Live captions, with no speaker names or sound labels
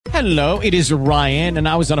Hello, it is Ryan, and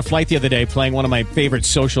I was on a flight the other day playing one of my favorite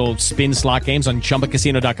social spin slot games on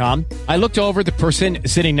ChumbaCasino.com. I looked over at the person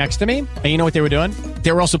sitting next to me, and you know what they were doing?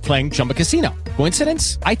 They were also playing Chumba Casino.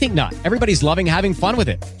 Coincidence? I think not. Everybody's loving having fun with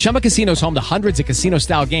it. Chumba Casino is home to hundreds of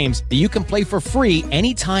casino-style games that you can play for free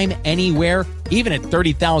anytime, anywhere, even at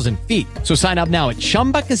 30,000 feet. So sign up now at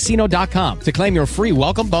ChumbaCasino.com to claim your free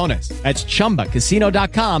welcome bonus. That's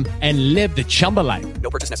ChumbaCasino.com and live the Chumba life.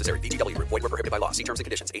 No purchase necessary. VGW. Void were prohibited by law. See terms and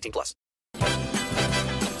conditions. 18+.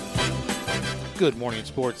 Good morning,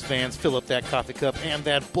 sports fans. Fill up that coffee cup and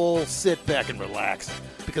that bowl. Sit back and relax.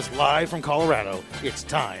 Because live from Colorado, it's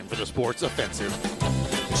time for the Sports Offensive.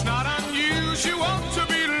 It's not unusual to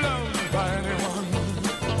be loved by anyone.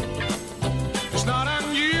 It's not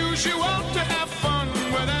unusual to have fun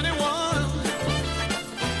with anyone.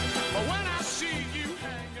 But when I see you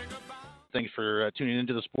hanging about... Thanks for tuning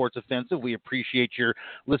into the Sports Offensive. We appreciate your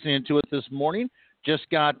listening to it this morning. Just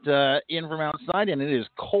got in from outside, and it is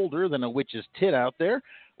colder than a witch's tit out there.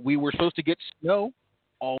 We were supposed to get snow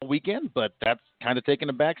all weekend, but that's kind of taken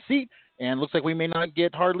a back seat, and looks like we may not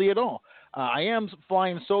get hardly at all. I am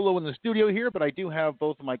flying solo in the studio here, but I do have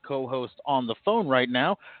both of my co-hosts on the phone right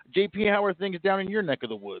now. JP, how are things down in your neck of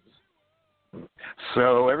the woods?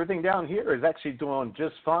 So everything down here is actually doing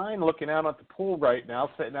just fine. Looking out at the pool right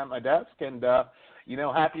now, sitting at my desk, and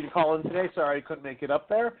happy to call in today. Sorry I couldn't make it up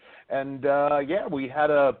there. And, we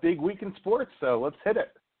had a big week in sports, so let's hit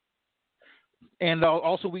it. And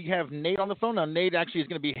also we have Nate on the phone. Now, Nate actually is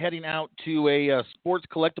going to be heading out to a sports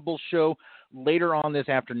collectibles show later on this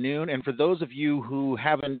afternoon. And for those of you who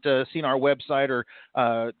haven't seen our website or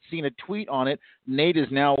seen a tweet on it, Nate is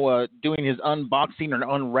now doing his unboxing or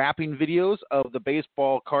unwrapping videos of the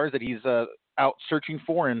baseball cards that he's out searching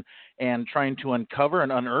for and trying to uncover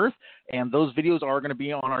and unearth. And those videos are going to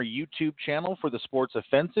be on our YouTube channel for the Sports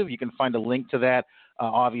Offensive. You can find a link to that,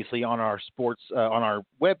 obviously, on our on our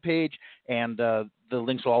webpage. And the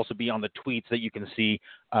links will also be on the tweets that you can see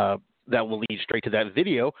that will lead straight to that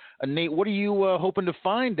video. Nate, what are you hoping to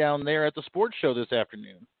find down there at the sports show this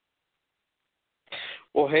afternoon?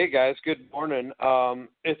 Well, hey guys, good morning.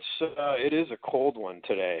 It is a cold one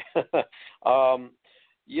today.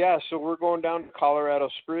 Yeah, so we're going down to Colorado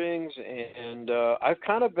Springs, and I've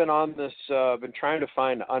kind of been on this, been trying to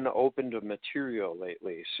find unopened material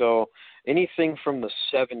lately. So anything from the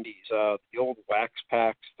 70s, the old wax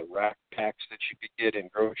packs, the rack packs that you could get in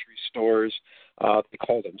grocery stores, they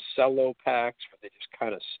call them cello packs, where they just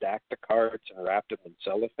kind of stacked the cards and wrapped them in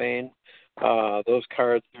cellophane. Those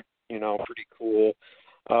cards are, pretty cool.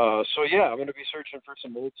 I'm going to be searching for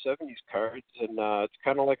some old 70s cards, and it's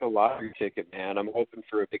kind of like a lottery ticket, man. I'm hoping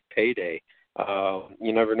for a big payday.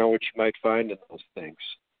 You never know what you might find in those things.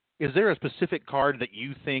 Is there a specific card that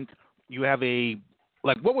you think you have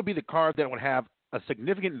what would be the card that would have a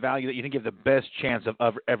significant value that you think you have the best chance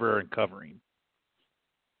of ever uncovering?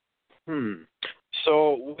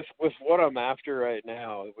 So with what I'm after right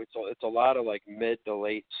now, it's a lot of like mid to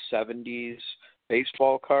late 70s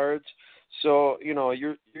baseball cards. So,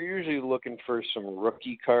 you're usually looking for some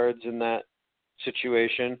rookie cards in that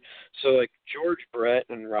situation. So, like George Brett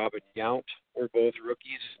and Robin Yount were both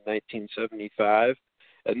rookies in 1975,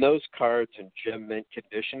 and those cards in gem mint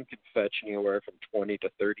condition can fetch anywhere from $20,000 to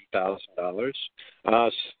 $30,000. So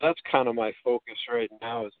that's kind of my focus right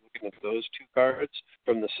now, is looking at those two cards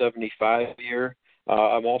from the 75 year.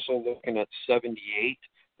 I'm also looking at 78.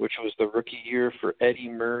 Which was the rookie year for Eddie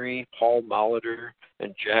Murray, Paul Molitor,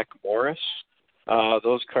 and Jack Morris.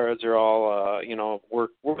 Those cards are all,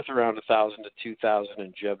 worth around $1,000 to $2,000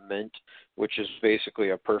 in gem mint, which is basically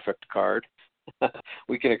a perfect card.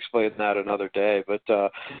 We can explain that another day, but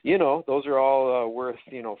those are all worth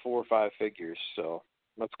 4 or 5 figures. So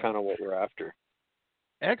that's kind of what we're after.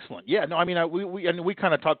 Excellent. Yeah. No, I mean, we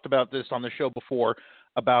kind of talked about this on the show before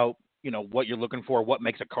about what you're looking for, what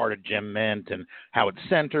makes a card a gem mint, and how it's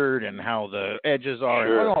centered, and how the edges are,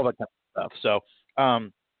 Sure. and all that kind of stuff.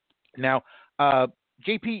 So, now,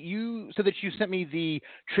 JP, you said that you sent me the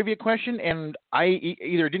trivia question, and I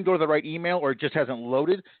either didn't go to the right email or it just hasn't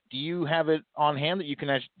loaded. Do you have it on hand that you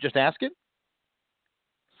can just ask it?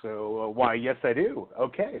 So, yes, I do.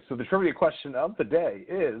 Okay, so the trivia question of the day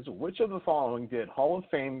is, which of the following did Hall of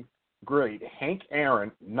Fame great Hank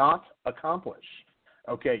Aaron not accomplish?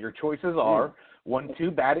 Okay, your choices are won 2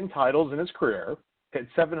 batting titles in his career, hit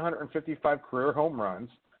 755 career home runs,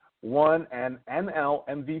 won an NL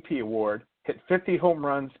MVP award, hit 50 home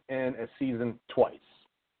runs in a season twice.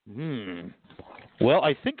 Well,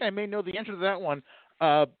 I think I may know the answer to that one.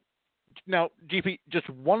 Now, GP, just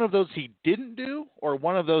one of those he didn't do, or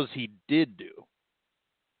one of those he did do?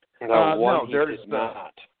 No, there's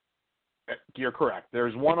not. You're correct.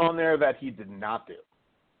 There's one on there that he did not do.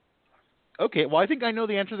 Okay, well, I think I know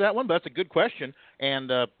the answer to that one, but that's a good question.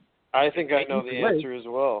 And I think I know the either way- answer as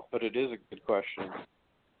well, but it is a good question.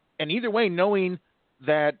 And either way, knowing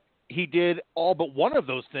that he did all but one of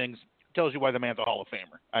those things tells you why the man's a Hall of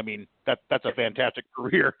Famer. I mean, that's a fantastic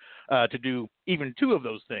career to do even two of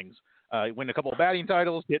those things. Win a couple of batting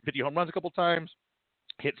titles, hit 50 home runs a couple times,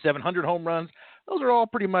 hit 700 home runs. Those are all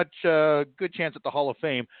pretty much good chance at the Hall of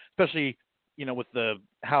Fame, especially, with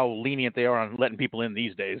how lenient they are on letting people in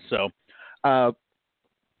these days. So, and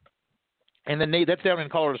then Nate, that's down in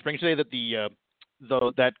Colorado Springs today. That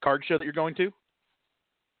that card show that you're going to.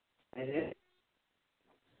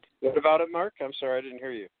 What about it, Mark? I'm sorry, I didn't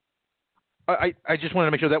hear you. I just wanted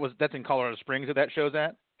to make sure that's in Colorado Springs that show's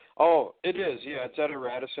at. Oh, it is. Yeah, it's at a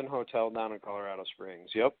Radisson Hotel down in Colorado Springs.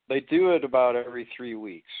 Yep, they do it about every 3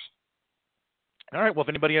 weeks. All right. Well, if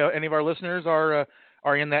anybody, any of our listeners are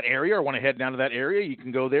in that area or want to head down to that area, you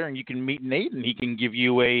can go there and you can meet Nate, and he can give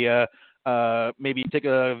you maybe take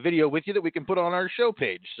a video with you that we can put on our show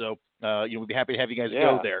page. So we'd be happy to have you guys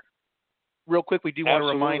go there. Real quick, we do want to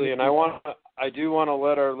remind you. And I do want to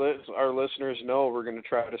let our listeners know we're going to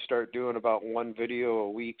try to start doing about one video a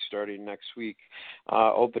week starting next week,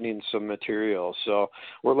 opening some material. So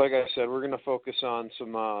like I said, we're going to focus on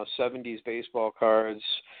some 70s baseball cards,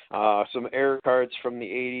 some air cards from the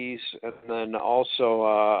 80s, and then also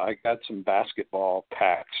I got some basketball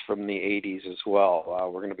packs from the 80s as well.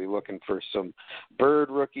 We're going to be looking for some Bird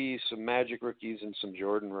rookies, some Magic rookies, and some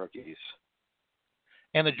Jordan rookies.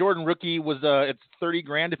 And the Jordan rookie was it's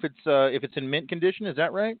 $30,000 if it's in mint condition. Is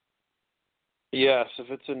that right? Yes,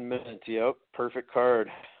 if it's in mint. Yep, perfect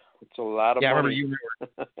card. It's a lot of money. I remember you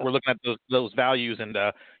were looking at those values, and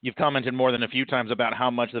you've commented more than a few times about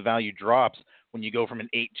how much the value drops when you go from an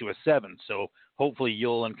 8 to a 7. So hopefully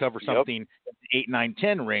you'll uncover something in the 8, 9,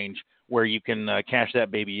 10 range where you can cash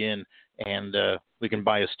that baby in, and we can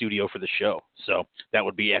buy a studio for the show. So that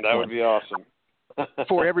would be excellent. That would be awesome.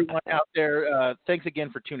 For everyone out there, thanks again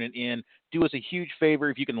for tuning in. Do us a huge favor.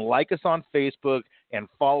 If you can like us on Facebook and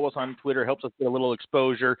follow us on Twitter, helps us get a little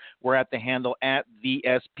exposure. We're at the handle at the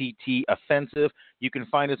SPT Offensive. You can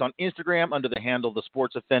find us on Instagram under the handle The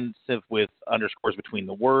Sports Offensive with underscores between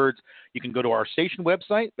the words. You can go to our station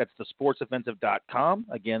website. That's thesportsoffensive.com.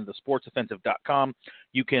 Again, thesportsoffensive.com.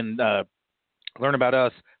 You can learn about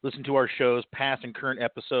us, listen to our shows, past and current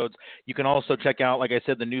episodes. You can also check out, like I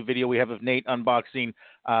said, the new video we have of Nate unboxing.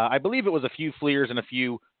 I believe it was a few Fleers and a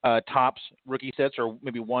few Topps rookie sets, or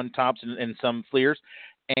maybe one Topps and some Fleers.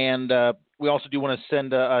 And we also do want to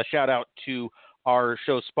send a shout-out to our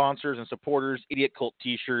show sponsors and supporters, Idiot Cult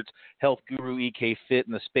T-shirts, Health Guru EK Fit,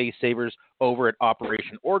 and the Space Savers over at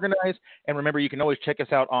Operation Organize. And remember, you can always check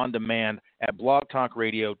us out on demand at Blog Talk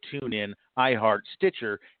Radio, TuneIn, iHeart,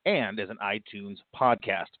 Stitcher, and as an iTunes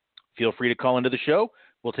podcast. Feel free to call into the show.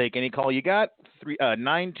 We'll take any call you got,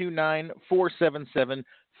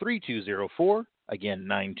 929-477-3204. Again,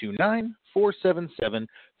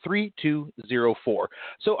 929-477-3204.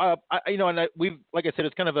 So, we've, like I said,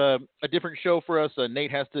 it's kind of a different show for us.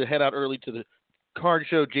 Nate has to head out early to the card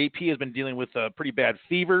show. JP has been dealing with a pretty bad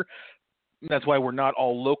fever. That's why we're not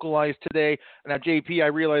all localized today. Now, JP, I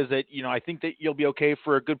realize that, I think that you'll be okay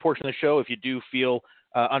for a good portion of the show. If you do feel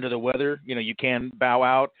under the weather, you can bow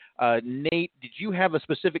out. Nate, did you have a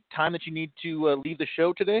specific time that you need to leave the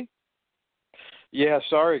show today? Yeah,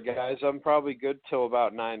 sorry, guys. I'm probably good till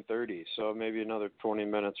about 9:30, so maybe another 20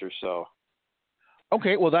 minutes or so.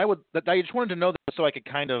 Okay, well, I just wanted to know that so I could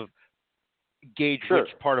kind of gauge which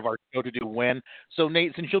part of our show to do when. So,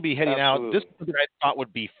 Nate, since you'll be heading out, this is something I thought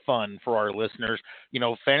would be fun for our listeners.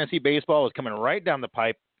 Fantasy baseball is coming right down the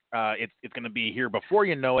pipe. It's going to be here before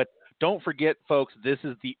you know it. Don't forget, folks, this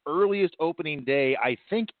is the earliest opening day, I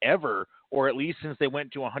think, ever, or at least since they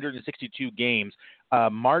went to 162 games.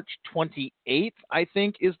 March 28th, I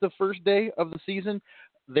think, is the first day of the season.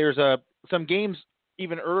 There's some games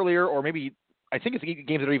even earlier, or maybe I think it's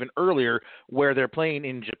games that are even earlier, where they're playing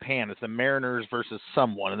in Japan. It's the Mariners versus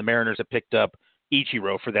someone, and the Mariners have picked up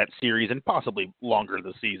Ichiro for that series and possibly longer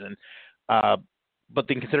this season. But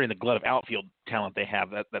then considering the glut of outfield talent they have,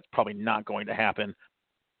 that's probably not going to happen.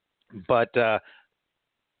 But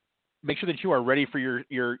make sure that you are ready for your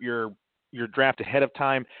draft ahead of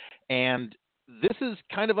time. And this is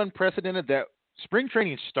kind of unprecedented that spring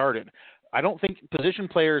training started. I don't think position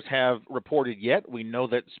players have reported yet. We know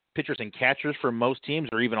that pitchers and catchers for most teams,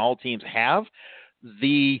 or even all teams, have.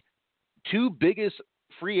 The two biggest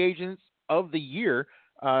free agents of the year,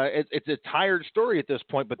 it's a tired story at this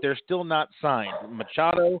point, but they're still not signed.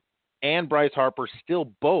 Machado and Bryce Harper still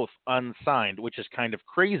both unsigned, which is kind of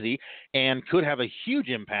crazy and could have a huge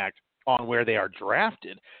impact on where they are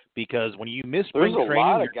drafted, because when you miss There's spring a training,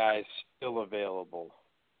 lot of guys still available.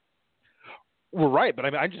 we're right. But I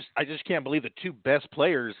mean, I just can't believe the two best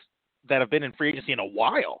players that have been in free agency in a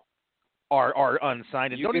while are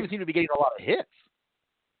unsigned and don't even seem to be getting a lot of hits.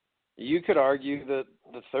 You could argue that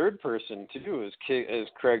the third person too is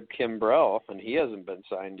Craig Kimbrell, and he hasn't been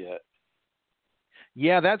signed yet.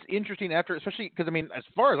 Yeah, that's interesting. Especially because I mean, as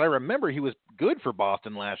far as I remember, he was good for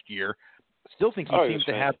Boston last year. Still think he seems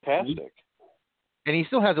to have fantastic, and he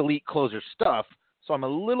still has elite closer stuff. So I'm a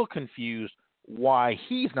little confused why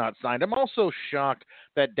he's not signed. I'm also shocked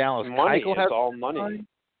that Dallas Keuchel has all money. signed.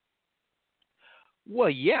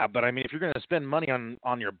 Well, yeah, but I mean, if you're going to spend money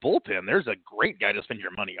on your bullpen, there's a great guy to spend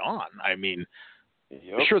your money on. I mean,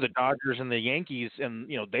 sure, the Dodgers and the Yankees, and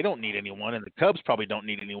they don't need anyone, and the Cubs probably don't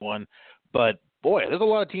need anyone. But boy, there's a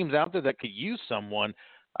lot of teams out there that could use someone.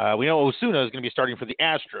 We know Osuna is going to be starting for the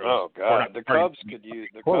Astros. Oh God, the Cubs could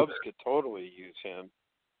totally use him.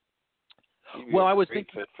 Well, I was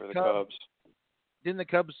thinking fit for the Cubs.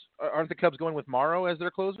 Aren't the Cubs going with Morrow as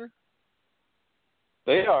their closer?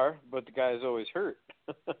 They are, but the guy's always hurt.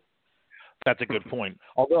 That's a good point.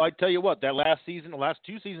 Although I tell you what, that last season, the last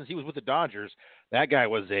 2 seasons he was with the Dodgers, that guy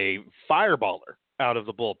was a fireballer out of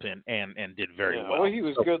the bullpen and did very well. Well, he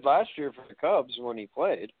was good last year for the Cubs when he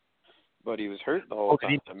played, but he was hurt the whole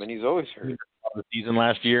time, and he's always hurt. The season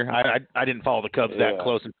last year, I didn't follow the Cubs that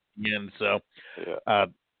close in the end, so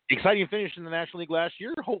exciting finish in the National League last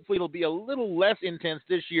year. Hopefully it'll be a little less intense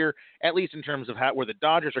this year, at least in terms of where the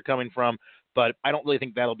Dodgers are coming from, but I don't really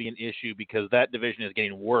think that'll be an issue because that division is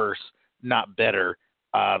getting worse, not better.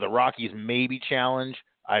 The Rockies may be challenged.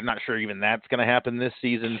 I'm not sure even that's going to happen this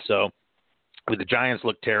season, so the Giants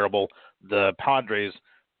look terrible. The Padres,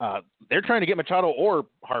 they're trying to get Machado or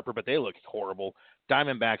Harper, but they look horrible.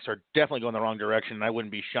 Diamondbacks are definitely going the wrong direction, and I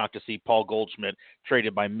wouldn't be shocked to see Paul Goldschmidt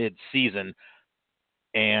traded by mid-season.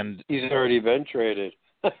 And he's already been traded.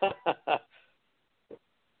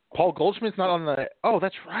 Paul Goldschmidt's not on the – oh,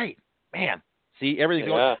 that's right. Man, see, everything's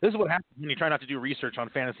going – this is what happens when you try not to do research on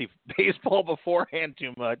fantasy baseball beforehand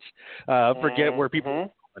too much. Forget where people are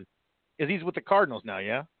going. Is he's with the Cardinals now,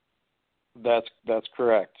 yeah? That's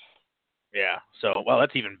correct. Yeah. So, well,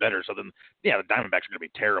 that's even better. So then, the Diamondbacks are going to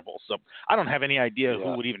be terrible. So I don't have any idea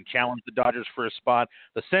who would even challenge the Dodgers for a spot.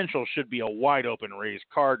 The Central should be a wide open race.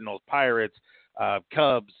 Cardinals, Pirates,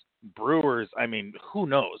 Cubs, Brewers. I mean, who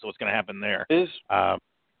knows what's going to happen there?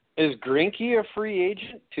 Is Greinke a free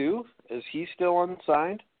agent too? Is he still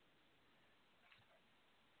unsigned?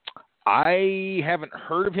 I haven't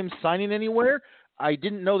heard of him signing anywhere. I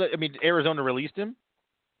didn't know that. I mean, Arizona released him.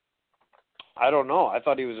 I don't know. I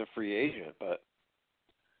thought he was a free agent, but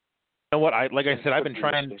you know what? Like I said, I've been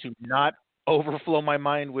trying to not overflow my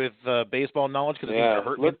mind with baseball knowledge because it seems to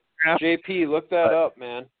hurt me. JP, look that up,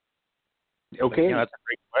 man. Okay, that's a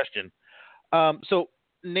great question. So,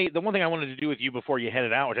 Nate, the one thing I wanted to do with you before you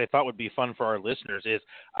headed out, which I thought would be fun for our listeners, is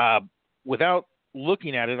without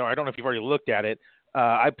looking at it, or I don't know if you've already looked at it,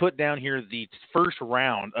 I put down here the first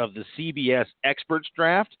round of the CBS Experts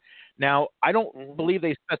Draft. Now, I don't believe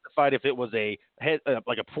they specified if it was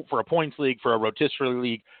for a points league, for a rotisserie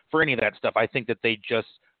league, for any of that stuff. I think that they just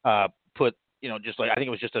put, I think it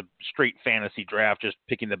was just a straight fantasy draft, just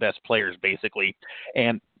picking the best players, basically.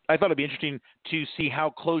 And I thought it'd be interesting to see how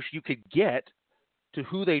close you could get to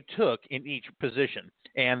who they took in each position.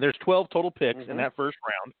 And there's 12 total picks in that first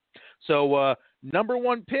round. So number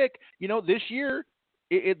one pick, this year,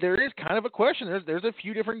 there is kind of a question. There's a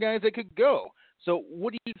few different guys that could go. So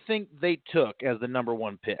what do you think they took as the number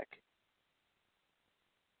one pick?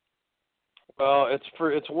 Well,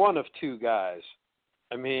 it's one of two guys.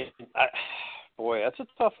 I mean, that's a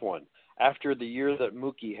tough one. After the year that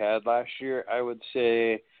Mookie had last year, I would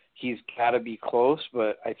say he's got to be close,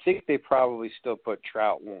 but I think they probably still put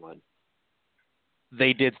Trout one.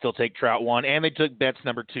 They did still take Trout one, and they took Betts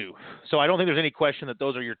number two. So I don't think there's any question that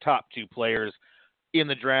those are your top two players in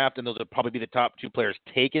the draft, and those would probably be the top two players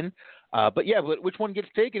taken. But which one gets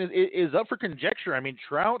taken is up for conjecture. I mean,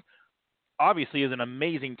 Trout obviously is an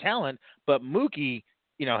amazing talent, but Mookie,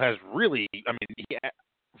 has really,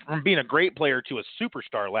 from being a great player to a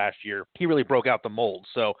superstar last year, he really broke out the mold.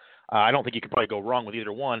 So I don't think you could probably go wrong with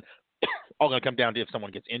either one. All going to come down to if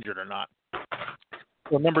someone gets injured or not.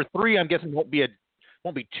 So number three, I'm guessing won't be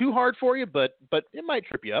too hard for you, but it might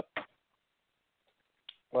trip you up.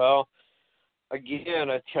 Well, again,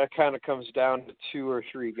 it kind of comes down to two or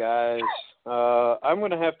three guys. I'm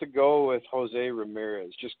going to have to go with Jose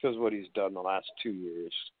Ramirez just because of what he's done the last 2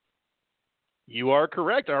 years. You are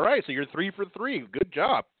correct. All right, so you're 3 for 3. Good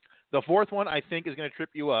job. The fourth one, I think, is going to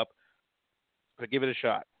trip you up, but give it a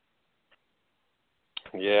shot.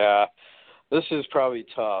 Yeah, this is probably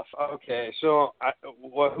tough. Okay, so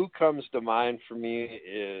who comes to mind for me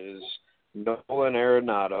is Nolan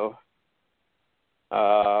Arenado.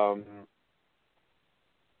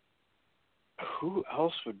 Who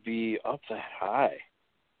else would be up that high?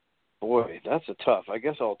 Boy, that's a tough. I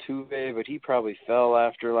guess Altuve, but he probably fell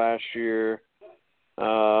after last year.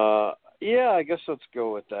 Yeah, I guess let's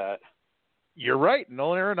go with that. You're right,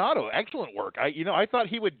 Nolan Arenado. Excellent work. I thought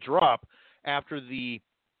he would drop after the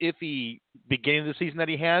iffy beginning of the season that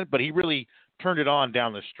he had, but he really turned it on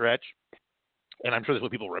down the stretch, and I'm sure that's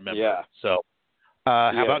what people remember. Yeah. So,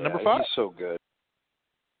 how about number 5? He's so good.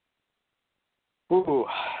 Ooh,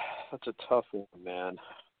 that's a tough one, man.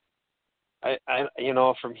 I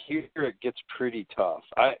from here it gets pretty tough.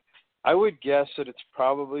 I would guess that it's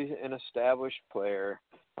probably an established player.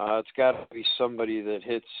 It's got to be somebody that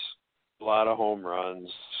hits a lot of home runs.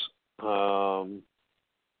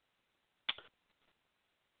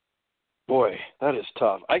 Boy, that is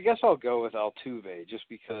tough. I guess I'll go with Altuve just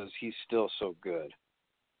because he's still so good.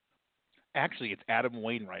 Actually, it's Adam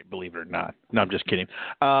Wainwright, believe it or not. No, I'm just kidding.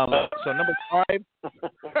 So number 5,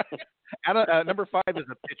 number 5 is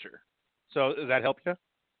a pitcher. So does that help you?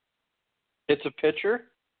 It's a pitcher?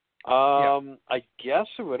 Yeah. I guess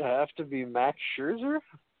it would have to be Max Scherzer.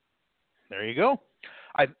 There you go.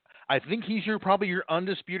 I think he's probably your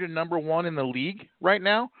undisputed number 1 in the league right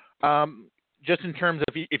now. Just in terms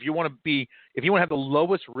of if you want to have the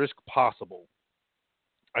lowest risk possible,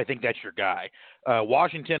 I think that's your guy.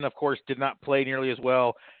 Washington, of course, did not play nearly as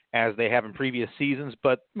well as they have in previous seasons,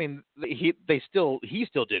 but I mean, he still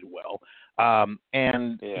did well.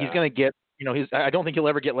 And he's going to get, I don't think he'll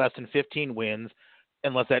ever get less than 15 wins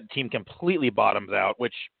unless that team completely bottoms out,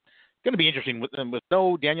 which is going to be interesting with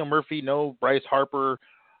no Daniel Murphy, no Bryce Harper.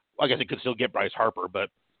 I guess it could still get Bryce Harper, but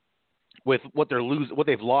with what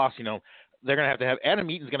they've lost, they're going to have Adam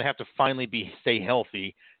Eaton's going to have to finally stay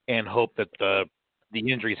healthy and hope that the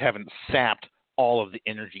injuries haven't sapped all of the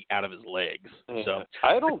energy out of his legs. Yeah. So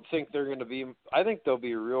I don't think they're going to be. I think they'll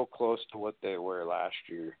be real close to what they were last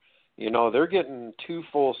year. They're getting 2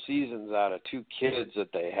 full seasons out of 2 kids that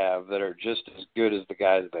they have that are just as good as the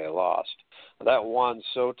guys they lost. That Juan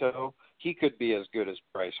Soto, he could be as good as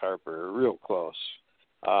Bryce Harper, real close.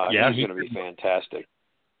 He's going to be fantastic.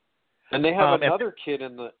 And they have another kid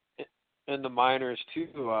in the minors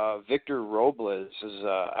too. Victor Robles is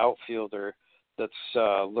an outfielder that's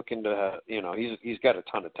looking to, he's got a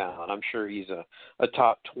ton of talent. I'm sure he's a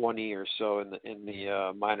top 20 or so in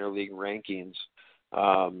the minor league rankings.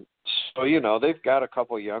 So they've got a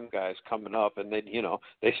couple young guys coming up, and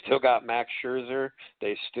they still got Max Scherzer,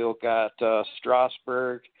 they still got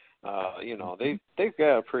Strasburg. They've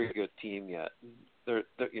got a pretty good team yet.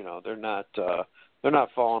 They're not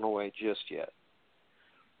falling away just yet.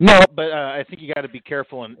 No, but I think you got to be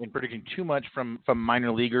careful in predicting too much from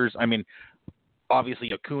minor leaguers. I mean,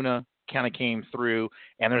 obviously Acuna kind of came through,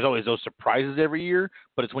 and there's always those surprises every year,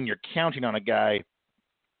 but it's when you're counting on a guy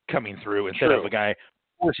coming through instead of a guy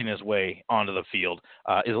forcing his way onto the field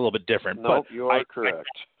is a little bit different. Nope, but you are correct.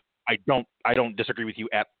 I don't disagree with you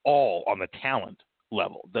at all on the talent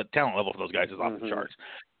level. The talent level for those guys is off the charts.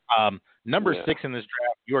 Number 6 in this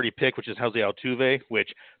draft, you already picked, which is Jose Altuve,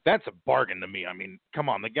 which that's a bargain to me. I mean, come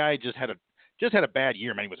on, the guy just had a bad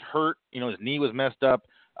year, man. He was hurt. His knee was messed up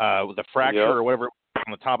with a fracture or whatever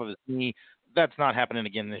on the top of his knee. That's not happening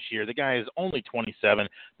again this year. The guy is only 27.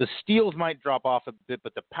 The steals might drop off a bit,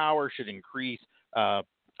 but the power should increase.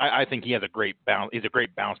 I think he has a great bounce. He's a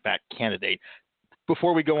great bounce back candidate.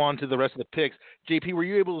 Before we go on to the rest of the picks, JP, were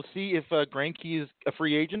you able to see if Greinke is a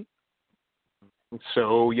free agent?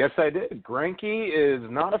 So, yes, I did. Greinke is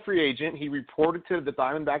not a free agent. He reported to the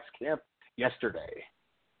Diamondbacks camp yesterday.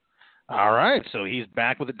 All right, so he's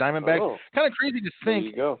back with the Diamondbacks. Oh. Kind of crazy to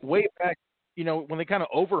think way back, when they kind of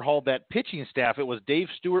overhauled that pitching staff, it was Dave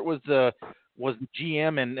Stewart was the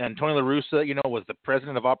GM and Tony La Russa, was the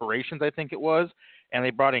president of operations, I think it was. And they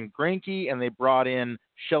brought in Greinke and they brought in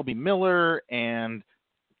Shelby Miller and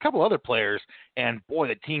a couple other players. And, boy,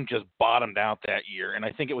 the team just bottomed out that year. And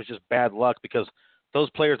I think it was just bad luck because those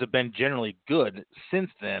players have been generally good since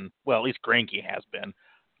then. Well, at least Greinke has been.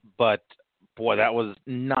 But, boy, that was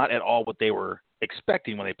not at all what they were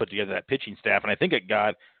expecting when they put together that pitching staff. And I think it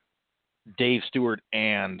got Dave Stewart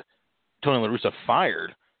and Tony La Russa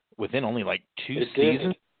fired within only like 2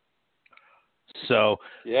 seasons. So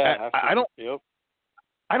I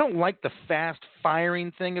don't like the fast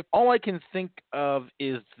firing thing. All I can think of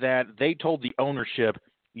is that they told the ownership,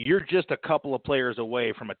 you're just a couple of players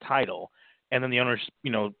away from a title. And then the owners,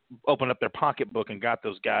 opened up their pocketbook and got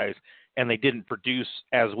those guys, and they didn't produce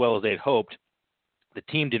as well as they'd hoped. the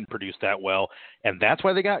team didn't produce that well, and that's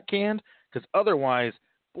why they got canned. Because otherwise,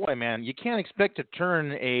 boy, man, you can't expect to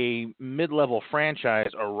turn a mid-level franchise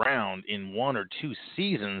around in 1 or 2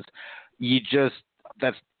 seasons.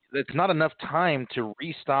 That's not enough time to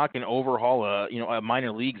restock and overhaul a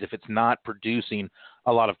minor leagues if it's not producing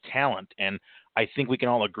a lot of talent. And I think we can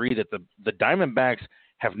all agree that the Diamondbacks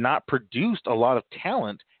have not produced a lot of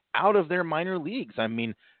talent out of their minor leagues. I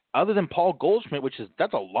mean, other than Paul Goldschmidt,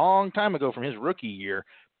 that's a long time ago from his rookie year,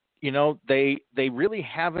 they really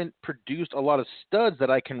haven't produced a lot of studs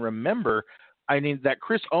that I can remember. I mean, that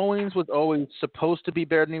Chris Owens was always supposed to be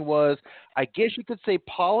better than he was. I guess you could say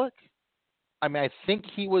Pollock. I mean, I think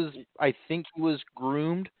he was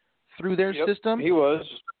groomed through their system. He was,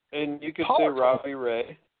 and you could say Robbie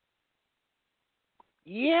Ray.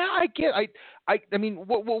 Yeah, I get. I mean,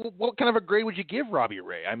 what kind of a grade would you give Robbie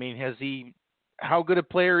Ray? I mean, how good a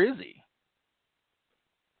player is he?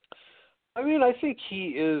 I mean, I think he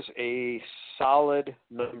is a solid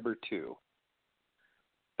number 2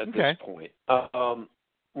 at this point.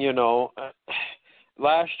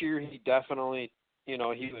 Last year he definitely, he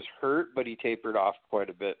was hurt, but he tapered off quite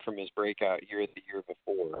a bit from his breakout year the year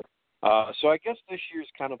before. So I guess this year's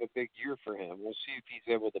kind of a big year for him. We'll see if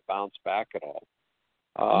he's able to bounce back at all.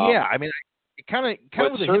 Yeah, I mean, it kind of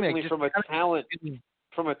certainly from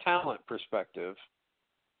a talent perspective,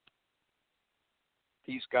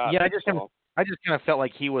 he's got. Yeah, I just kind of felt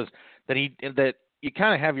like that you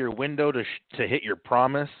kind of have your window to hit your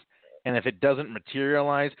promise, and if it doesn't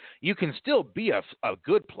materialize, you can still be a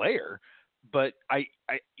good player, but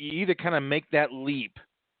you either kind of make that leap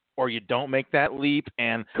or you don't make that leap.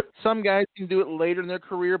 And some guys can do it later in their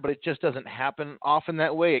career, but it just doesn't happen often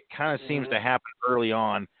that way. It kind of seems to happen early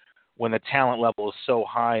on when the talent level is so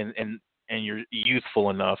high and you're youthful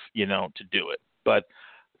enough, to do it. But,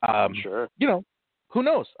 sure. Who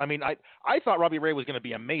knows? I mean, I thought Robbie Ray was going to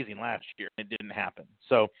be amazing last year. It didn't happen.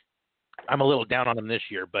 So I'm a little down on him this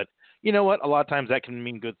year, but you know what? A lot of times that can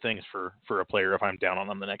mean good things for a player if I'm down on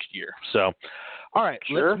them the next year. So, all right,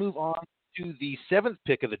 Let's move on to the 7th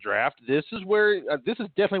pick of the draft. This is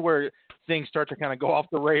definitely where things start to kind of go off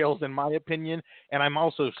the rails, in my opinion. And I'm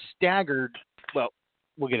also staggered. Well,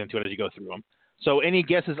 we'll get into it as you go through them. So any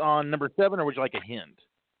guesses on number 7, or would you like a hint?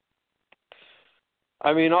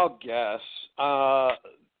 I mean, I'll guess.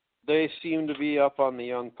 They seem to be up on the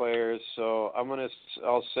young players, so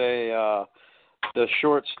I'll say the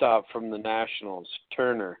shortstop from the Nationals,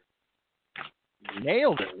 Turner.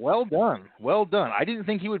 Nailed it. Well done. Well done. I didn't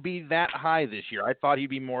think he would be that high this year. I thought he'd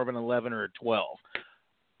be more of an 11 or a 12,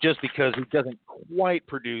 just because he doesn't quite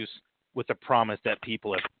produce with the promise that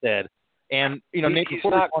people have said. And he's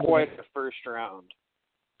not quite a first round.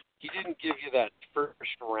 He didn't give you that first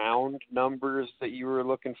round numbers that you were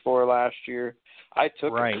looking for last year. I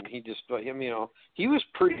took him, and he was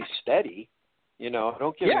pretty steady.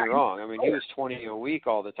 Don't get me wrong. I mean, he was 20 a week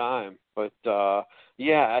all the time. But,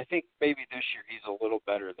 I think maybe this year he's a little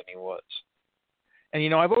better than he was.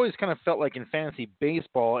 And, I've always kind of felt like in fantasy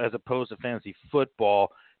baseball as opposed to fantasy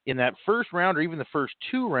football, in that first round or even the first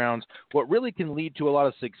 2 rounds, what really can lead to a lot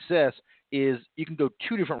of success is you can go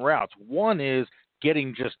 2 different routes. One is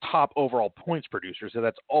getting just top overall points producer, so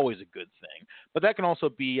that's always a good thing. But that can also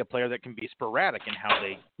be a player that can be sporadic in how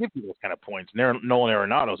they give you those kind of points. Nolan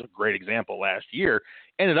Arenado is a great example last year.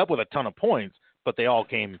 Ended up with a ton of points, but they all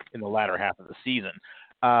came in the latter half of the season.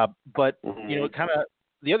 But kind of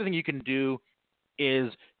the other thing you can do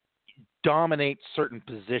is dominate certain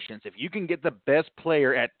positions. If you can get the best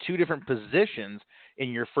player at 2 different positions in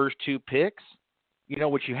your first 2 picks,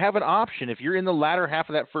 which you have an option. If you're in the latter half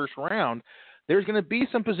of that first round, there's going to be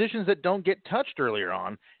some positions that don't get touched earlier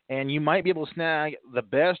on, and you might be able to snag the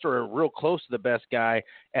best or real close to the best guy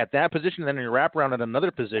at that position, and then you wrap around at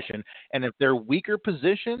another position. And if they're weaker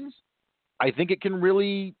positions, I think it can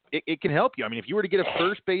really it can help you. I mean, if you were to get a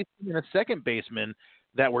first baseman and a second baseman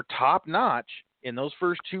that were top notch in those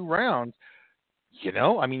first 2 rounds, you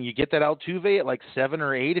get that Altuve at like 7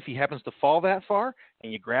 or 8 if he happens to fall that far,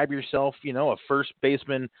 and you grab yourself, a first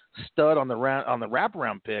baseman stud on the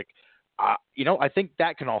wraparound pick. I think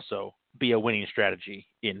that can also be a winning strategy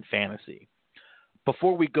in fantasy.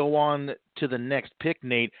 Before we go on to the next pick,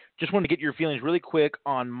 Nate, just want to get your feelings really quick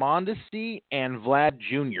on Mondesi and Vlad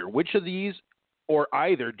Jr. Which of these or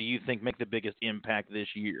either do you think make the biggest impact this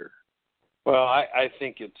year? Well, I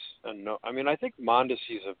think it's no. I mean, I think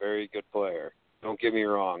Mondesi is a very good player. Don't get me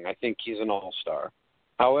wrong. I think he's an all-star.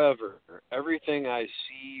 However, everything I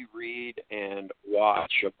see, read, and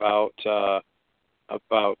watch about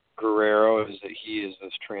Guerrero is that he is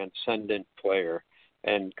this transcendent player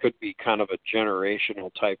and could be kind of a generational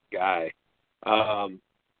type guy.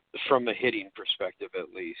 from a hitting perspective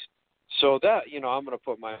at least. So that, I'm going to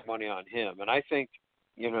put my money on him. And I think,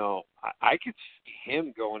 I could see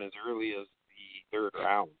him going as early as the third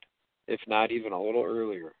round, if not even a little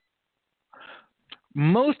earlier.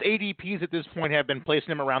 Most ADPs at this point have been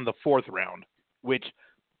placing him around the fourth round, which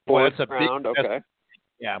Fourth that's a round, big, okay.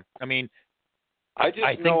 Yeah, I mean, I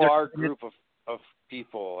think know our group of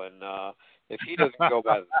people, and if he doesn't go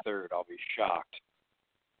by the third, I'll be shocked.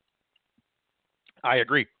 I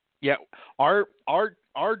agree. Yeah, our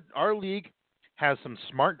league has some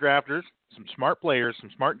smart drafters, some smart players, some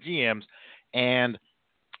smart GMs, and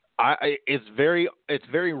it's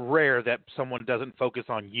very rare that someone doesn't focus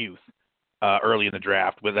on youth early in the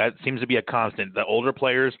draft. But that seems to be a constant. The older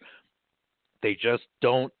players, they just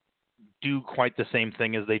don't do quite the same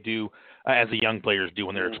thing as they do as the young players do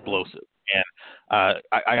when they're explosive. And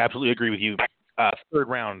I absolutely agree with you. Third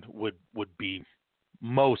round would be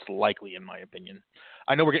most likely, in my opinion.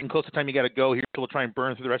 I know we're getting close to time. You got to go here, so we'll try and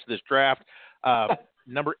burn through the rest of this draft.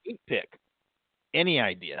 Number 8 pick. Any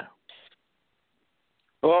idea?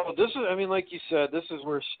 Well, like you said, this is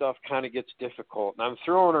where stuff kind of gets difficult. And I'm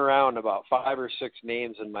throwing around about 5 or 6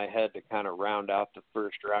 names in my head to kind of round out the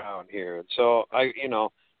first round here. And so I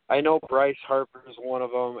know Bryce Harper is one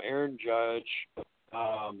of them, Aaron Judge,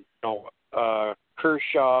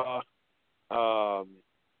 Kershaw, Ozzie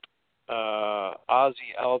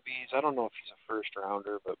Albies. I don't know if he's a first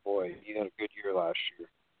rounder, but boy, he had a good year last year.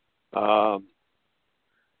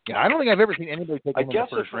 Yeah, I don't think I've ever seen anybody take him in the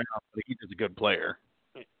first round, but he's a good player.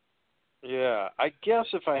 Yeah, I guess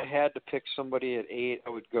if I had to pick somebody at 8, I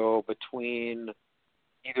would go between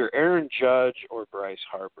either Aaron Judge or Bryce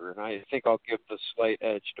Harper, and I think I'll give the slight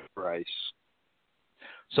edge to Bryce.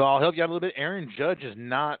 So I'll help you out a little bit. Aaron Judge is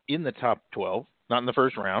not in the top 12, not in the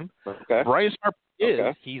first round. Okay. Bryce Harper is,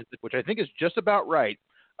 okay. which I think is just about right.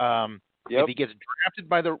 If he gets drafted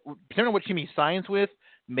depending on what team he signs with,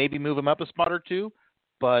 maybe move him up a spot or two,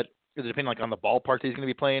 but it depends on the ballpark that he's going to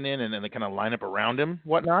be playing in, and then they kind of line up around him,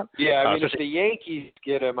 whatnot. Yeah, I mean, if the Yankees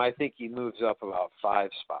get him, I think he moves up about 5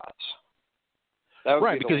 spots. That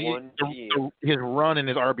would be the one team. His run and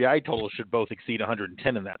his RBI total should both exceed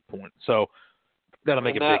 110 in that point. So that'll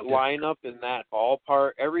make a big difference. That lineup in that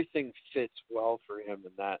ballpark, everything fits well for him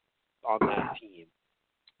on that team.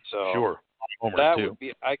 So sure. That would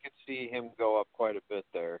be. I could see him go up quite a bit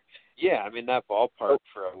there. Yeah, I mean that ballpark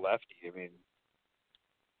for a lefty. I mean,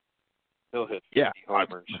 he'll hit 50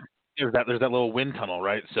 homers. There's that little wind tunnel,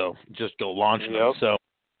 right? So just go launch them. So,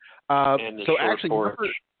 actually,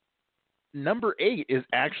 number 8 is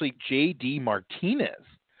actually J.D. Martinez.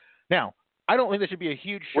 Now, I don't think that should be a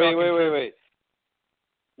huge shock. Wait.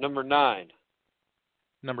 Number 9.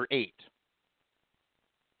 Number 8.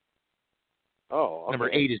 Oh, okay. Number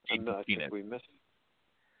 8 is J.D. Martinez. We missed.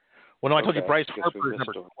 Well, no, I told you Bryce Harper is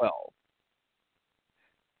number 12.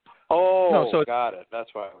 Oh, no, got it. That's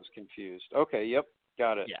why I was confused. Okay, yep,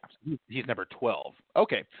 got it. Yeah, he's number 12.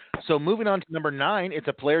 Okay, so moving on to number 9, it's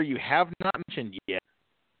a player you have not mentioned yet.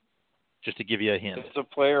 Just to give you a hint. It's a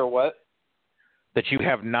player what? That you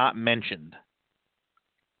have not mentioned.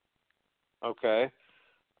 Okay.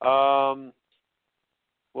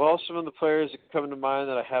 Well, some of the players that come to mind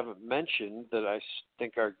that I haven't mentioned that I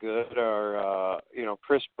think are good are,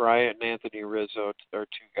 Chris Bryant and Anthony Rizzo are 2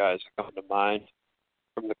 guys that come to mind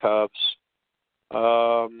from the Cubs.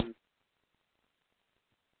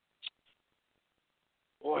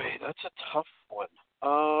 Boy, that's a tough one.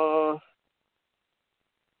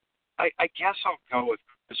 I guess I'll go with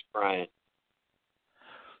Chris Bryant.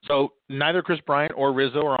 So neither Chris Bryant or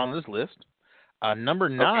Rizzo are on this list. Number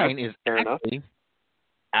 9 is actually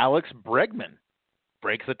Alex Bregman.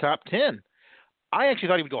 Breaks the top 10. I actually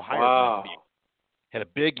thought he would go higher than that. Had a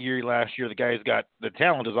big year last year. The guy's got the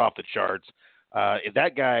talent is off the charts. If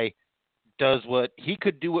that guy does he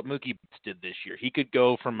could do what Mookie Betts did this year. He could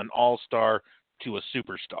go from an all-star to a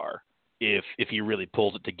superstar if he really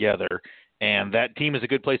pulls it together. And that team is a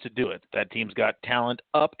good place to do it. That team's got talent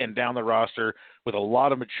up and down the roster with a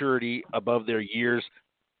lot of maturity above their years,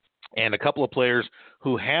 and a couple of players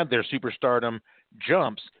who had their superstardom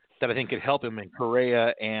jumps that I think could help him in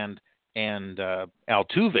Correa and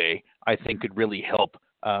Altuve. I think could really help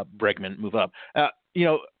Bregman move up.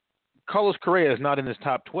 Carlos Correa is not in this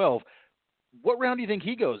top 12. What round do you think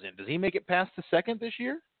he goes in? Does he make it past the second this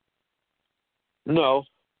year? No.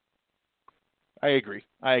 I agree.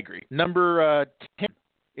 Number 10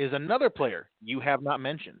 is another player you have not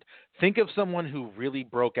mentioned. Think of someone who really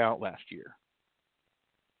broke out last year.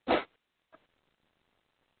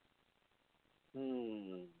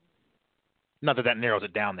 Not that narrows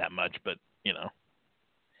it down that much, but he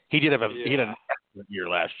did have he had an excellent year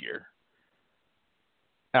last year.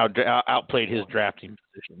 outplayed his drafting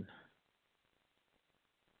position.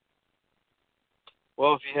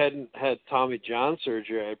 Well, if you hadn't had Tommy John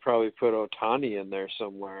surgery, I'd probably put Ohtani in there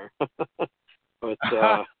somewhere. But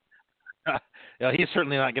yeah, he's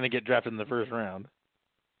certainly not going to get drafted in the first round.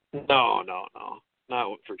 no, not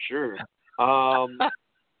for sure.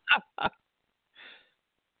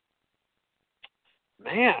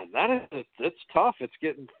 Man, that's tough. It's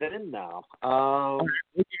getting thin now. I'll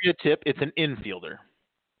give you a tip. It's an infielder.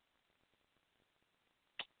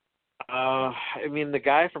 I mean, the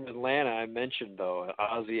guy from Atlanta I mentioned, though,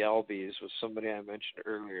 Ozzie Albies, was somebody I mentioned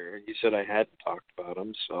earlier. You said I hadn't talked about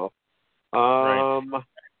him, so. Right.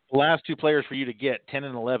 The last two players for you to get, 10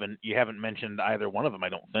 and 11, you haven't mentioned either one of them, I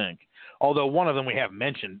don't think. Although one of them we have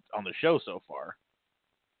mentioned on the show so far.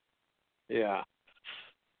 Yeah.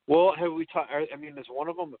 Well, have we talked? I mean, is one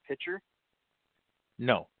of them a pitcher?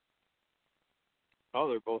 No. Oh,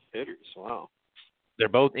 they're both hitters. Wow. They're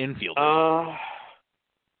both infielders.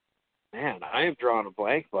 Man, I am drawing a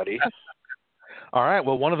blank, buddy. All right.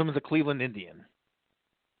 Well, one of them is a Cleveland Indian.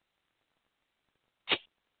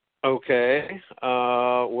 Okay.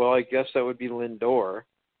 Well, I guess that would be Lindor.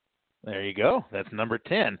 There you go. That's number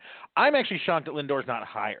 10. I'm actually shocked that Lindor's not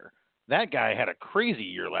higher. That guy had a crazy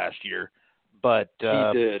year last year, but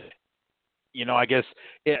he did. You know, I guess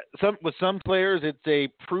with some players, it's a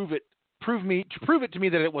prove it to me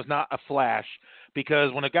that it was not a flash.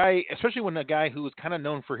 Because when a guy, especially when a guy who is kind of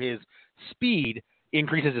known for his speed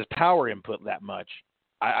increases his power input that much,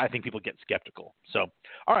 I think people get skeptical. So,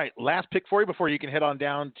 all right, last pick for you before you can head on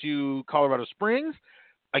down to Colorado Springs.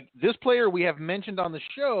 This player we have mentioned on the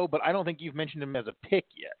show, but I don't think you've mentioned him as a pick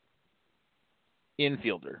yet.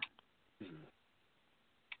 Infielder.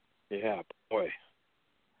 Yeah, boy.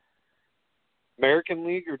 American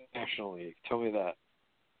League or National League? Tell me that.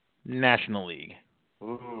 National League.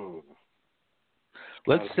 Ooh.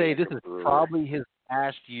 Let's say this is probably his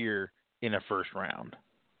last year in a first round.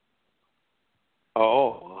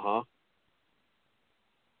 Oh,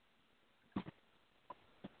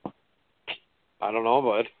 I don't know,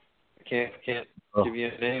 bud. I can't give you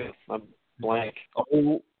a name. I'm blank.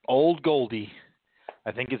 Old Goldie.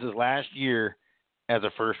 I think it's his last year as a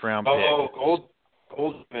first round pick. Oh,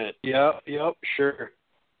 Goldschmidt. Yep, sure.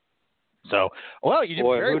 So, well, you did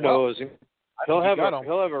very who knows? Well. He'll have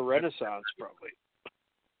a renaissance probably.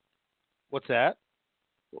 What's that?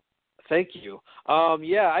 Thank you.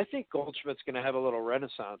 Yeah, I think Goldschmidt's going to have a little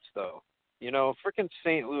renaissance, though. You know, frickin'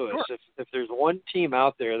 St. Louis. Sure. If there's one team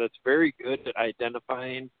out there that's very good at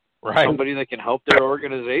identifying somebody that can help their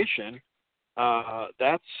organization,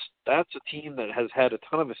 that's a team that has had a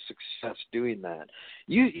ton of success doing that.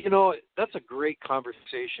 You know, that's a great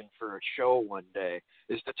conversation for a show one day,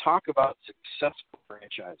 is to talk about successful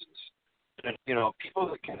franchises. And, you know, people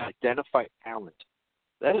that can identify talent.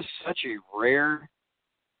 That is such a rare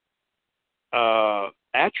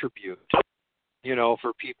attribute, you know,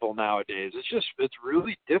 for people nowadays. It's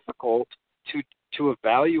really difficult to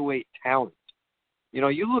evaluate talent. You know,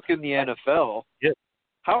 you look in the NFL,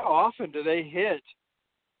 how often do they hit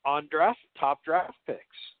on top draft picks?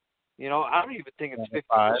 You know, I don't even think it's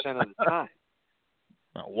 50% of the time.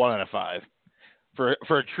 1 out of 5 for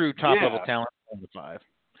a true top level talent. 1 out of 5.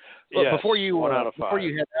 But yes, before you 1 out of 5.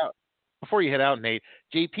 Before you head out, Nate,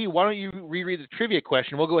 JP, why don't you reread the trivia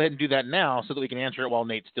question? We'll go ahead and do that now so that we can answer it while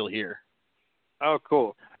Nate's still here. Oh,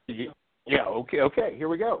 cool. Yeah, okay, here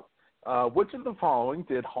we go. Which of the following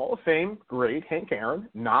did Hall of Fame great Hank Aaron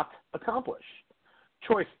not accomplish?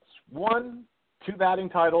 Choices: 1, 2 batting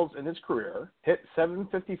titles in his career, hit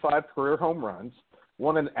 755 career home runs,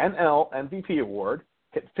 won an NL MVP award,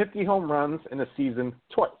 hit 50 home runs in a season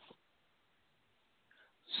twice.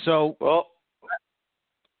 So, well,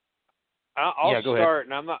 I'll go start, ahead.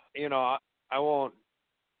 And I'm not, you know, I won't.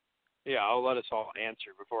 Yeah, I'll let us all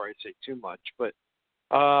answer before I say too much. But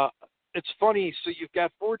it's funny. So you've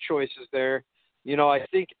got 4 choices there. You know, I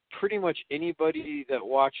think pretty much anybody that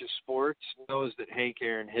watches sports knows that Hank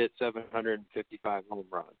Aaron hit 755 home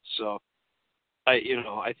runs. So,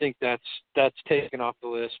 I think that's taken off the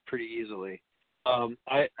list pretty easily.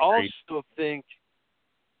 I also think,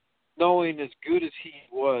 knowing as good as he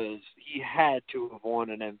was, he had to have won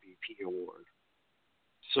an MVP award.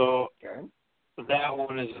 So that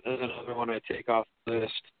one is another one I take off the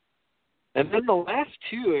list. And then the last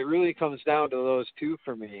 2, it really comes down to those 2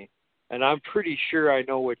 for me. And I'm pretty sure I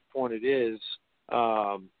know which one it is.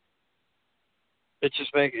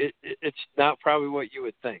 It's not probably what you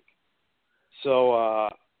would think. So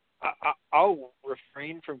I'll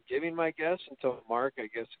refrain from giving my guess until Mark, I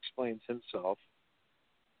guess, explains himself.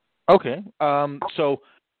 Okay. So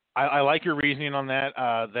I like your reasoning on that,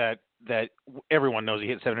 that that everyone knows he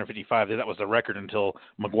hit 755. That was the record until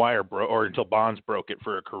McGuire broke, or until Bonds broke it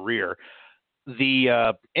for a career.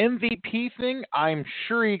 The MVP thing, I'm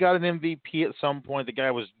sure he got an MVP at some point. The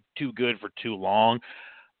guy was too good for too long.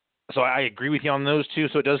 So I agree with you on those two.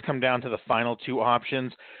 So it does come down to the final two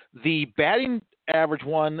options. The batting average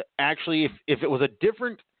one, actually, if it was a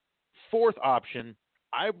different fourth option,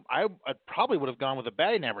 I probably would have gone with the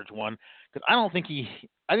batting average one, because I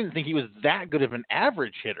didn't think he was that good of an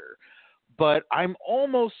average hitter. But I'm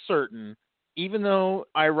almost certain, even though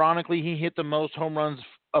ironically he hit the most home runs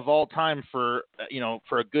of all time for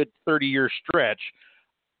a good 30-year stretch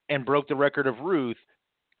and broke the record of Ruth,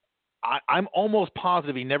 I'm almost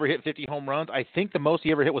positive he never hit 50 home runs. I think the most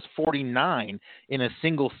he ever hit was 49 in a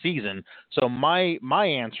single season. So my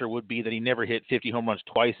answer would be that he never hit 50 home runs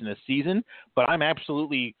twice in a season. But I'm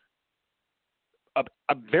absolutely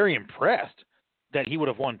I'm very impressed that he would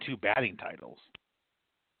have won 2 batting titles.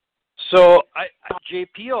 So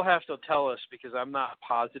JP will have to tell us, because I'm not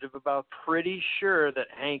positive about. Pretty sure that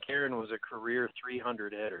Hank Aaron was a career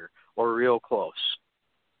 300 hitter or real close.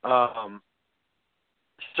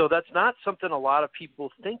 So that's not something a lot of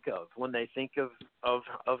people think of when they think of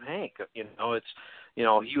Hank. It's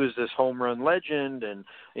he was this home run legend, and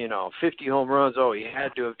 50 home runs. Oh, he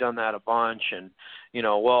had to have done that a bunch, and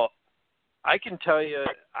well, I can tell you,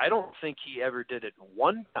 I don't think he ever did it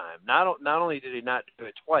one time. Not only did he not do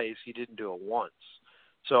it twice, he didn't do it once.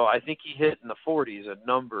 So I think he hit in the 40s a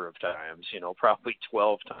number of times, probably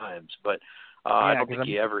 12 times. But I don't think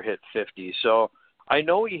he ever hit 50. So I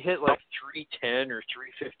know he hit like 310 or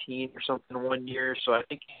 315 or something one year. So I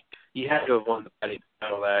think he had to have won the batting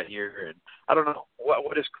title that year. And I don't know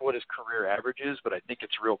what his career average is, but I think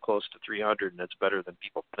it's real close to 300, and it's better than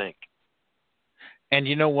people think. And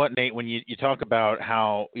you know what, Nate, when you talk about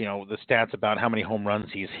how, the stats about how many home runs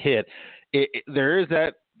he's hit, there is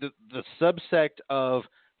the subsect of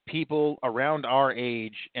people around our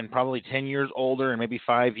age and probably 10 years older and maybe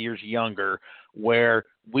 5 years younger, where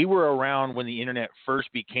we were around when the internet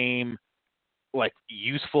first became like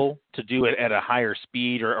useful to do it at a higher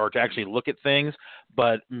speed or to actually look at things,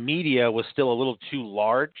 but media was still a little too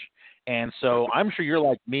large. And so I'm sure you're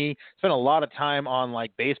like me, spent a lot of time on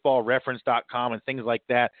like baseballreference.com and things like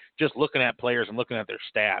that, just looking at players and looking at their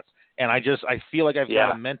stats. And I feel like I've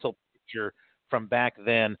got a mental picture from back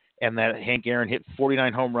then, and that Hank Aaron hit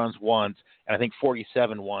 49 home runs once, and I think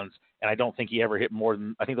 47 once. And I don't think he ever hit more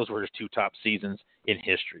than, I think those were his 2 top seasons in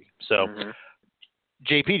history. So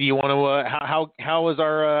JP, do you want to, how is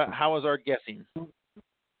our guessing?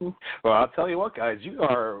 Well, I'll tell you what, guys, you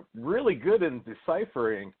are really good in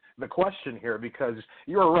deciphering the question here, because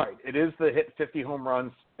you're right. It is the hit 50 home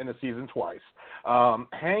runs in a season twice.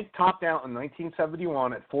 Hank topped out in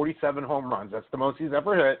 1971 at 47 home runs. That's the most he's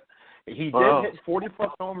ever hit. He did hit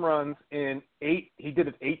 40-plus home runs in 8. He did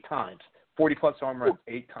it 8 times. 40-plus home runs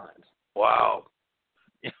 8 times. Wow.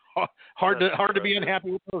 Hard to be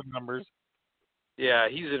unhappy with those numbers. Yeah,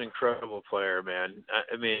 he's an incredible player, man.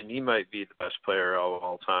 I mean, he might be the best player of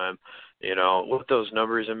all time. With those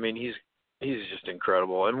numbers, I mean, he's just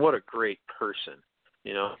incredible, and what a great person.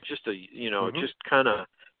 Just just kind of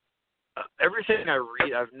everything I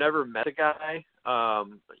read. I've never met a guy. I've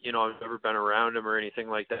never been around him or anything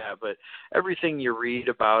like that. But everything you read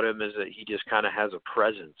about him is that he just kind of has a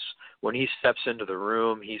presence. When he steps into the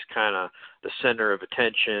room, he's kind of the center of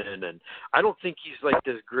attention. And I don't think he's like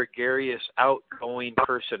this gregarious, outgoing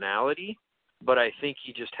personality, but I think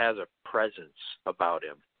he just has a presence about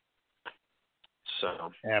him. So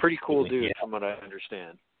Absolutely. Pretty cool dude, from what I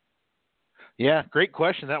understand. Yeah, great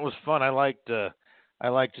question. That was fun. I liked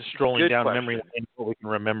just strolling down memory lane what we can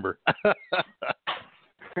remember.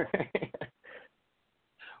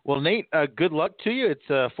 Well, Nate, good luck to you.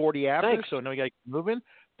 It's 40 after, Thanks. so I know you got to keep moving.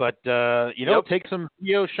 But take some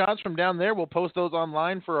video shots from down there. We'll post those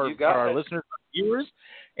online for our listeners and viewers.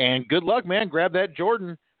 And good luck, man. Grab that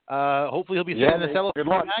Jordan. Hopefully he'll be sitting in the cellar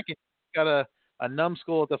back and got a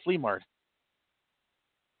numbskull at the flea market.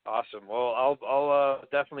 Awesome. Well, I'll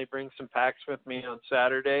definitely bring some packs with me on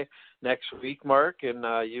Saturday next week, Mark, and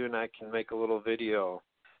you and I can make a little video,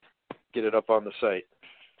 get it up on the site.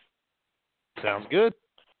 Sounds good.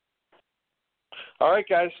 All right,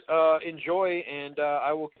 guys. Enjoy, and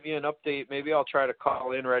I will give you an update. Maybe I'll try to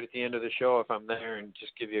call in right at the end of the show if I'm there and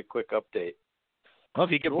just give you a quick update. Well,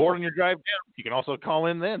 if you get bored on your drive down, you can also call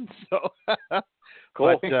in then. So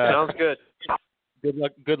cool. But, sounds good.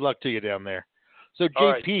 Good luck to you down there. So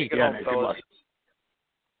JP,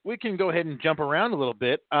 we can go ahead and jump around a little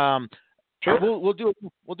bit. Sure. We'll do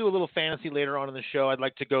a little fantasy later on in the show. I'd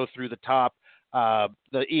like to go through the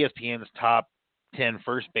ESPN's top 10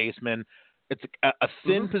 first basemen. It's a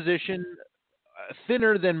thin position,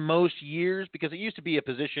 thinner than most years, because it used to be a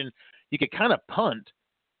position you could kind of punt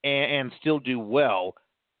and still do well.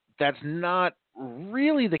 That's not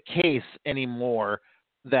really the case anymore,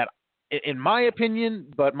 that in my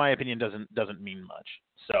opinion, but my opinion doesn't mean much.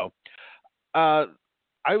 So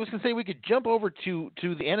I was going to say we could jump over to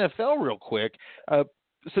the NFL real quick.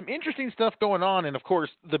 Some interesting stuff going on, and of course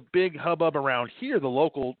the big hubbub around here, the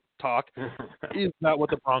local talk, is about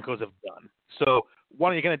what the Broncos have done. So why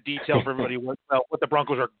don't you kind of detail for everybody what the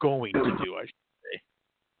Broncos are going to do, I should say.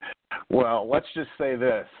 Well, let's just say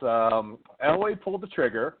this. Elway pulled the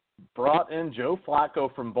trigger, brought in Joe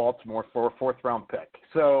Flacco from Baltimore for a fourth-round pick.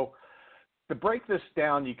 So to break this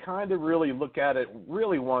down, you kind of really look at it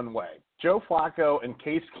really one way. Joe Flacco and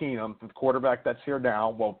Case Keenum, the quarterback that's here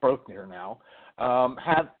now, well, both here now,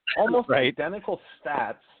 have almost identical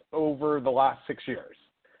stats over the last 6 years.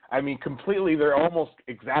 I mean, completely, they're almost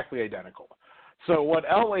exactly identical. So what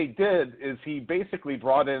Elway did is he basically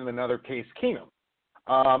brought in another Case Keenum.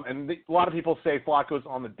 A lot of people say Flacco's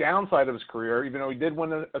on the downside of his career, even though he did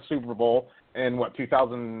win a Super Bowl in,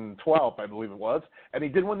 2012, I believe it was, and he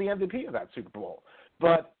did win the MVP of that Super Bowl.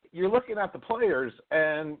 But you're looking at the players,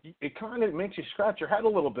 and it kind of makes you scratch your head a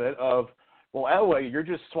little bit of, well, Elway, you're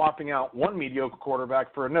just swapping out one mediocre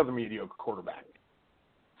quarterback for another mediocre quarterback.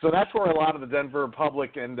 So that's where a lot of the Denver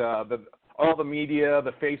public and all the media,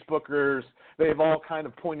 the Facebookers, they've all kind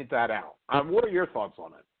of pointed that out. What are your thoughts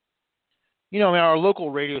on it? You know, our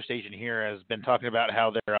local radio station here has been talking about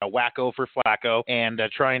how they're a wacko for Flacco and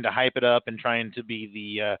trying to hype it up and trying to be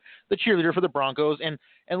the cheerleader for the Broncos. And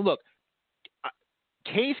look,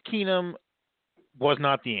 Case Keenum was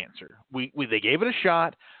not the answer. They gave it a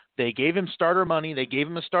shot. They gave him starter money. They gave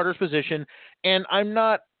him a starter's position. And I'm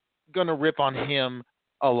not going to rip on him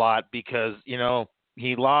a lot because, you know,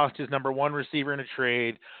 he lost his number one receiver in a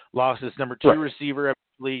trade, lost his number two receiver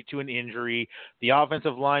to an injury. The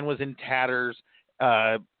offensive line was in tatters.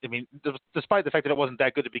 I mean, despite the fact that it wasn't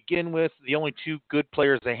that good to begin with, the only two good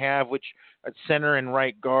players they have, which at center and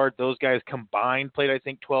right guard, those guys combined played, I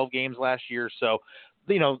think, 12 games last year. So,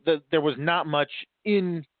 you know, there was not much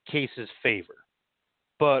in Case's favor.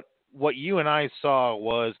 But what you and I saw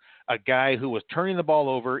was a guy who was turning the ball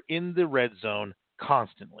over in the red zone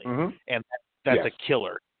constantly. And that's a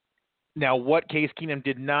killer. Now, what Case Keenum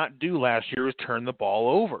did not do last year was turn the ball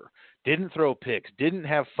over. Didn't throw picks, didn't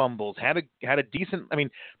have fumbles, had a decent – I mean,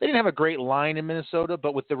 they didn't have a great line in Minnesota,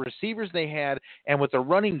 but with the receivers they had and with the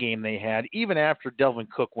running game they had, even after Delvin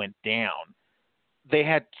Cook went down, they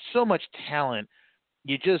had so much talent,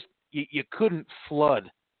 you couldn't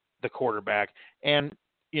flood the quarterback. And,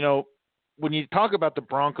 you know, when you talk about the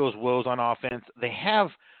Broncos' woes on offense, they have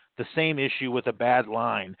 – the same issue with a bad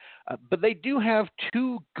line. But they do have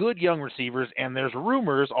two good young receivers, and there's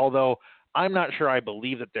rumors, although I'm not sure I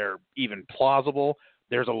believe that they're even plausible.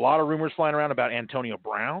 There's a lot of rumors flying around about Antonio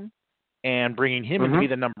Brown and bringing him in to be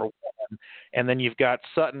the number one. And then you've got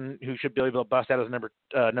Sutton, who should be able to bust out as number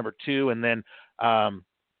two. And then I'm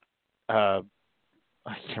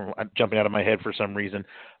jumping out of my head for some reason.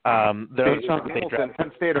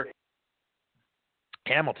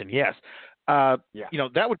 Hamilton, yes. You know,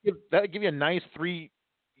 that would give you a nice three.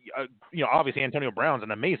 You know, obviously Antonio Brown's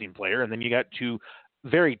an amazing player, and then you got two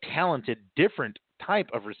very talented, different type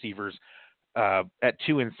of receivers at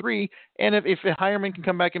 2 and 3. And if Hireman can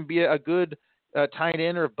come back and be a good tight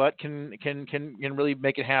end, or if Butt can really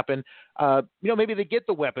make it happen, you know, maybe they get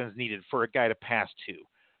the weapons needed for a guy to pass to.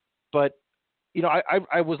 But you know,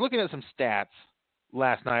 I was looking at some stats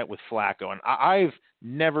last night with Flacco, and I've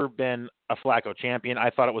never been a Flacco champion. I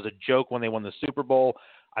thought it was a joke when they won the Super Bowl.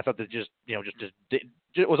 I thought that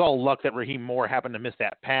it was all luck that Raheem Moore happened to miss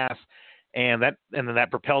that pass, and then that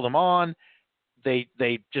propelled them on. They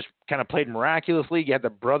just kind of played miraculously. You had the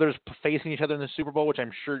brothers facing each other in the Super Bowl, which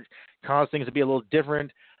I'm sure caused things to be a little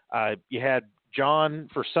different. You had John,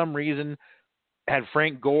 for some reason, had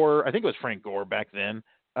Frank Gore. I think it was Frank Gore back then.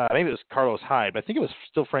 Maybe it was Carlos Hyde, but I think it was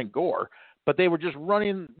still Frank Gore. But they were just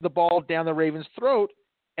running the ball down the Ravens' throat,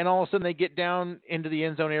 and all of a sudden they get down into the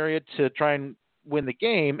end zone area to try and win the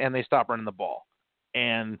game, and they stop running the ball.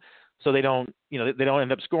 And so they don't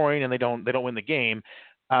end up scoring, and they don't win the game.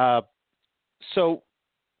 So,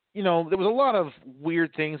 you know, there was a lot of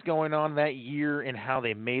weird things going on that year in how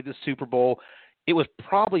they made the Super Bowl. It was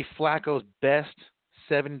probably Flacco's best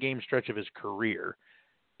 7-game stretch of his career.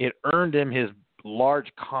 It earned him his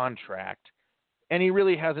large contract, and he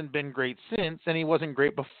really hasn't been great since, and he wasn't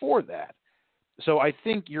great before that. So I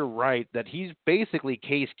think you're right that he's basically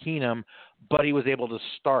Case Keenum, but he was able to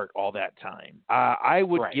start all that time. I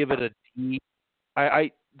would give it a D.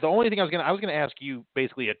 the only thing I was gonna ask you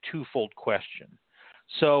basically a twofold question.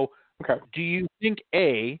 So, Okay. do you think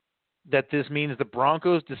that this means the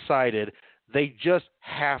Broncos decided they just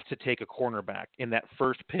have to take a cornerback in that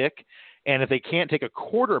first pick, and if they can't take a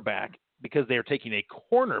quarterback because they're taking a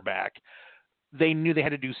cornerback, they knew they had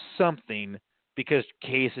to do something because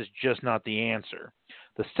Case is just not the answer?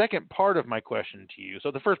 The second part of my question to you,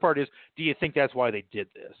 so the first part is, do you think that's why they did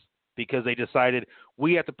this? Because they decided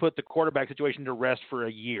we have to put the quarterback situation to rest for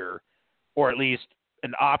a year, or at least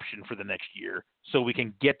an option for the next year, so we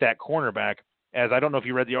can get that cornerback. As I don't know if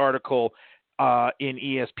you read the article in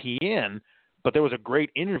ESPN, but there was a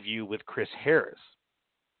great interview with Chris Harris.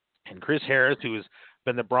 And Chris Harris, who has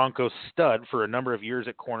been the Broncos stud for a number of years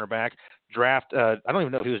at cornerback, I don't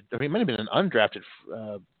even know if he might have been an undrafted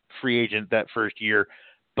free agent that first year.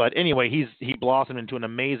 But anyway, he blossomed into an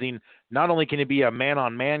amazing, not only can he be a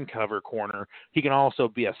man-on-man cover corner, he can also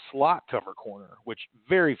be a slot cover corner, which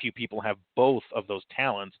very few people have both of those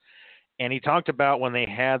talents. And he talked about when they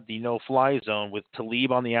had the no-fly zone with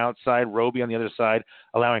Talib on the outside, Roby on the other side,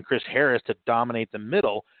 allowing Chris Harris to dominate the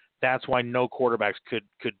middle. That's why no quarterbacks could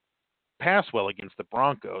pass well against the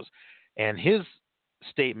Broncos. And his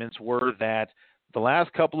statements were that the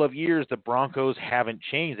last couple of years, the Broncos haven't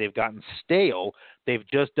changed. They've gotten stale. They've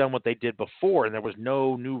just done what they did before, and there was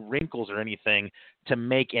no new wrinkles or anything to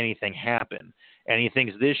make anything happen. And he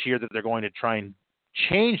thinks this year that they're going to try and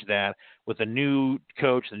change that with a new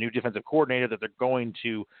coach, the new defensive coordinator, that they're going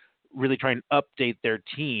to really try and update their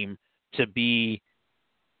team to be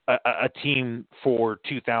a team for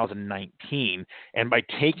 2019. And by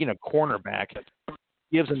taking a cornerback, it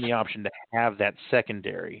gives them the option to have that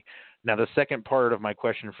secondary. Now, the second part of my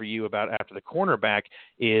question for you about after the cornerback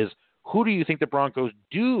is, who do you think the Broncos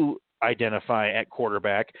do identify at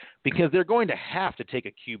quarterback? Because they're going to have to take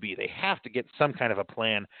a QB. They have to get some kind of a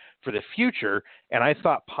plan for the future. And I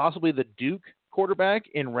thought possibly the Duke quarterback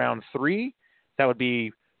in round 3, that would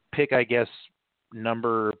be pick, I guess,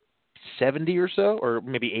 number 70 or so, or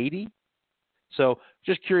maybe 80. So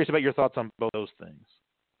just curious about your thoughts on both those things.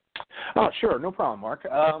 Oh, sure. No problem, Mark.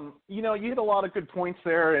 You hit a lot of good points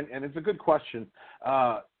there, and it's a good question.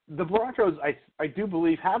 The Broncos, I do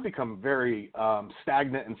believe, have become very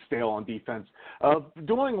stagnant and stale on defense,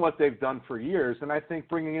 doing what they've done for years. And I think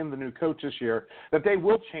bringing in the new coach this year, that they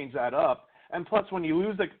will change that up. And plus, when you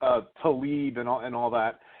lose Talib and all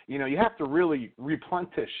that, you have to really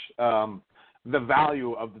replenish the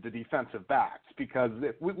value of the defensive backs, because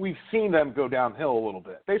we've seen them go downhill a little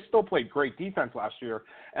bit. They still played great defense last year,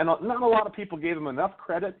 and not a lot of people gave them enough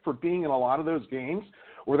credit for being in a lot of those games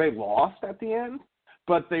where they lost at the end,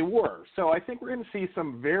 but they were. So I think we're going to see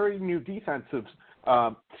some very new defensive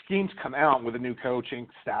schemes come out with a new coaching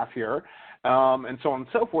staff here, and so on and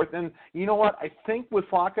so forth. And you know what? I think with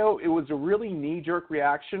Flacco, it was a really knee-jerk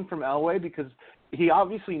reaction from Elway, because he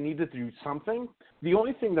obviously needed to do something. The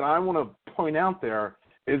only thing that I want to point out there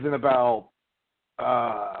is in about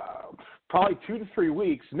probably 2 to 3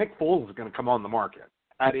 weeks, Nick Foles is going to come on the market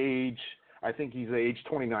at age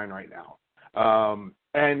 29 right now.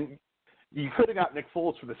 And you could have got Nick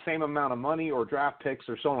Foles for the same amount of money or draft picks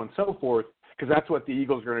or so on and so forth, because that's what the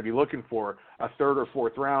Eagles are going to be looking for, a third or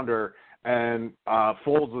fourth rounder. And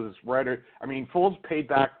Foles was right. Foles paid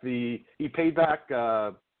back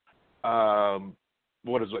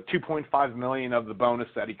 $2.5 million of the bonus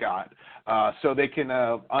that he got, so they can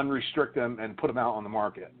unrestrict him and put him out on the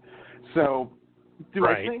market. So,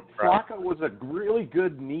 I think Flacco was a really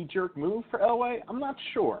good knee-jerk move for Elway? I'm not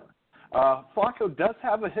sure. Flacco does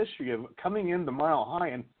have a history of coming in the Mile High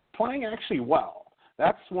and playing actually well.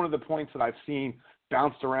 That's one of the points that I've seen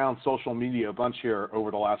bounced around social media a bunch here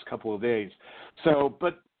over the last couple of days. So,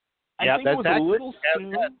 but I think it was a little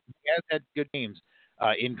soon. He has had good games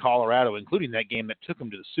in Colorado, including that game that took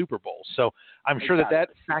him to the Super Bowl. So I'm sure that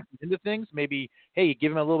factors into things. Maybe, hey, you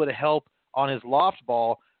give him a little bit of help on his loft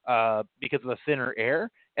ball because of the thinner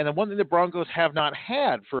air. And the one thing the Broncos have not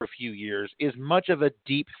had for a few years is much of a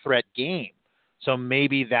deep threat game. So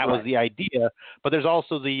maybe that was the idea. But there's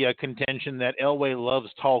also the contention that Elway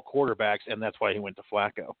loves tall quarterbacks, and that's why he went to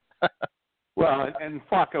Flacco. Well, and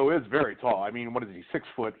Flacco is very tall. What is he,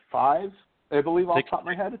 6'5", I believe, off the top of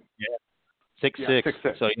my head? Yeah.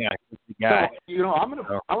 6'6". So yeah, he's the guy. So,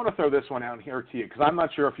 I want to throw this one out here to you, because I'm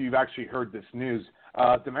not sure if you've actually heard this news.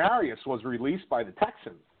 Demaryius was released by the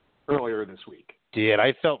Texans earlier this week.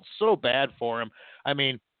 I felt so bad for him.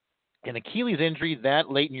 An Achilles injury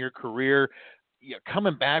that late in your career,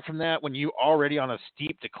 coming back from that when you already on a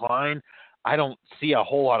steep decline, I don't see a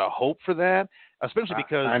whole lot of hope for that, especially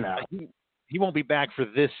because he won't be back for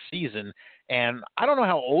this season. And I don't know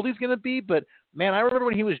how old he's going to be, but, man, I remember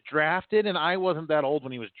when he was drafted, and I wasn't that old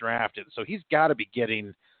when he was drafted. So he's got to be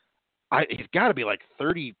getting he's got to be like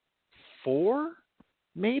 34,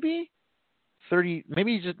 maybe? 30,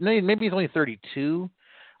 maybe he's only 32.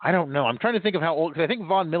 I don't know. I'm trying to think of how old, because I think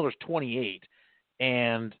Von Miller's 28,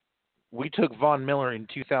 and we took Von Miller in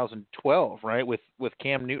 2012, right, with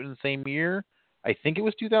Cam Newton same year. I think it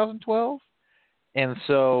was 2012. And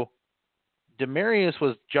so Demarius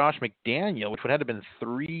was Josh McDaniel, which would have been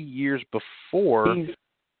 3 years before. He's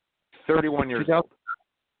 31 years old.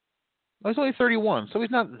 Oh, he's only 31, so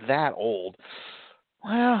he's not that old.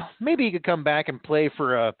 Well, maybe he could come back and play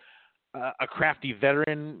for a crafty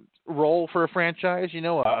veteran role for a franchise,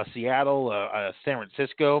 a Seattle, a San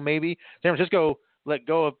Francisco, maybe. San Francisco let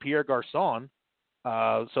go of Pierre Garçon,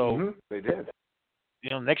 so they did.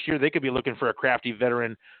 Next year they could be looking for a crafty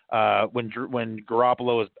veteran when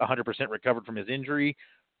Garoppolo is 100% recovered from his injury.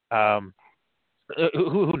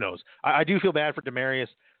 Who knows? I do feel bad for Demarius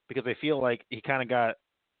because I feel like he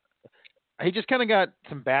just kind of got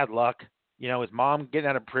some bad luck. His mom getting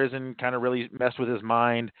out of prison kind of really messed with his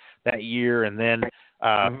mind that year, and then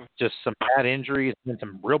just some bad injuries and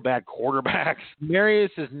some real bad quarterbacks. Demarius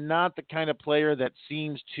is not the kind of player that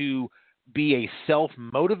seems to be a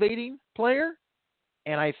self-motivating player,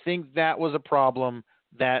 and I think that was a problem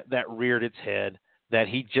that reared its head, that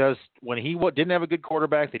he just, when he didn't have a good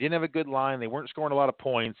quarterback, they didn't have a good line, they weren't scoring a lot of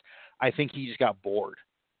points, I think he just got bored.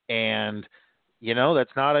 And,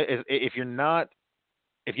 that's not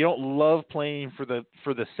if you don't love playing for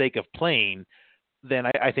the sake of playing, then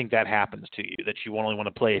I think that happens to you, that you only want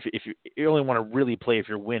to play if you only want to really play if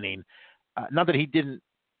you're winning. Not that he didn't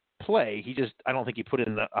play, I don't think he put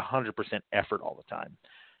in 100% effort all the time.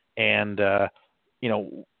 And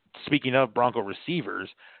speaking of Bronco receivers,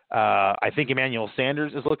 I think Emmanuel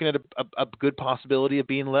Sanders is looking at a good possibility of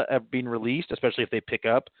being released, especially if they pick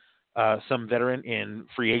up some veteran in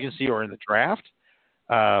free agency or in the draft.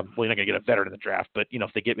 Well, you're not going to get a veteran in the draft, but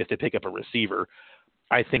if they pick up a receiver,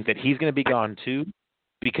 I think that he's going to be gone too,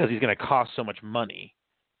 because he's going to cost so much money.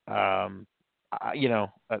 But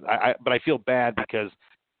I feel bad because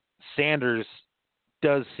Sanders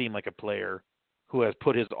does seem like a player who has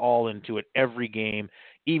put his all into it every game.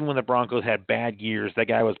 Even when the Broncos had bad years, that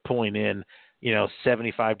guy was pulling in,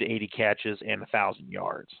 75 to 80 catches and 1,000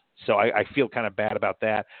 yards. So I feel kind of bad about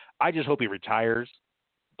that. I just hope he retires,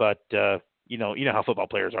 but you know how football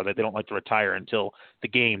players are, that they don't like to retire until the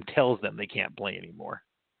game tells them they can't play anymore.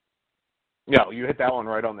 Yeah, you hit that one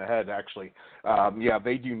right on the head, actually.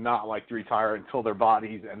 They do not like to retire until their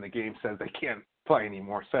bodies and the game says they can't play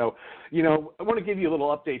anymore. So, I want to give you a little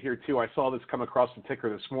update here, too. I saw this come across the ticker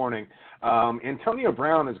this morning. Antonio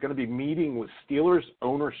Brown is going to be meeting with Steelers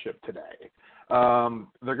ownership today.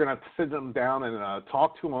 They're going to sit them down and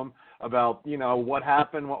talk to them about, what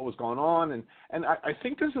happened, what was going on. And I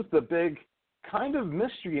think this is the big kind of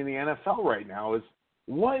mystery in the NFL right now, is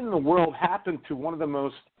what in the world happened to one of the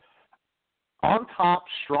most on top,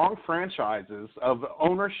 strong franchises of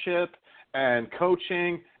ownership and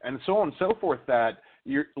coaching and so on and so forth, that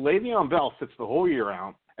Le'Veon Bell sits the whole year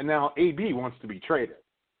out, and now AB wants to be traded.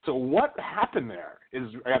 So what happened there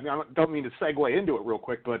I don't mean to segue into it real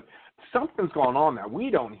quick, but something's going on that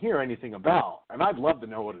we don't hear anything about, and I'd love to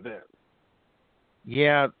know what it is.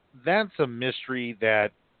 Yeah, that's a mystery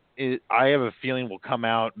that I have a feeling will come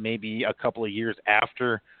out maybe a couple of years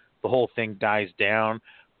after the whole thing dies down.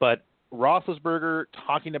 But Roethlisberger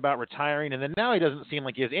talking about retiring, and then now he doesn't seem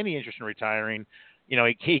like he has any interest in retiring.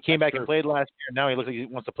 He came back and played last year, and now he looks like he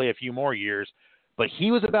wants to play a few more years. But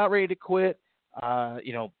he was about ready to quit.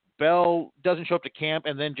 Bell doesn't show up to camp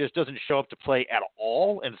and then just doesn't show up to play at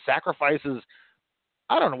all and sacrifices,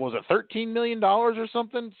 I don't know, was it $13 million or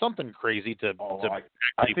something? Something crazy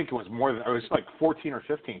I think it was more than, it was like 14 or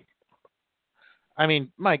 15. I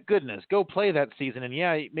mean, my goodness, go play that season. And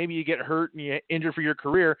yeah, maybe you get hurt and you injure for your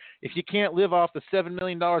career. If you can't live off the $7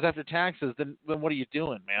 million after taxes, then what are you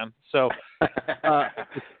doing, man? So,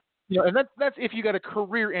 and that's if you got a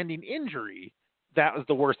career-ending injury. That was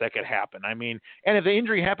the worst that could happen. I mean, and if the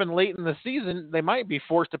injury happened late in the season, they might be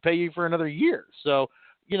forced to pay you for another year. So,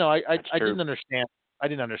 I didn't understand. I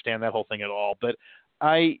didn't understand that whole thing at all. But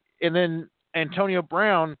and then Antonio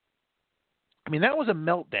Brown, I mean, that was a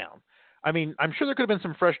meltdown. I mean, I'm sure there could have been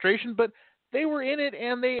some frustration, but they were in it,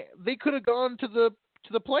 and they could have gone to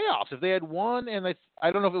the playoffs if they had won. And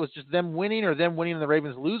I don't know if it was just them winning or them winning and the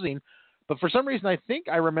Ravens losing, but for some reason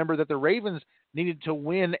I remember that the Ravens needed to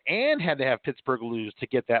win and had to have Pittsburgh lose to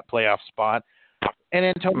get that playoff spot. And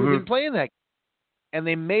Antonio didn't play in that, and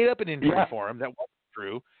they made up an injury for him that wasn't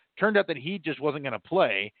true. Turned out that he just wasn't going to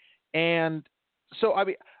play, and so I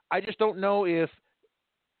mean, I just don't know if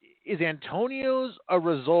is Antonio's a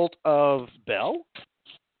result of Bell?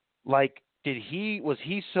 Like, was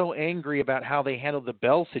he so angry about how they handled the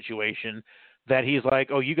Bell situation that he's like,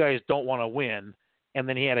 oh, you guys don't want to win, and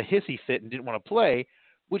then he had a hissy fit and didn't want to play,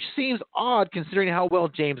 which seems odd considering how well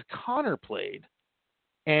James Conner played.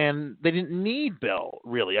 And they didn't need Bell,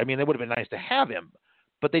 really. I mean, it would have been nice to have him,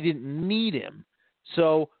 but they didn't need him.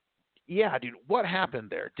 So, yeah, dude, what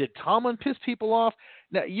happened there? Did Tomlin piss people off?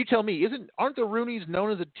 Now, you tell me, aren't the Rooneys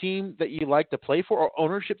known as a team that you like to play for, or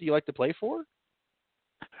ownership that you like to play for?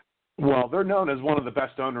 Well, they're known as one of the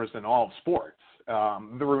best owners in all of sports,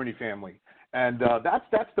 the Rooney family. And that's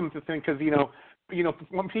the thing, because, you know,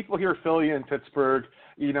 when people hear Philly and Pittsburgh,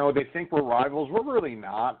 you know, they think we're rivals. We're really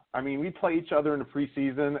not. I mean, we play each other in the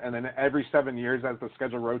preseason, and then every 7 years as the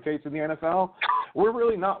schedule rotates in the NFL, we're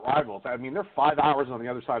really not rivals. I mean, they're 5 hours on the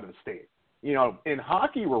other side of the state. You know, in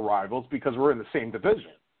hockey, we're rivals because we're in the same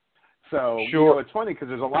division. So, sure. You know, it's funny because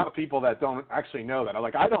there's a lot of people that don't actually know that.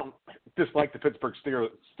 I don't dislike the Pittsburgh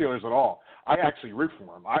Steelers at all. I actually root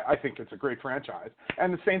for them. I think it's a great franchise.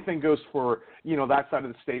 And the same thing goes for, you know, that side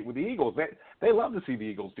of the state with the Eagles. They love to see the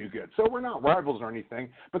Eagles do good. So we're not rivals or anything.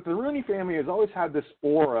 But the Rooney family has always had this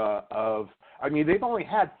aura of, I mean, they've only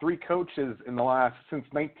had 3 coaches since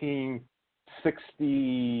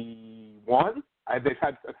 1961. They've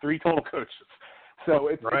had 3 total coaches. So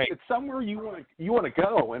it's somewhere you want to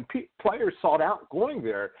go, and players sought out going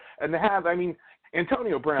there. And they have, I mean,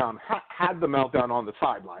 Antonio Brown had the meltdown on the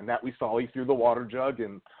sideline that we saw. He threw the water jug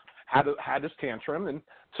and had his tantrum and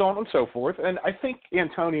so on and so forth. And I think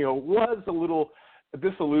Antonio was a little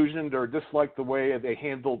disillusioned or disliked the way they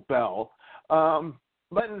handled Bell. But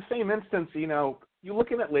in the same instance, you know, you're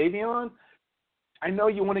looking at Le'Veon. I know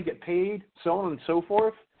you want to get paid, so on and so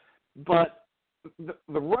forth, but the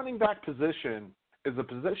running back position is a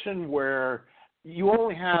position where you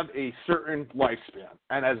only have a certain lifespan.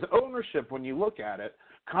 And as ownership, when you look at it,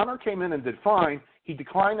 Conner came in and did fine. He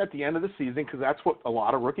declined at the end of the season because that's what a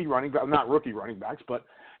lot of not rookie running backs, but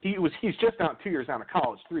he's just out 2 years out of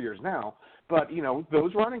college, 3 years now. But, you know,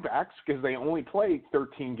 those running backs, because they only play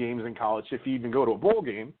 13 games in college, if you even go to a bowl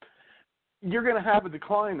game, you're going to have a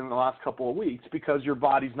decline in the last couple of weeks because your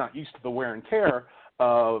body's not used to the wear and tear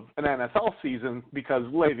of an NFL season, because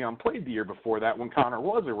Le'Veon played the year before that when Conner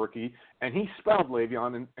was a rookie, and he spelled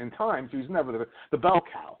Le'Veon in times. He was never the bell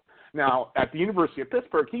cow. Now, at the University of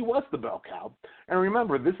Pittsburgh, he was the bell cow. And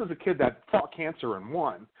remember, this is a kid that fought cancer and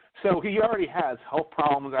won. So he already has health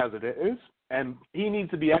problems as it is, and he needs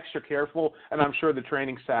to be extra careful, and I'm sure the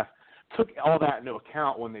training staff took all that into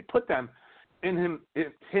account when they put him in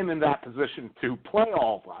that position to play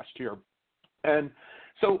all of last year. And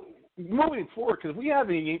so moving forward, because we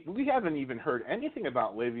haven't even heard anything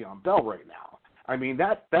about Le'Veon Bell right now. I mean,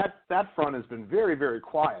 that front has been very, very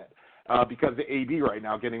quiet because the AB right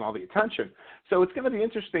now getting all the attention. So it's going to be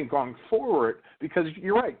interesting going forward, because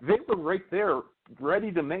you're right, they were right there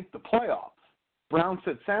ready to make the playoffs. Brown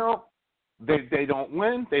sits out, they don't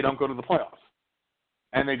win, they don't go to the playoffs,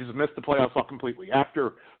 and they just missed the playoffs all completely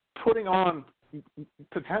after putting on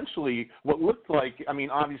potentially what looked like, I mean,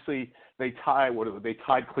 obviously they tied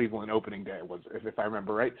Cleveland opening day, if I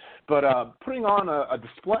remember right, but putting on a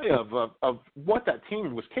display of what that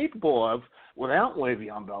team was capable of without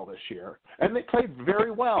Le'Veon Bell this year. And they played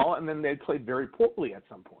very well, and then they played very poorly at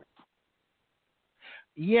some point.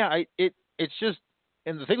 Yeah, it's just,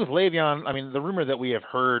 and the thing with Le'Veon, I mean, the rumor that we have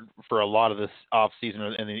heard for a lot of this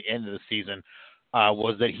offseason and the end of the season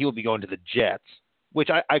was that he will be going to the Jets, which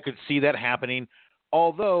I could see that happening,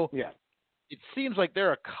 although it seems like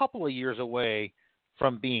they're a couple of years away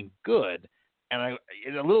from being good. And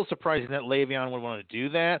it's a little surprising that Le'Veon would want to do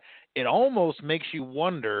that. It almost makes you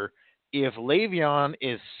wonder if Le'Veon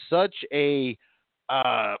is such a,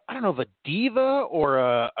 I don't know, if a diva or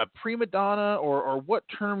a prima donna or what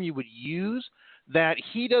term you would use, that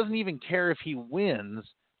he doesn't even care if he wins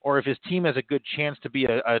or if his team has a good chance to be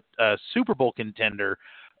a Super Bowl contender,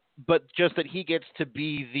 but just that he gets to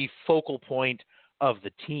be the focal point of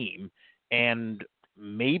the team. And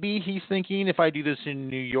maybe he's thinking, if I do this in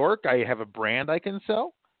New York, I have a brand I can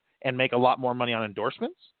sell and make a lot more money on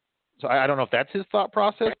endorsements. So I don't know if that's his thought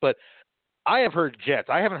process, but I have heard Jets.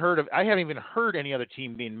 I haven't even heard any other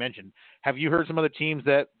team being mentioned. Have you heard some other teams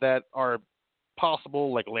that are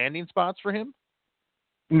possible like landing spots for him?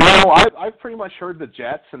 No, I've pretty much heard the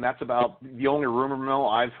Jets, and that's about the only rumor mill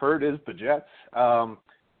I've heard is the Jets.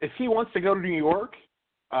 If he wants to go to New York,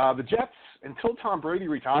 the Jets, until Tom Brady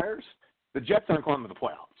retires, the Jets aren't going to the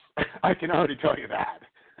playoffs. I can already tell you that.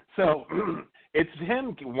 So It's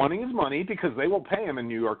him wanting his money because they will pay him in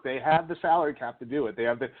New York. They have the salary cap to do it. They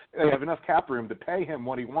have enough cap room to pay him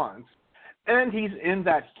what he wants, and he's in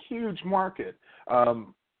that huge market. I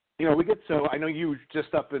know you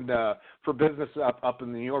just up in for business up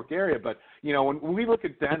in the New York area, but when we look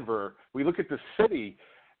at Denver, we look at the city,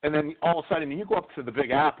 and then all of a sudden you go up to the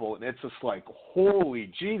Big Apple, and it's just like,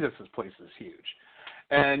 holy Jesus, this place is huge.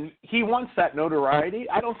 And he wants that notoriety.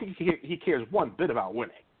 I don't think he cares one bit about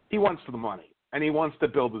winning. He wants the money, and he wants to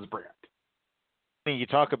build his brand. I mean, you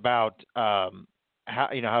talk about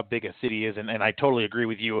how big a city is, and I totally agree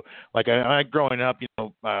with you. Like I growing up,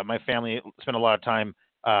 my family spent a lot of time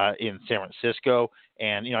in San Francisco,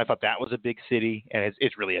 and I thought that was a big city, and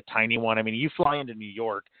it's really a tiny one. I mean, you fly into New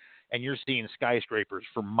York, and you're seeing skyscrapers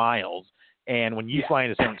for miles, and when you fly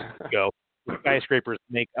into San Francisco, the skyscrapers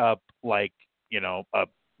make up like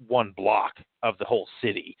one block of the whole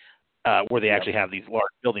city, where they actually have these large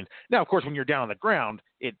buildings. Now, of course, when you're down on the ground,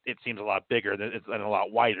 it seems a lot bigger and a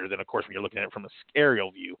lot wider than, of course, when you're looking at it from an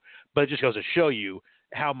aerial view. But it just goes to show you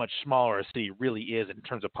how much smaller a city really is in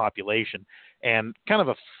terms of population. And kind of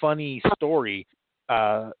a funny story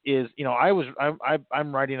is,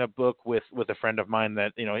 I'm writing a book with a friend of mine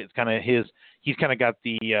that, it's kind of he's kind of got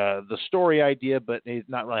the story idea, but he's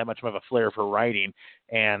not really much of a flair for writing.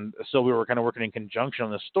 And so we were kind of working in conjunction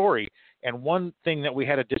on the story. And one thing that we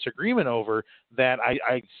had a disagreement over that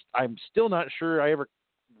I'm still not sure I ever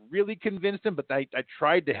really convinced him, but I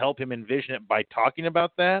tried to help him envision it by talking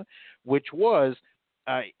about that, which was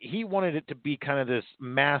he wanted it to be kind of this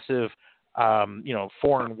massive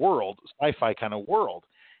foreign world, sci-fi kind of world,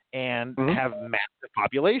 and have massive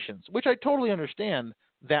populations, which I totally understand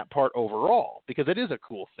that part overall, because it is a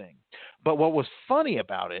cool thing. But what was funny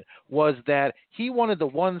about it was that he wanted the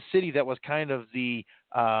one city that was kind of the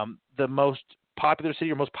most popular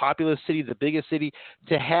city or most populous city, the biggest city,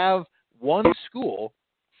 to have one school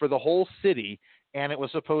for the whole city, and it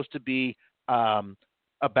was supposed to be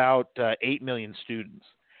about 8 million students.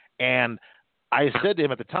 And I said to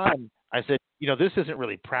him at the time, I said, this isn't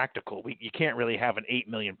really practical. You can't really have an 8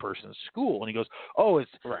 million person school. And he goes, oh,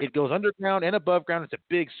 it goes underground and above ground. It's a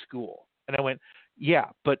big school. And I went, yeah,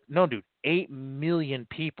 but no, dude, 8 million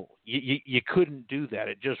people. You couldn't do that.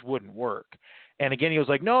 It just wouldn't work. And again, he was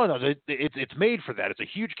like, no, it's made for that. It's a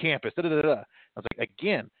huge campus. Da, da, da, da. I was like,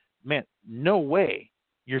 again, man, no way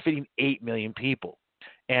you're feeding 8 million people.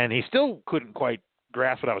 And he still couldn't quite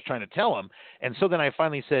grasp what I was trying to tell him. And so then I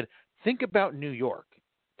finally said, think about New York.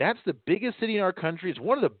 That's the biggest city in our country. It's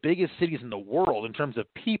one of the biggest cities in the world in terms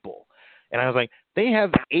of people. And I was like, they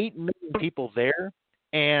have 8 million people there,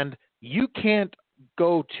 and you can't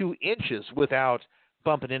go 2 inches without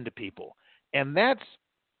bumping into people. And that's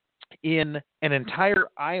in an entire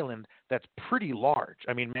island that's pretty large.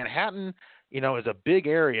 I mean, Manhattan, is a big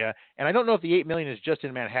area, and I don't know if the 8 million is just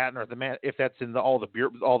in Manhattan or if that's in all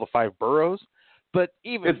the 5 boroughs. But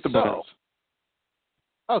even it's the boroughs.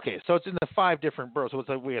 Okay, so it's in the 5 different boroughs. So it's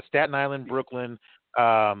like we have Staten Island, Brooklyn.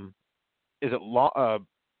 Is it Long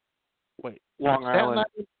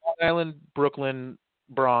Island, Brooklyn,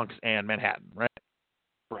 Bronx, and Manhattan, right?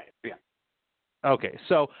 Right. Yeah. Okay,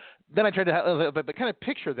 so then I tried to but kind of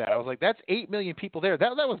picture that. I was like, that's 8 million people there.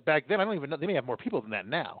 That was back then. I don't even know. They may have more people than that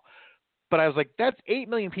now. But I was like, that's 8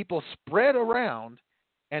 million people spread around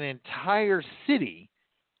an entire city,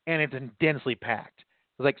 and it's densely packed.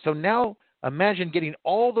 I was like, so now imagine getting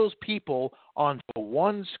all those people onto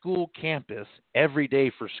one school campus every day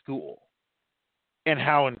for school, and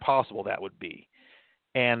how impossible that would be.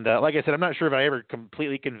 And like I said, I'm not sure if I ever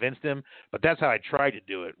completely convinced him, but that's how I tried to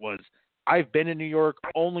do it. Was I've been in New York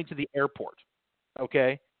only to the airport,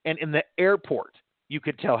 okay? And in the airport, you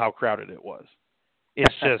could tell how crowded it was.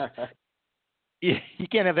 It's just you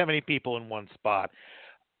can't have that many people in one spot.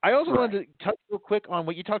 I also wanted to touch real quick on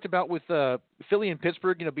what you talked about with Philly and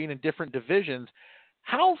Pittsburgh, being in different divisions.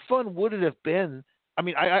 How fun would it have been? I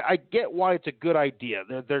mean, I get why it's a good idea.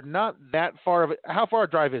 They're not that far of it. How far a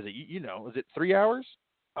drive is it? Is it 3 hours?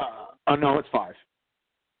 No, it's 5.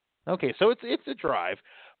 Okay, so it's a drive,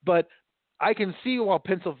 but I can see why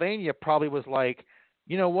Pennsylvania probably was like,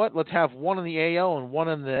 you know what? Let's have one in the AL and one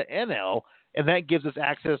in the NL, and that gives us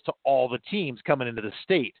access to all the teams coming into the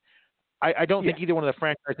state. I don't think either one of the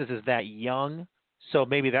franchises is that young, so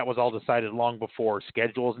maybe that was all decided long before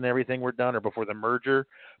schedules and everything were done or before the merger.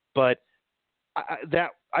 But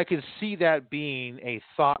I could see that being a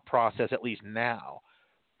thought process at least now.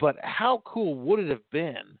 But how cool would it have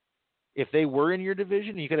been if they were in your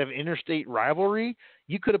division? You could have interstate rivalry.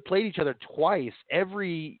 You could have played each other twice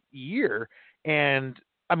every year. And,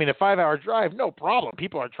 I mean, a 5-hour drive, no problem.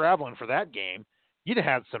 People are traveling for that game. You'd have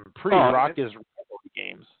had some pretty raucous rivalry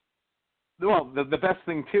games. Well, the best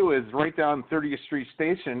thing too is right down 30th Street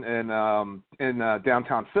Station in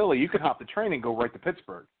downtown Philly. You could hop the train and go right to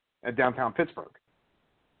Pittsburgh, downtown Pittsburgh.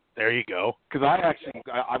 There you go. Because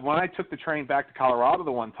when I took the train back to Colorado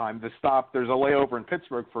the one time, there's a layover in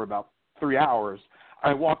Pittsburgh for about 3 hours.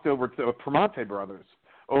 I walked over to Primonte Brothers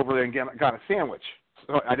over there and got a sandwich.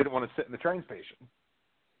 So I didn't want to sit in the train station.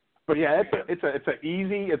 But yeah,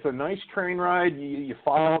 it's a nice train ride. You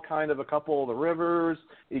follow kind of a couple of the rivers.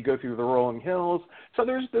 You go through the rolling hills. So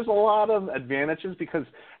there's a lot of advantages because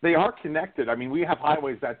they are connected. I mean, we have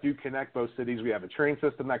highways that do connect both cities. We have a train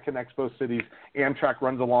system that connects both cities. Amtrak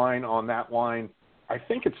runs a line on that line. I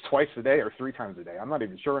think it's twice a day or 3 times a day. I'm not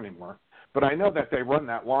even sure anymore. But I know that they run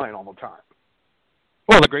that line all the time.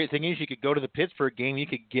 Well, the great thing is you could go to the Pittsburgh game, you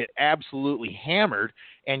could get absolutely hammered,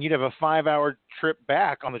 and you'd have a 5-hour trip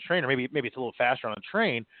back on the train, or maybe it's a little faster on the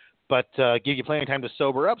train, but give you plenty of time to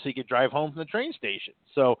sober up so you could drive home from the train station.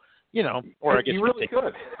 So, or I guess you really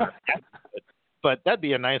could. But that'd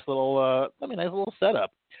be a nice little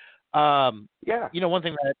setup. Yeah. One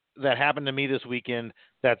thing that happened to me this weekend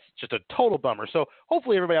that's just a total bummer. So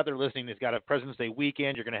hopefully everybody out there listening has got a President's Day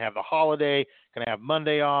weekend. You're going to have the holiday, going to have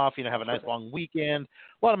Monday off, have a nice long weekend.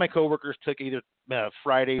 A lot of my coworkers took either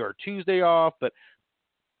Friday or Tuesday off. But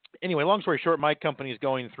anyway, long story short, my company is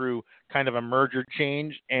going through kind of a merger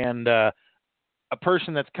change, and a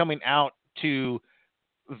person that's coming out to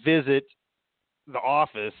visit the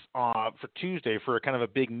office for Tuesday for kind of a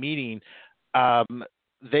big meeting,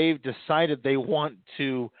 they've decided they want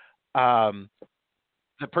to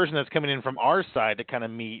the person that's coming in from our side to kind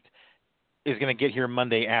of meet is going to get here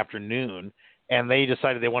Monday afternoon, and they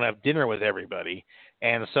decided they want to have dinner with everybody.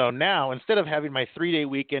 And so now, instead of having my 3-day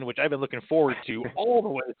weekend, which I've been looking forward to all the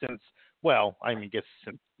way since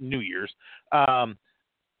New Year's, and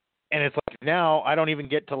it's like now I don't even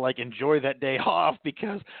get to enjoy that day off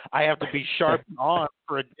because I have to be sharp on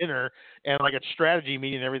for a dinner and a strategy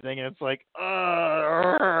meeting and everything. And it's like, so.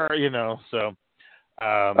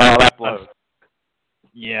 That blows.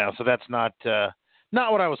 Yeah, so that's not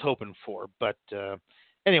what I was hoping for. But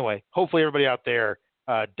anyway, hopefully everybody out there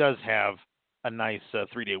does have a nice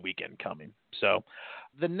 3-day weekend coming. So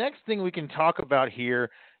the next thing we can talk about here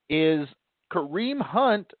is Kareem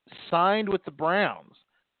Hunt signed with the Browns.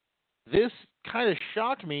 This kind of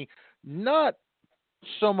shocked me, not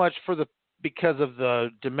so much because of the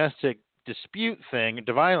domestic dispute thing,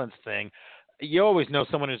 the violence thing. You always know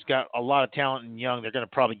someone who's got a lot of talent and young, they're going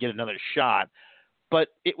to probably get another shot. But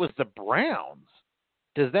it was the Browns.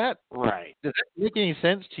 Does that make any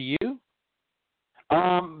sense to you?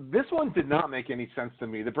 This one did not make any sense to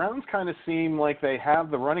me. The Browns kind of seem like they have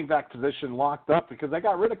the running back position locked up because they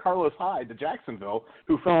got rid of Carlos Hyde to Jacksonville,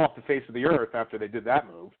 who fell off the face of the earth after they did that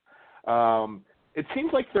move. It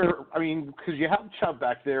seems like because you have Chubb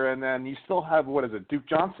back there, and then you still have, Duke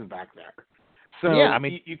Johnson back there. So yeah,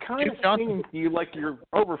 you kind of seem you're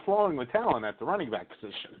overflowing with talent at the running back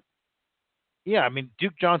position. Yeah,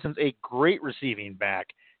 Duke Johnson's a great receiving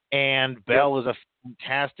back, and Bell is a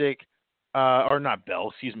fantastic, or not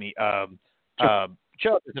Bell, excuse me. Chubb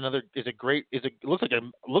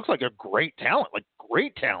looks like a great talent,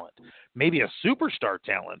 maybe a superstar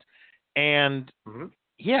talent, and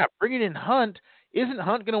yeah, bringing in Hunt, isn't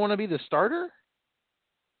Hunt going to want to be the starter?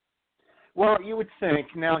 Well, you would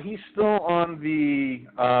think. Now he's still on the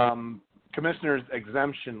commissioner's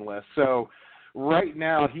exemption list, so. Right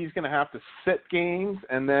now, he's going to have to sit games,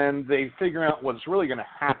 and then they figure out what's really going to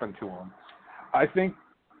happen to him. I think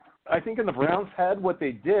in the Browns' head, what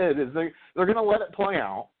they did is they're going to let it play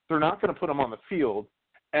out. They're not going to put him on the field,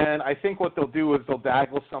 and I think what they'll do is they'll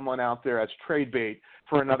dangle someone out there as trade bait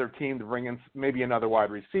for another team to bring in maybe another wide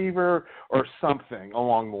receiver or something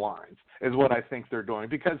along the lines is what I think they're doing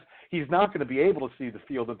because he's not going to be able to see the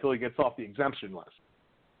field until he gets off the exemption list.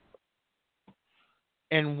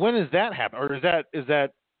 And when does that happen? Or is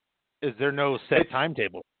there no set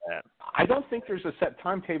timetable for that? I don't think there's a set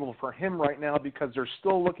timetable for him right now because they're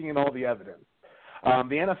still looking at all the evidence.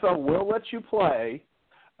 The NFL will let you play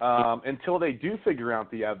until they do figure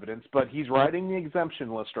out the evidence, but he's riding the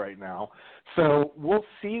exemption list right now. So we'll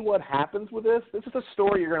see what happens with this. This is a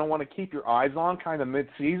story you're going to want to keep your eyes on kind of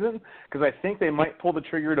mid-season because I think they might pull the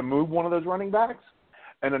trigger to move one of those running backs.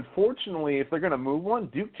 And unfortunately, if they're going to move one,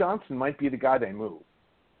 Duke Johnson might be the guy they move.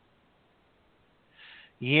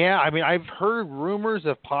 Yeah, I've heard rumors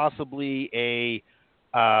of possibly a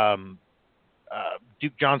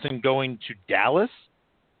Duke Johnson going to Dallas,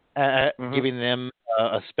 giving them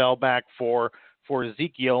a spell back for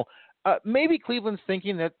Ezekiel. Maybe Cleveland's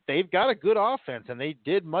thinking that they've got a good offense and they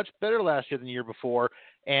did much better last year than the year before,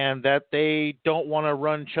 and that they don't want to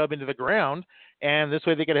run Chubb into the ground. and this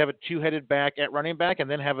way they could have a two-headed back at running back and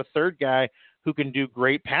then have a third guy who can do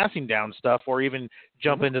great passing down stuff or even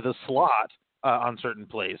jump into the slot on certain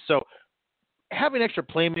plays. So having extra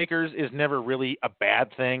playmakers is never really a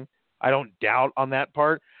bad thing. I don't doubt on that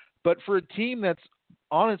part. But for a team that's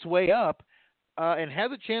on its way up and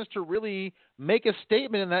has a chance to really make a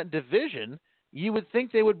statement in that division, you would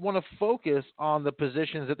think they would want to focus on the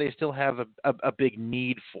positions that they still have a big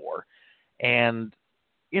need for. And,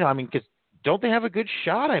 because don't they have a good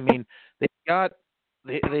shot? I mean,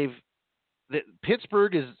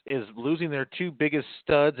 Pittsburgh is losing their two biggest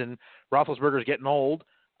studs, and Roethlisberger's getting old.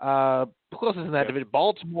 Who else is in that division?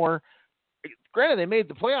 Baltimore. Granted, they made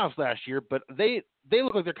the playoffs last year, but they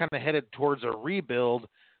look like they're kind of headed towards a rebuild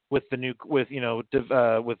with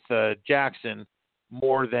Jackson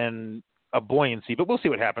more than a buoyancy. But we'll see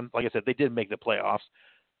what happens. Like I said, they did make the playoffs.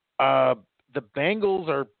 The Bengals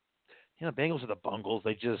are the Bungles.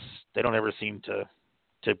 They don't ever seem to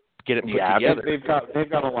get it put together. They've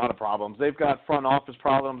got a lot of problems. They've got front office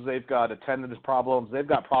problems. They've got attendance problems. They've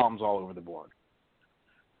got problems all over the board.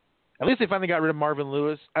 At least they finally got rid of Marvin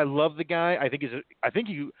Lewis. I love the guy. I think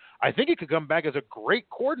he could come back as a great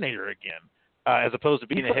coordinator again, as opposed to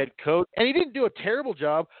being a head coach. And he didn't do a terrible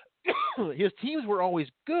job. His teams were always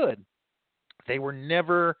good. They were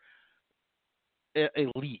never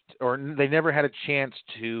elite, or they never had a chance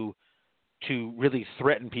to really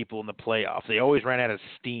threaten people in the playoffs. They always ran out of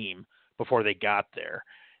steam before they got there.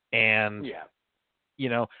 And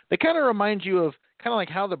they kind of remind you of kind of like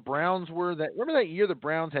how the Browns were. Remember that year the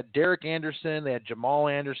Browns had Derek Anderson, they had Jamal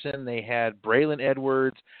Anderson, they had Braylon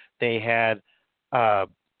Edwards, they had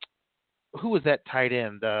who was that tight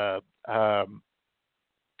end? The guy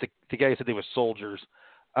who said they were soldiers.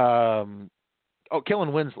 Kellen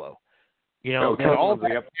Winslow. They had all that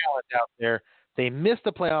talent out there. They missed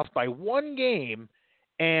the playoffs by one game,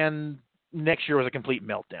 and next year was a complete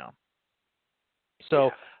meltdown.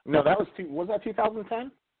 So no, was that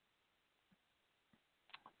 2010?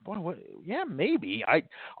 Boy, yeah, maybe.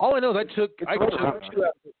 All I know is I took 2 out of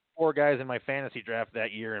 4 guys in my fantasy draft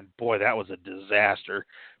that year, and boy, that was a disaster.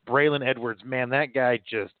 Braylon Edwards, man, that guy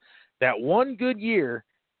that one good year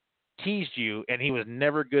teased you, and he was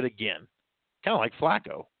never good again. Kind of like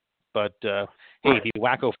Flacco, but hey, he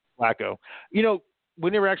wacko Flacco. We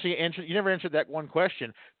never actually answered. You never answered that one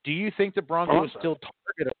question. Do you think the Broncos still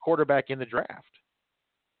target a quarterback in the draft?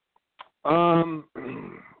 You're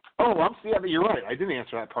right. I didn't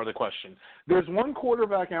answer that part of the question. There's one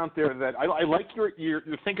quarterback out there that I like. You're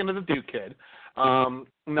thinking of the Duke kid.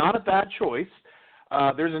 Not a bad choice.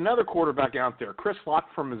 There's another quarterback out there. Chris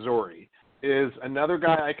Locke from Missouri is another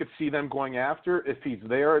guy I could see them going after if he's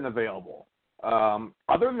there and available.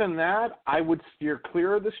 Other than that, I would steer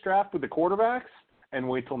clear of this draft with the quarterbacks and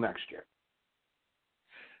wait till next year.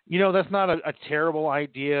 That's not a terrible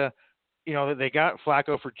idea. They got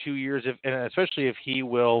Flacco for 2 years, and especially if he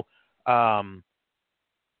will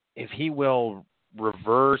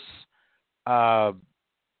reverse, if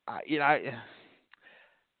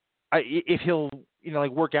he'll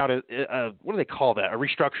work out a what do they call that? A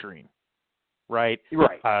restructuring, right?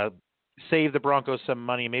 Right. Save the Broncos some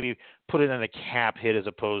money, maybe put it in a cap hit as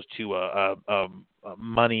opposed to a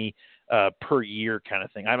money per year kind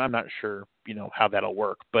of thing. I'm not sure, how that'll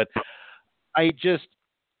work, but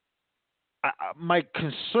my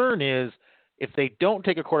concern is if they don't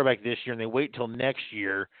take a quarterback this year and they wait till next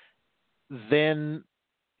year, then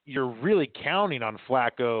you're really counting on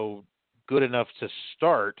Flacco good enough to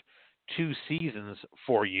start 2 seasons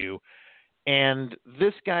for you. And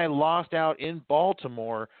this guy lost out in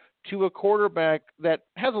Baltimore to a quarterback that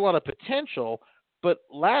has a lot of potential, but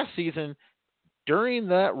last season during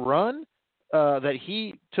that run that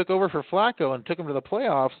he took over for Flacco and took him to the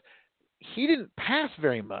playoffs, he didn't pass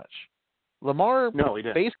very much. Lamar, no, he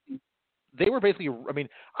didn't.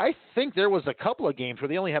 I think there was a couple of games where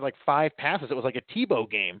they only had like 5 passes. It was like a Tebow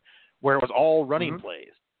game where it was all running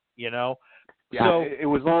plays, Yeah, so, it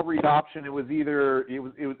was all read option. It was either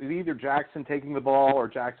Jackson taking the ball or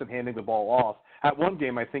Jackson handing the ball off. At one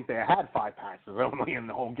game, I think they had 5 passes only in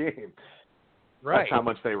the whole game. Right. That's how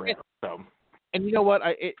much they ran. So. And you know what?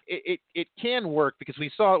 It can work because we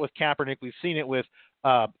saw it with Kaepernick. We've seen it with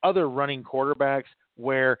other running quarterbacks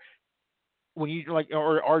where when you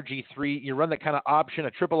or RG3, you run that kind of option,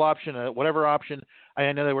 a triple option, a whatever option.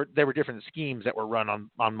 I know there were different schemes that were run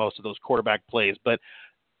on most of those quarterback plays, but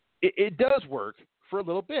it does work for a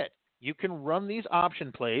little bit. You can run these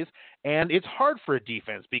option plays, and it's hard for a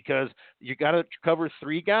defense because you got to cover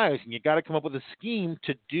 3 guys, and you got to come up with a scheme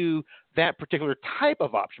to do that particular type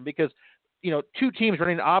of option because two teams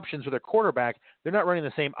running options with their quarterback, they're not running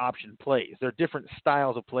the same option plays. They're different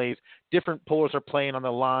styles of plays. Different pullers are playing on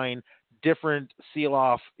the line, different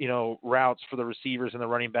seal-off, routes for the receivers and the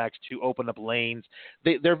running backs to open up lanes.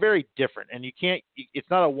 They're very different, and it's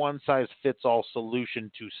not a one-size-fits-all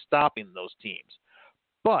solution to stopping those teams.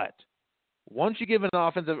 But once you give an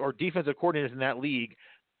offensive or defensive coordinators in that league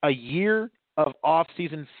a year of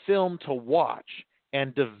off-season film to watch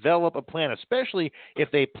and develop a plan, especially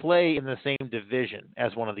if they play in the same division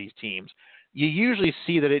as one of these teams, you usually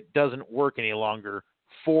see that it doesn't work any longer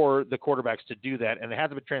for the quarterbacks to do that, and they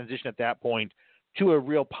have to transition at that point to a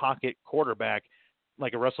real pocket quarterback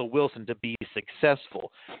like a Russell Wilson to be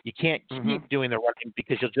successful. You can't keep doing the running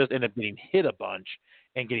because you'll just end up getting hit a bunch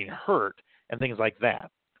and getting hurt and things like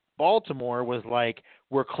that. Baltimore was like,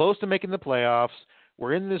 we're close to making the playoffs.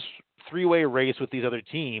 We're in this three-way race with these other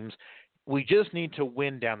teams. We just need to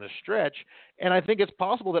win down the stretch. And I think it's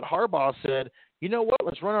possible that Harbaugh said, you know what,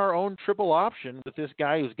 let's run our own triple option with this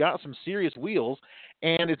guy who's got some serious wheels,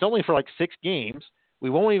 and it's only for like 6 games. We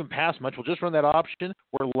won't even pass much. We'll just run that option.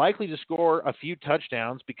 We're likely to score a few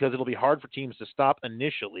touchdowns because it'll be hard for teams to stop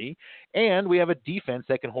initially, and we have a defense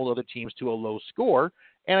that can hold other teams to a low score,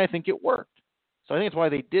 and I think it worked. So I think that's why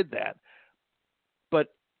they did that. But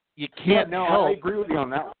you can't help. I agree with you on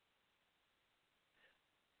that.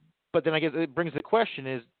 But then I guess it brings the question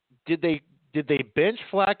is, did they bench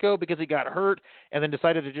Flacco because he got hurt and then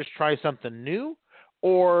decided to just try something new?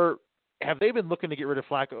 Or have they been looking to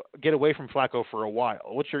get away from Flacco for a while?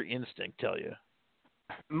 What's your instinct tell you?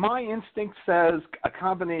 My instinct says a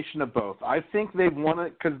combination of both. I think they've won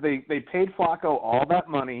it because they paid Flacco all that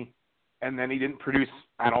money and then he didn't produce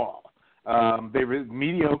at all. They were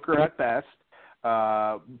mediocre at best.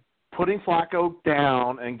 Putting Flacco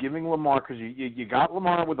down and giving Lamar, because you got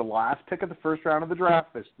Lamar with the last pick of the first round of the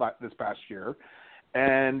draft this past year,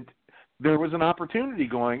 and there was an opportunity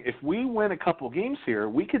going, if we win a couple games here,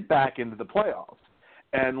 we could back into the playoffs.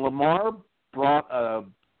 And Lamar brought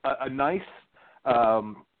a nice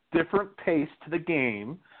different pace to the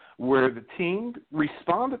game where the team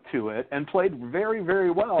responded to it and played very,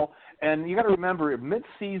 very well. And you got to remember,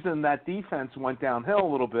 mid-season, that defense went downhill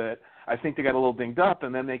a little bit. I think they got a little dinged up,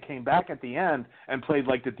 and then they came back at the end and played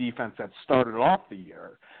like the defense that started off the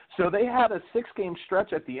year. So they had a 6-game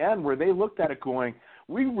stretch at the end where they looked at it going,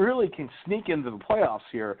 we really can sneak into the playoffs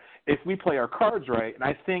here if we play our cards right. And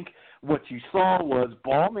I think what you saw was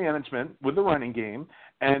ball management with the running game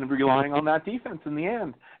and relying on that defense in the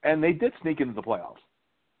end, and they did sneak into the playoffs.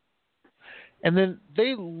 And then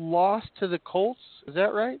they lost to the Colts, is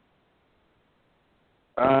that right?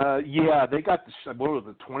 Yeah, they got what was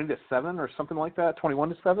it, 20-7 or something like that,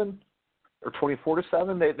 21-7 or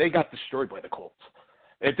 24-7. They got destroyed by the Colts.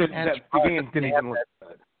 The game didn't even look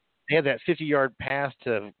good. They had that 50-yard pass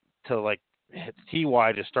to like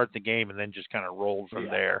Ty to start the game, and then just kind of rolled from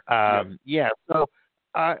there. Yeah. So,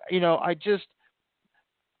 I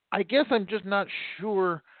guess I'm just not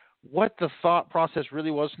sure what the thought process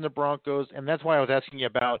really was from the Broncos, and that's why I was asking you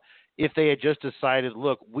about if they had just decided,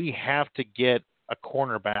 look, we have to get a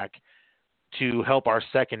cornerback to help our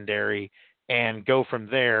secondary and go from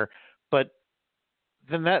there. But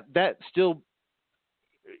then that still,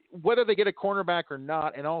 whether they get a cornerback or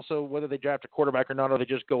not, and also whether they draft a quarterback or not, or they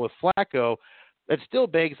just go with Flacco, that still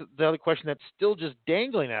begs the other question that's still just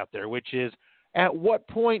dangling out there, which is, at what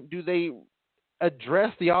point do they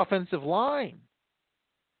address the offensive line?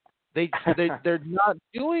 They're not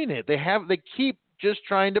doing it. They keep just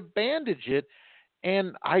trying to bandage it,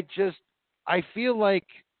 and I feel like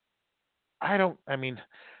I'm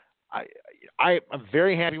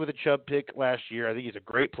very happy with the Chubb pick last year. I think he's a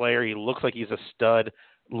great player. He looks like he's a stud.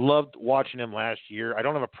 Loved watching him last year. I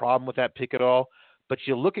don't have a problem with that pick at all. But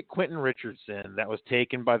you look at Quentin Richardson that was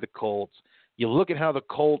taken by the Colts. You look at how the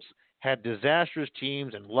Colts had disastrous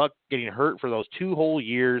teams and luck getting hurt for those 2 whole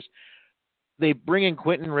years. They bring in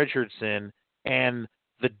Quentin Richardson, and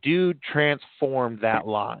the dude transformed that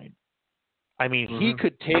line. I mean, he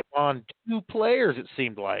could take on 2 players, it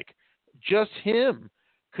seemed like. Just him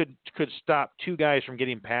could stop 2 guys from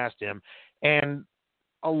getting past him, and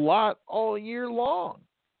a lot all year long,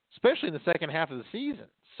 especially in the second half of the season.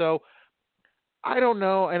 So I don't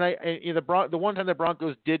know. And the one time the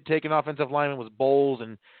Broncos did take an offensive lineman was Bowles,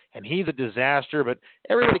 and he's a disaster, but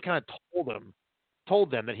everybody kind of told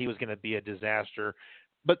them that he was going to be a disaster.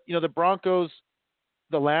 But, the Broncos,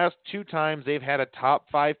 the last 2 times they've had a top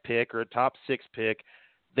 5 pick or a top 6 pick,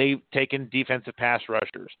 they've taken defensive pass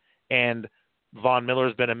rushers. And Von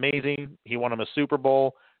Miller's been amazing. He won them a Super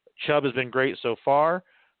Bowl. Chubb has been great so far.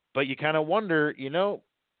 But you kind of wonder, you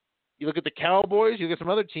look at the Cowboys, you look at some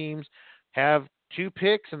other teams, have 2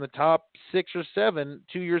 picks in the top 6 or 7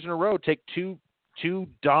 2 years in a row. Take two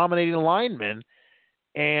dominating linemen,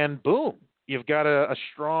 and boom, you've got a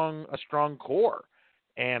strong core.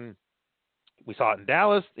 And we saw it in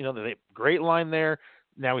Dallas. They have a great line there.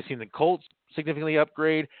 Now we've seen the Colts significantly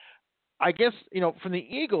upgrade. I guess, from the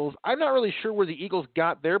Eagles, I'm not really sure where the Eagles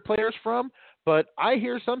got their players from, but I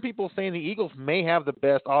hear some people saying the Eagles may have the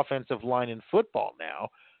best offensive line in football now.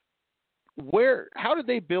 How did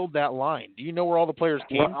they build that line? Do you know where all the players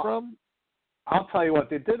came from? I'll tell you what,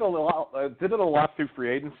 they did a lot through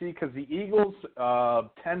free agency, because the Eagles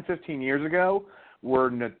 10, 15 years ago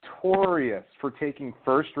were notorious for taking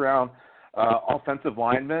first-round offensive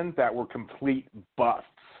linemen that were complete busts.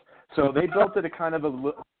 So they built it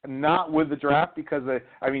not with the draft, because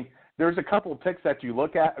there's a couple of picks that you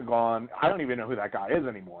look at and gone, I don't even know who that guy is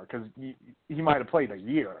anymore, because he might have played a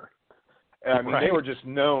year. Right. They were just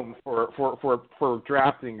known for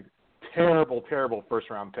drafting terrible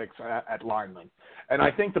first-round picks at linemen. And I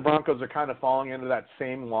think the Broncos are kind of falling into that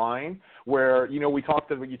same line where, you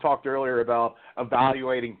talked earlier about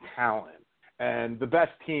evaluating talent. And the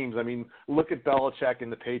best teams, look at Belichick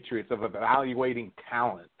and the Patriots of evaluating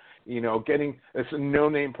talent. Getting this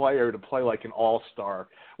no-name player to play like an all-star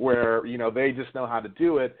where, they just know how to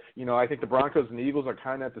do it. I think the Broncos and the Eagles are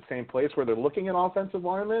kind of at the same place where they're looking at offensive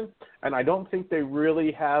linemen, and I don't think they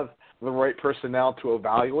really have the right personnel to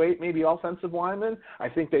evaluate maybe offensive linemen. I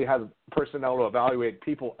think they have personnel to evaluate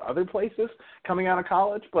people other places coming out of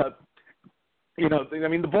college. But,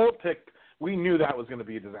 the Bolt pick, we knew that was going to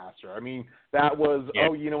be a disaster. That was,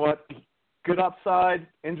 good upside,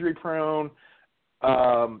 injury-prone.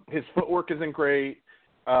 His footwork isn't great,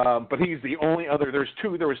 but he's the only other.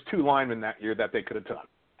 There was two linemen that year that they could have took,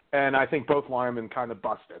 and I think both linemen kind of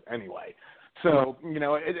busted anyway. So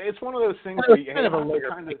it's one of those things. Where you kind of a later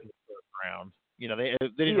round. They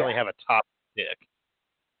didn't really have a top pick.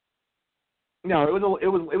 No, it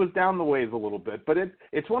was down the ways a little bit, but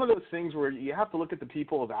it's one of those things where you have to look at the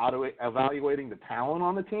people evaluating the talent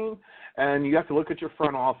on the team, and you have to look at your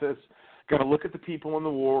front office. Got to look at the people in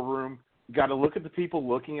the war room. Got to look at the people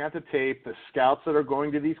looking at the tape, the scouts that are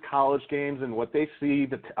going to these college games and what they see,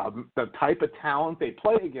 the type of talent they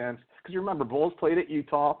play against. Because you remember, Bulls played at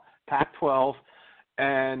Utah, Pac-12,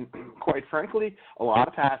 and quite frankly, a lot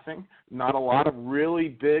of passing, not a lot of really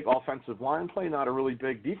big offensive line play, not a really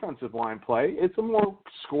big defensive line play. It's a more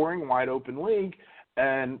scoring, wide-open league.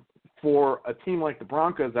 And for a team like the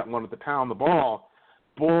Broncos that wanted to pound the ball,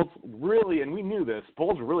 Bulls really, and we knew this,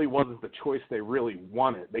 Bulls really wasn't the choice they really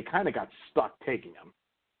wanted. They kind of got stuck taking him.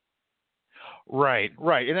 Right.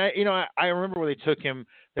 And I remember when they took him,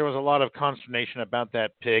 there was a lot of consternation about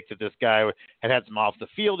that pick, that this guy had some off the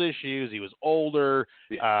field issues. He was older.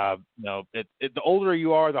 Yeah. The older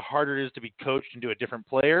you are, the harder it is to be coached into a different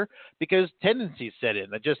player, because tendencies set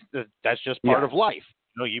in. That's just part of life.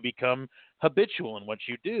 You become habitual in what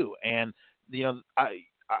you do. And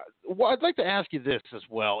I'd like to ask you this as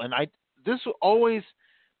well, and this always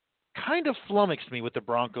kind of flummoxed me with the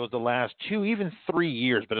Broncos the last 2, even 3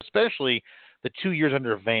 years, but especially the 2 years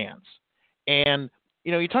under Vance. And,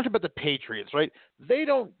 you talked about the Patriots, right? They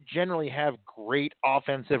don't generally have great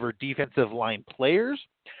offensive or defensive line players,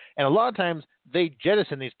 and a lot of times they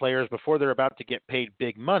jettison these players before they're about to get paid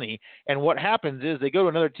big money, and what happens is they go to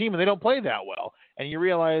another team and they don't play that well, and you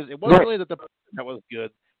realize it wasn't really that the that was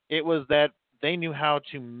good, it was that they knew how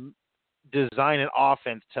to design an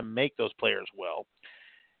offense to make those players well.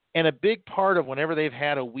 And a big part of whenever they've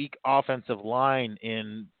had a weak offensive line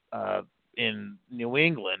in New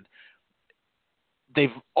England, they've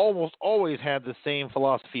almost always had the same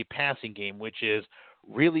philosophy passing game, which is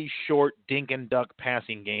really short dink and duck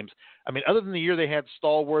passing games. Other than the year they had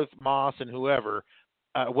Stallworth, Moss, and whoever,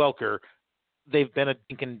 Welker, they've been a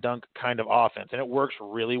dink and dunk kind of offense. And it works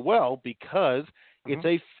really well because it's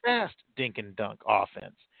a fast dink and dunk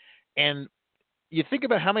offense. And you think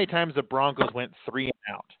about how many times the Broncos went 3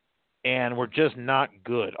 and out and were just not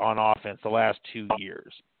good on offense the last 2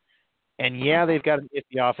 years. And they've got an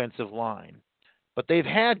iffy offensive line, but they've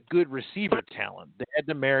had good receiver talent. They had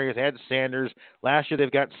Demaryius, they had Sanders. Last year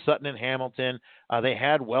they've got Sutton and Hamilton. They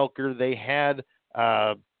had Welker. They had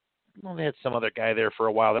they had some other guy there for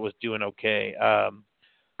a while that was doing okay.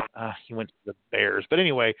 He went to the Bears. But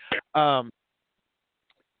anyway,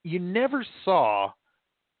 you never saw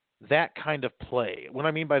that kind of play. What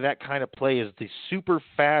I mean by that kind of play is the super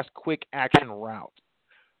fast, quick action route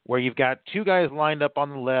where you've got 2 guys lined up on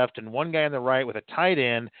the left and 1 guy on the right with a tight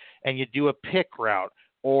end, and you do a pick route,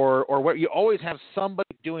 or what you always have somebody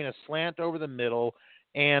doing a slant over the middle,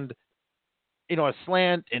 and a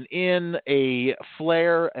slant, an in, a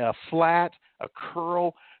flare, a flat, a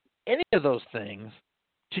curl. any of those things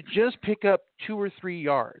to just pick up 2 or 3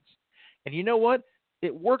 yards. And you know what?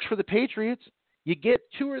 It works for the Patriots. You get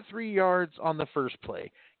 2 or 3 yards on the first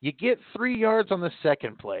play. You get 3 yards on the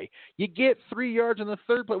second play. You get 3 yards on the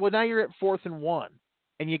third play. Well, now you're at 4th and 1,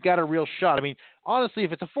 and you got a real shot. I mean, honestly,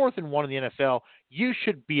 if it's a 4th and 1 in the NFL, you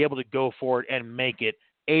should be able to go for it and make it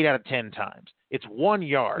 8 out of 10 times. It's 1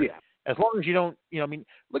 yard. Yeah. As long as you don't, I mean,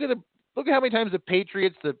 look at how many times the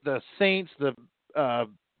Patriots, the Saints, the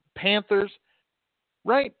Panthers,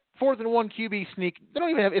 right? 4th and 1 QB sneak. They don't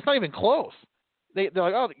even have. It's not even close. They're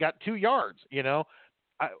like, oh, they got 2 yards.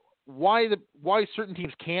 Why certain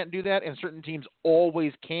teams can't do that and certain teams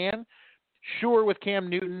always can? Sure, with Cam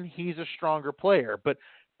Newton, he's a stronger player, but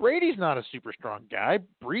Brady's not a super strong guy.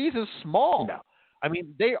 Breeze is small. No. I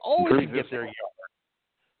mean, they always Breeze can get is their small.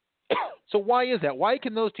 yard. So why is that? Why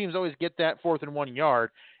can those teams always get that 4th and 1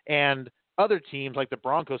 yard, and other teams like the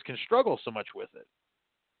Broncos can struggle so much with it?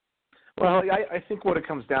 Well, I think what it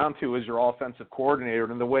comes down to is your offensive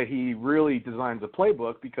coordinator and the way he really designs a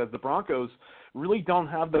playbook, because the Broncos really don't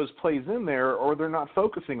have those plays in there, or they're not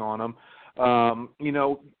focusing on them.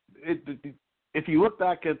 If you look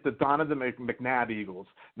back at the Donovan McNabb Eagles,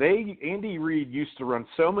 Andy Reid used to run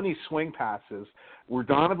so many swing passes where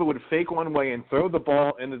Donovan would fake one way and throw the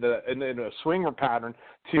ball into a swing pattern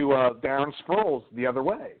to Darren Sproles the other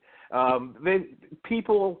way.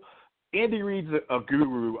 Andy Reid's a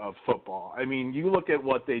guru of football. I mean, you look at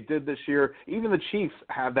what they did this year. Even the Chiefs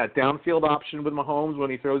have that downfield option with Mahomes when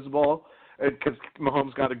he throws the ball, because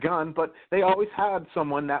Mahomes got a gun, but they always had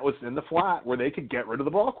someone that was in the flat where they could get rid of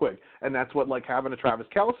the ball quick, and that's what like having a Travis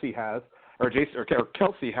Kelce has, or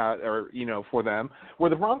Kelce had, for them. Where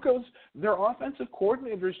the Broncos, their offensive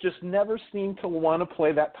coordinators just never seem to want to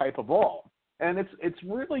play that type of ball. And it's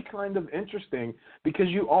really kind of interesting because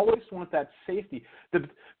you always want that safety.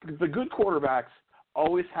 The good quarterbacks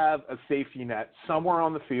always have a safety net somewhere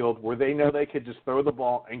on the field where they know they could just throw the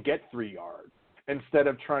ball and get 3 yards instead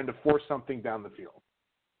of trying to force something down the field.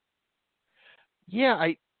 Yeah,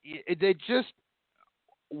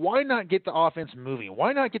 why not get the offense moving?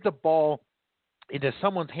 Why not get the ball into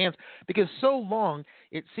someone's hands? Because so long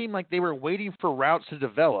it seemed like they were waiting for routes to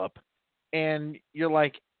develop, and you're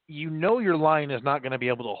like, your line is not going to be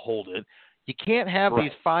able to hold it. You can't have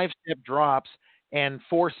these 5-step drops and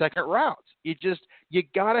 4-second routes. You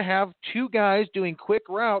got to have 2 guys doing quick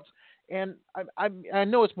routes. And I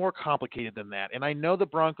know it's more complicated than that. And I know the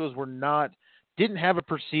Broncos didn't have a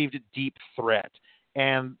perceived deep threat.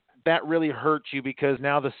 And that really hurts you because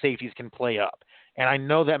now the safeties can play up. And I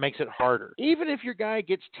know that makes it harder. Even if your guy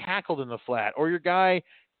gets tackled in the flat or your guy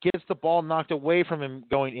gets the ball knocked away from him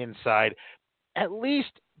going inside, at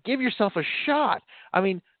least give yourself a shot. I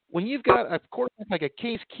mean, when you've got a quarterback like a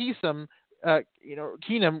Case Keenum,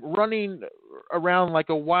 running around like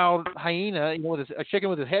a wild hyena, with a chicken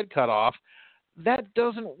with his head cut off, that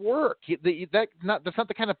doesn't work. That's not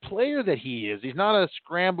the kind of player that he is. He's not a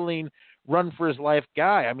scrambling, run for his life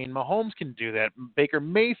guy. I mean, Mahomes can do that. Baker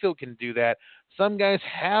Mayfield can do that. Some guys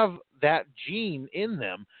have that gene in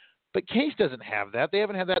them, but Case doesn't have that. They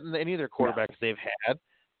haven't had that in any of their quarterbacks they've had.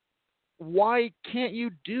 Why can't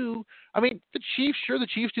you do – I mean, the Chiefs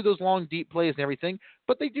do those long, deep plays and everything,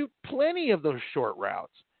 but they do plenty of those short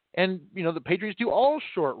routes. And, the Patriots do all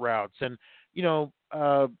short routes. And,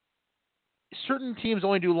 certain teams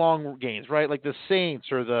only do long games, right? Like the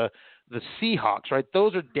Saints or the Seahawks, right?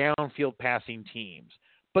 Those are downfield passing teams.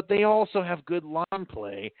 But they also have good line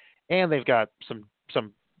play, and they've got some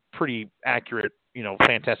pretty accurate,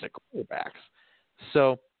 fantastic quarterbacks.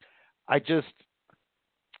 So I just –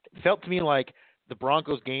 felt to me like the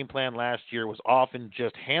Broncos' game plan last year was often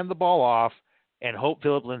just hand the ball off and hope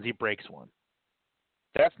Philip Lindsay breaks one.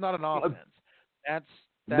 That's not an offense.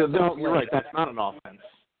 You're right. That's not an offense.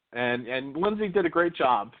 And Lindsay did a great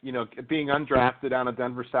job, being undrafted down at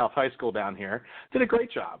Denver South High School down here. Did a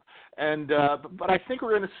great job. And but I think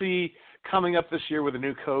we're going to see coming up this year with a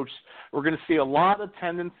new coach, we're going to see a lot of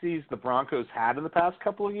tendencies the Broncos had in the past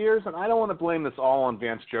couple of years. And I don't want to blame this all on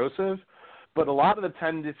Vance Joseph, but a lot of the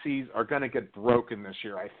tendencies are going to get broken this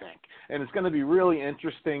year, I think. And it's going to be really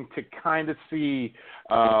interesting to kind of see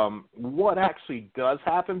what actually does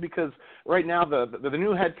happen, because right now the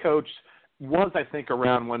new head coach was, I think,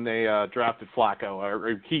 around when they drafted Flacco.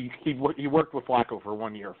 Or he worked with Flacco for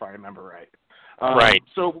 1 year, if I remember right. Right.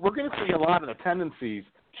 So we're going to see a lot of the tendencies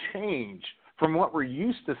change from what we're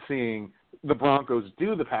used to seeing the Broncos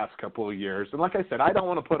do the past couple of years. And like I said, I don't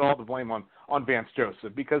want to put all the blame on Vance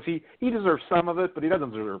Joseph, because he deserves some of it, but he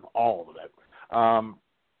doesn't deserve all of it. I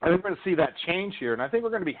think we're going to see that change here, and I think we're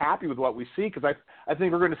going to be happy with what we see, because I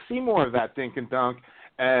think we're going to see more of that dink and dunk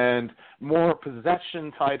and more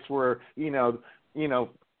possession types where,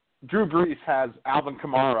 Drew Brees has Alvin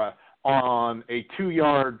Kamara on a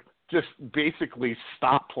 2-yard just basically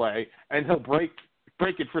stop play, and he'll break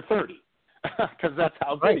it for 30 because that's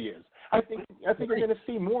how good he is. I think you're going to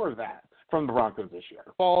see more of that from the Broncos this year.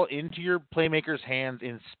 Ball into your playmaker's hands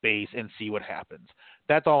in space and see what happens.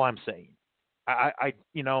 That's all I'm saying.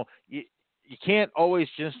 You can't always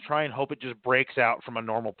just try and hope it just breaks out from a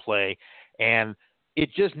normal play, and it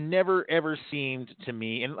just never ever seemed to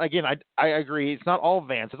me. And again, I agree. It's not all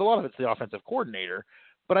Vance. A lot of it's the offensive coordinator,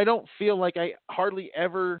 but I don't feel like I hardly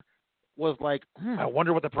ever was like, I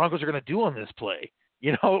wonder what the Broncos are going to do on this play.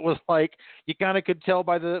 It was like you kind of could tell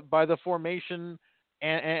by the formation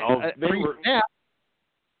and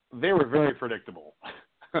they were very predictable.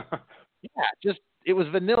 Yeah, it was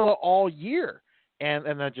vanilla all year, and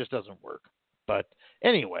that just doesn't work. But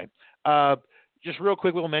anyway, just real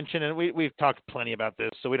quick, we'll mention, and we've talked plenty about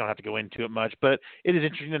this, so we don't have to go into it much, but it is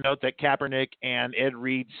interesting to note that Kaepernick and Ed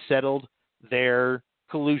Reed settled their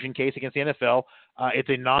collusion case against the NFL. It's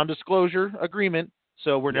a non-disclosure agreement,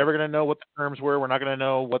 so we're never going to know what the terms were. We're not going to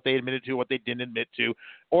know what they admitted to, what they didn't admit to,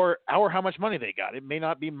 or how much money they got. It may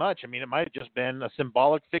not be much. I mean, it might have just been a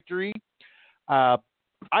symbolic victory. I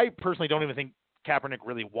personally don't even think Kaepernick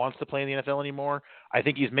really wants to play in the NFL anymore. I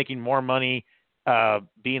think he's making more money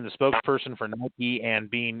being the spokesperson for Nike and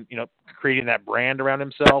being, creating that brand around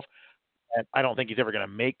himself. And I don't think he's ever going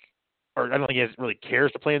to I don't think he really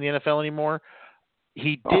cares to play in the NFL anymore.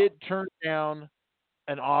 He did turn down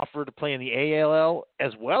an offer to play in the ALL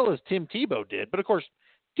as well as Tim Tebow did. But of course,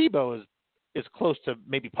 Tebow is close to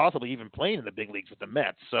maybe possibly even playing in the big leagues with the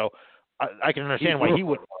Mets. So I can understand why he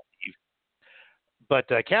wouldn't want to leave. But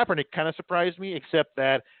Kaepernick kind of surprised me, except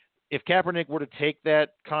that if Kaepernick were to take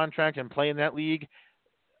that contract and play in that league,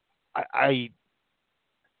 I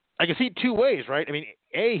can see it two ways, right? I mean,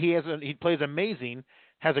 he plays amazing,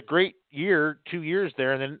 has a great year, 2 years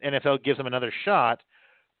there, and then NFL gives him another shot.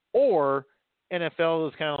 Or NFL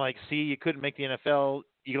is kind of like, see, you couldn't make the NFL,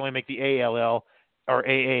 you can only make the ALL or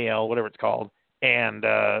AAL, whatever it's called, and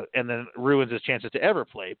then ruins his chances to ever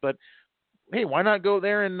play. But hey, why not go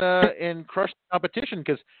there and crush the competition?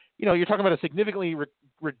 Because you're talking about a significantly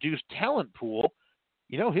reduced talent pool.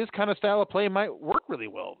 His kind of style of play might work really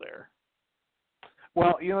well there.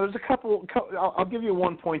 Well, there's a couple. I'll give you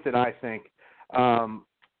one point that I think.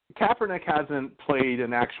 Kaepernick hasn't played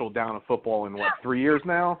an actual down of football in 3 years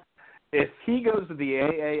now. If he goes to the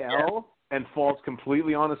AAL and falls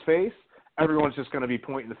completely on his face, everyone's just going to be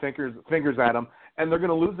pointing the fingers at him, and they're going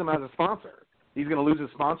to lose him as a sponsor. He's going to lose his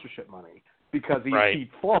sponsorship money because he'd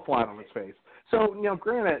fall flat on his face. So,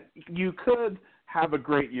 granted, you could have a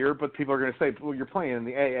great year, but people are going to say, well, you're playing in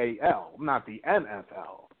the AAL, not the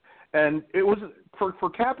NFL. And it was for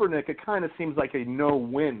Kaepernick, it kind of seems like a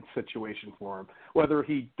no-win situation for him. Whether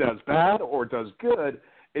he does bad or does good,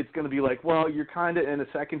 it's going to be like, well, you're kind of in a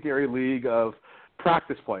secondary league of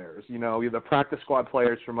practice players, you're the practice squad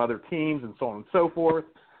players from other teams and so on and so forth.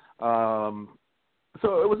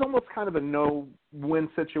 So it was almost kind of a no-win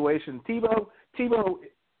situation. Tebow,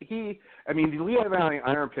 the Lehigh Valley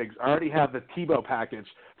Iron Pigs already have the Tebow package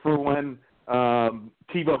for when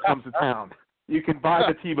Tebow comes to town. You can buy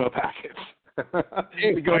the Tebow package.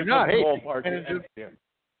 Hey, why not?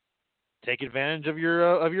 Take advantage of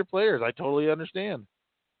your players. I totally understand.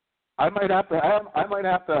 I might have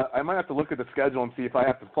to look at the schedule and see if I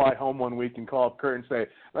have to fly home one week and call up Kurt and say,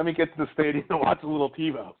 let me get to the stadium and watch a little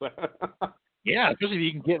Tebow. Yeah, especially if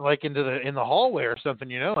you can get in the hallway or something,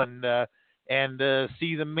 and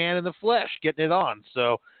see the man in the flesh getting it on.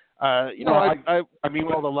 So, I mean,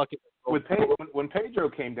 all the luck. When Pedro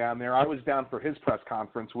came down there, I was down for his press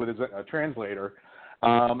conference with his translator,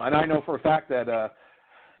 and I know for a fact that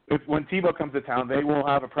when Tebow comes to town, they will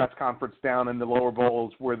have a press conference down in the lower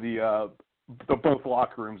bowls where the both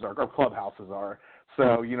locker rooms are, or clubhouses are.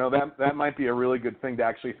 So that might be a really good thing to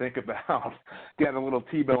actually think about, getting a little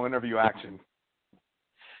Tebow interview action.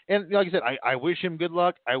 And like I said, I wish him good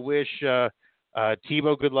luck. I wish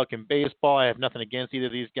Tebow good luck in baseball. I have nothing against either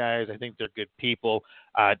of these guys. I think they're good people.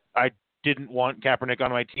 I didn't want Kaepernick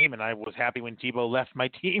on my team, and I was happy when Tebow left my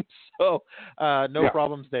team. So no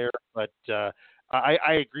problems there. But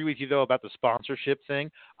I agree with you, though, about the sponsorship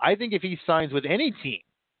thing. I think if he signs with any team,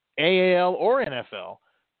 AAL or NFL,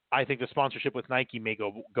 I think the sponsorship with Nike may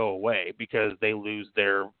go away because they lose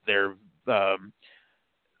their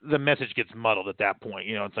the message gets muddled at that point.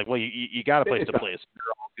 It's like, well, you got a place to play, so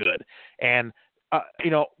you're all good. And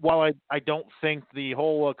while I don't think the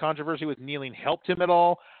whole controversy with kneeling helped him at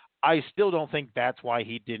all, I still don't think that's why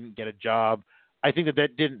he didn't get a job. I think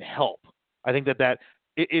that didn't help. I think that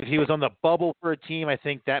if he was on the bubble for a team, I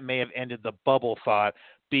think that may have ended the bubble thought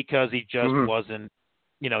because he just wasn't,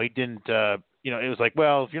 he didn't, it was like,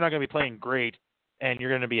 well, if you're not going to be playing great and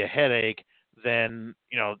you're going to be a headache, then,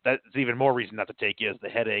 that's even more reason not to take you is the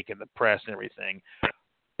headache and the press and everything.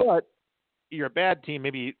 But you're a bad team,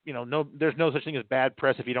 maybe, there's no such thing as bad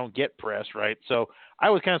press if you don't get press, right? So I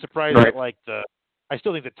was kind of surprised that, I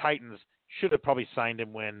still think the Titans should have probably signed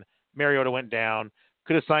him when Mariota went down.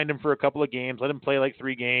 Could have signed him for a couple of games, let him play like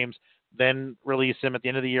 3 games, then release him at the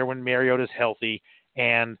end of the year when Mariota's healthy.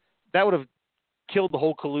 And that would have killed the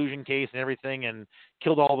whole collusion case and everything and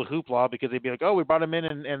killed all the hoopla because they'd be like, oh, we brought him in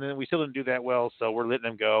and then we still didn't do that well, so we're letting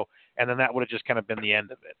him go. And then that would have just kind of been the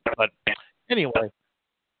end of it. But anyway,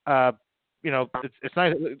 it's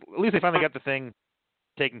nice. At least they finally got the thing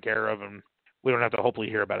taken care of, and we don't have to hopefully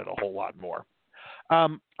hear about it a whole lot more. I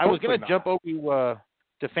was going to jump over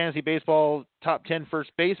to fantasy baseball top 10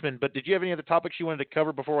 first baseman, but did you have any other topics you wanted to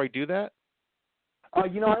cover before I do that? I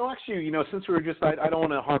actually, since we were just, I don't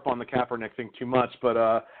want to harp on the Kaepernick thing too much, but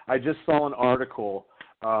I just saw an article,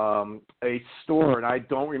 a store, and I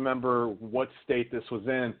don't remember what state this was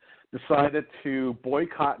in, decided to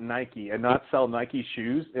boycott Nike and not sell Nike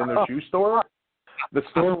shoes in their shoe store. The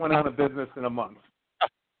store went out of business in a month.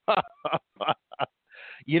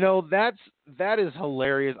 That is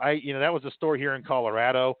hilarious. That was a store here in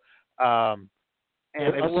Colorado. And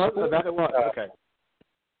it was. Okay.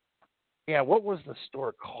 Yeah, what was the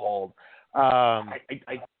store called? I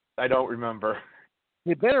don't remember.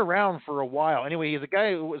 He'd been around for a while. Anyway, he's a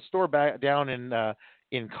guy who was store back down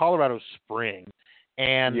in Colorado Springs.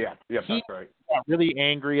 And yeah, that's right. Got really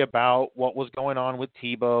angry about what was going on with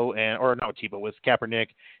with Kaepernick,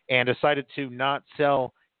 and decided to not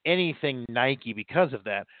sell anything Nike because of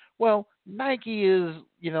that. Well, Nike is,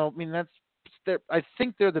 I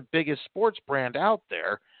think they're the biggest sports brand out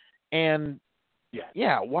there, and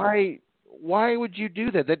why would you do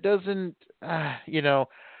that? That doesn't, I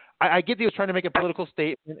get he was trying to make a political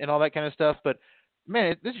statement and all that kind of stuff, but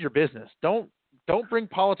man, this is your business. Don't bring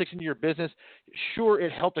politics into your business. Sure,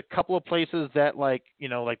 it helped a couple of places that like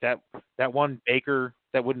that one baker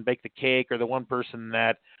that wouldn't bake the cake, or the one person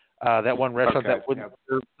that one restaurant that wouldn't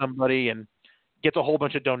serve somebody and gets a whole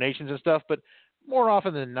bunch of donations and stuff. But more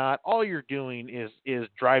often than not, all you're doing is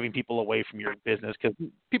driving people away from your business, because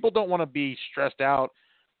people don't want to be stressed out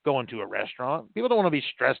going to a restaurant. People don't want to be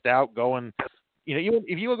stressed out going,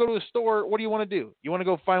 if you want to go to a store, what do you want to do? You want to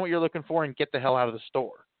go find what you're looking for and get the hell out of the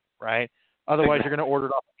store, right? Otherwise, you're going to order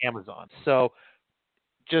it off Amazon. So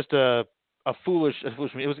just a foolish. It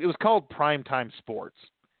was called Primetime Sports.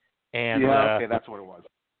 And that's what it was.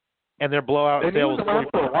 And their blowout sale was around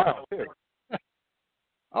for a while too.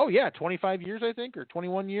 Oh yeah, 25 years I think, or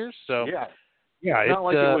 21 years. So yeah, it's not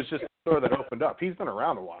like it was just a store that opened up. He's been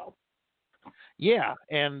around a while. Yeah,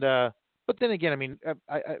 and but then again, I mean,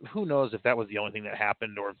 I who knows if that was the only thing that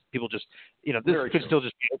happened, or if people just, this could still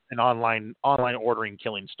just be an online ordering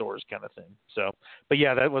killing stores kind of thing. So, but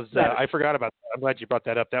yeah, that was I forgot about that. I'm glad you brought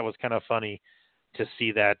that up. That was kind of funny to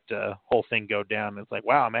see that whole thing go down. It's like,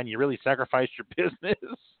 wow, man, you really sacrificed your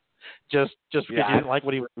business just because you didn't like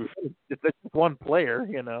what he was. It's just one player,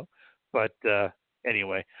 But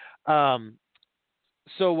anyway,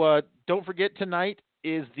 so don't forget, tonight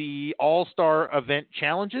is the All-Star Event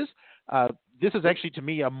Challenges. This is actually, to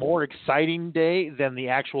me, a more exciting day than the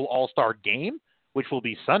actual All-Star Game, which will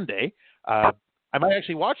be Sunday. I might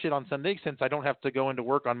actually watch it on Sunday since I don't have to go into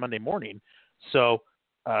work on Monday morning. So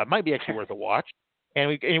it might be actually worth a watch. And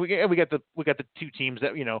we got the two teams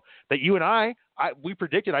that that you and I we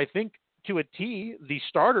predicted, I think, to a T, the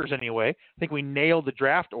starters anyway. I think we nailed the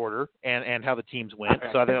draft order and how the teams went.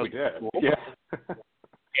 So I think that was cool. Yeah.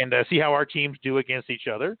 And see how our teams do against each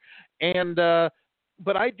other. And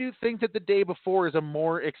but I do think that the day before is a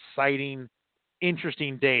more exciting,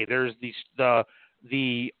 interesting day. There's the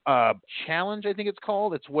challenge, I think it's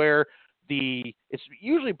called. It's where it's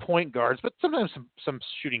usually point guards, but sometimes some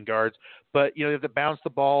shooting guards. But you have to bounce the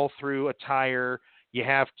ball through a tire. You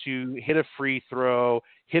have to hit a free throw,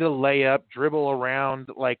 hit a layup, dribble around,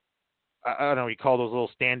 like I don't know what you call those little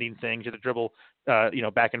standing things. You have to dribble,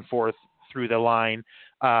 back and forth through the line,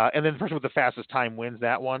 and then the person with the fastest time wins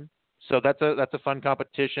that one. So that's a fun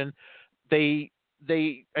competition. I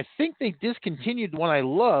think they discontinued one I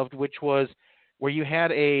loved, which was where you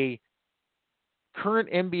had a current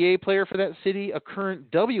NBA player for that city, a current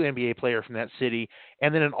WNBA player from that city,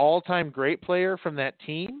 and then an all-time great player from that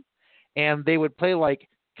team. And they would play I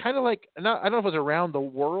don't know if it was around the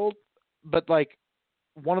world, but like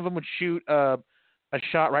one of them would shoot a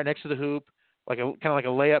shot right next to the hoop, kind of like a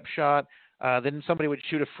layup shot. Then somebody would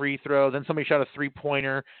shoot a free throw. Then somebody shot a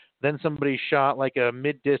 3-pointer. then somebody shot like a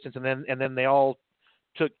mid distance, and then they all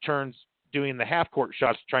took turns doing the half court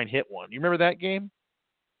shots to try and hit one. You remember that game?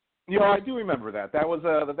 Yeah, I do remember that. That was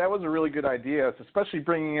a really good idea, especially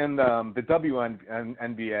bringing in the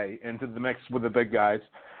WNBA into the mix with the big guys,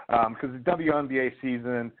 because the WNBA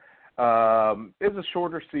season is a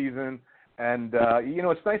shorter season, and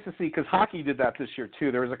it's nice to see because hockey did that this year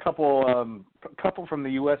too. There was a couple from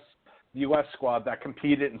the U.S. squad that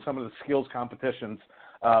competed in some of the skills competitions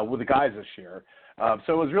with the guys this year.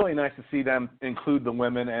 So it was really nice to see them include the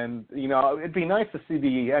women, and it'd be nice to see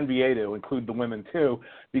the NBA to include the women too,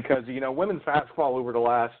 because women's basketball over the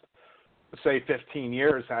last say 15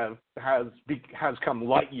 years has come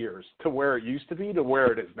light years to where it used to be to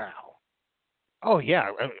where it is now. Oh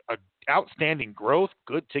yeah, outstanding growth,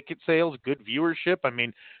 good ticket sales, good viewership. I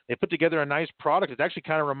mean, they put together a nice product. It actually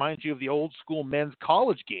kind of reminds you of the old school men's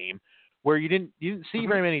college game, where you didn't see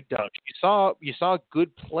very many dunks. You saw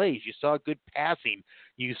good plays, you saw good passing,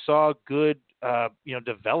 you saw good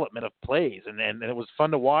development of plays, and it was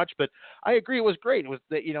fun to watch. But I agree, it was great. It was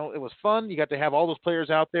fun. You got to have all those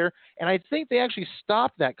players out there, and I think they actually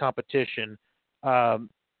stopped that competition.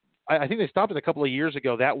 I think they stopped it a couple of years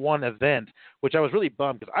ago, that one event, which I was really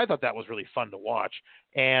bummed because I thought that was really fun to watch.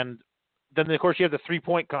 And then, of course, you have the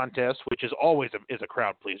three-point contest, which is always a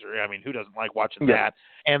crowd pleaser. I mean, who doesn't like watching that?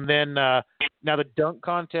 And then now the dunk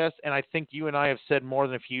contest, and I think you and I have said more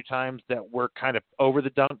than a few times that we're kind of over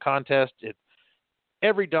the dunk contest.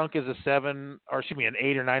 Every dunk is an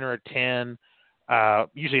 8 or 9 or a 10.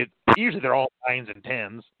 Usually they're all 9s and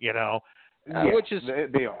 10s, which is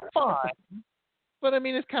they are fine. But I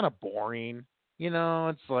mean, it's kind of boring.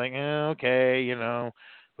 It's like, okay,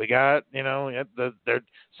 we got,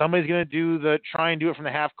 somebody's going to try and do it from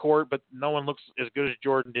the half court, but no one looks as good as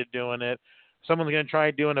Jordan did doing it. Someone's going to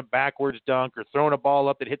try doing a backwards dunk or throwing a ball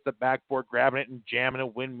up that hits the backboard, grabbing it and jamming a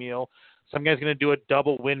windmill. Some guy's going to do a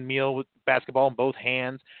double windmill with basketball in both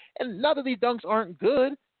hands. And not that these dunks aren't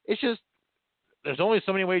good. It's just there's only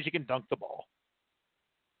so many ways you can dunk the ball.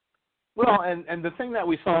 Well, and the thing that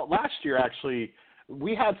we saw last year, actually,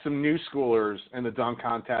 we had some new schoolers in the dunk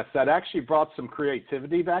contest that actually brought some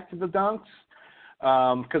creativity back to the dunks,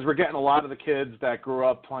 because we're getting a lot of the kids that grew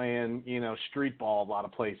up playing, street ball a lot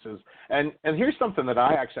of places. And here's something that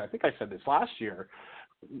I think I said this last year.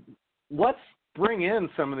 Let's bring in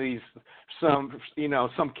some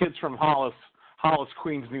kids from Hollis,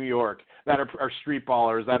 Queens, New York that are street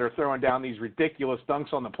ballers that are throwing down these ridiculous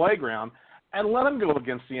dunks on the playground, and let them go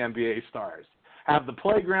against the NBA stars. Have the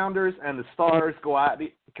playgrounders and the stars go at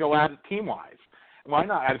it team-wise. Why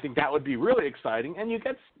not? I think that would be really exciting, and you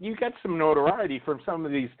get some notoriety from some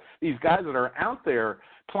of these guys that are out there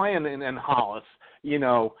playing in Hollis,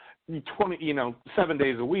 7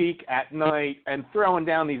 days a week at night and throwing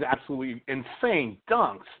down these absolutely insane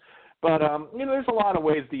dunks. But there's a lot of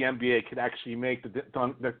ways the NBA could actually make the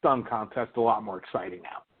dunk contest a lot more exciting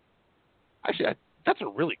now. Actually, that's a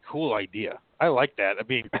really cool idea. I like that. I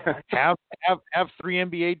mean, have 3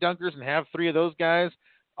 NBA dunkers and have 3 of those guys,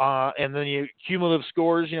 and then you cumulative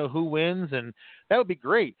scores. Who wins, and that would be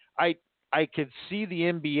great. I could see the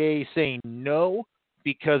NBA saying no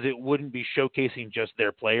because it wouldn't be showcasing just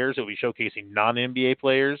their players; it would be showcasing non-NBA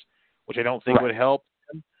players, which I don't think would help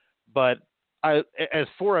them. But as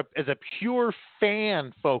a pure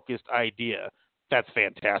fan-focused idea, that's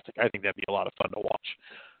fantastic. I think that'd be a lot of fun to watch.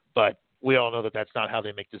 But we all know that that's not how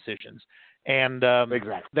they make decisions. And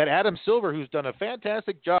exactly. That Adam Silver, who's done a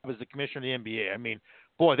fantastic job as the commissioner of the NBA, I mean,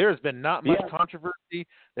 boy, there has been not much controversy.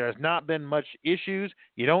 There has not been much issues.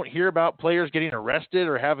 You don't hear about players getting arrested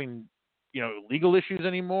or having, legal issues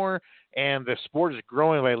anymore. And the sport is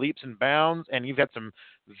growing by leaps and bounds. And you've got some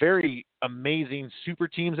very amazing super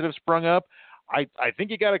teams that have sprung up. I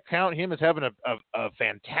think you got to count him as having a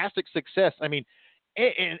fantastic success. I mean,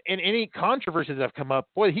 in any controversies that have come up,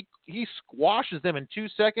 boy, he squashes them in 2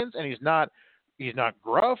 seconds, and he's not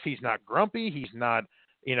gruff, he's not grumpy, he's not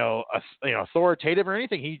authoritative or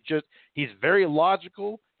anything. He's very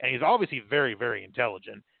logical, and he's obviously very, very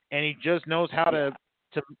intelligent, and he just knows how to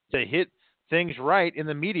hit things right in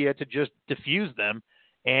the media to just diffuse them.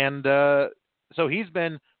 And so he's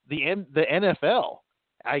been the NFL,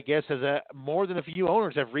 I guess, more than a few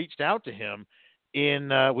owners have reached out to him.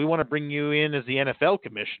 We want to bring you in as the NFL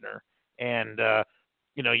commissioner, and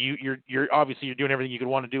you're obviously you're doing everything you could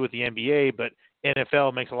want to do with the NBA, but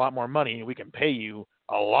NFL makes a lot more money, and we can pay you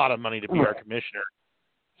a lot of money to be our commissioner.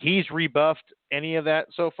 He's rebuffed any of that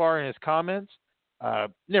so far in his comments.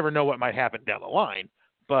 Never know what might happen down the line,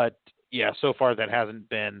 but yeah, so far that hasn't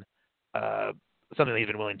been something he's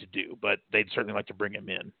been willing to do. But they'd certainly like to bring him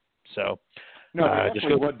in. So No, they just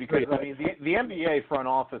definitely would, because I mean the NBA front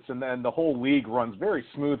office and then the whole league runs very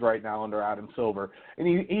smooth right now under Adam Silver, and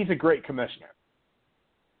he's a great commissioner.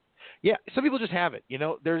 Yeah, some people just have it.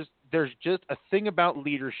 There's just a thing about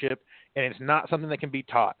leadership, and it's not something that can be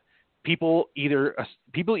taught. People either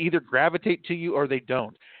gravitate to you or they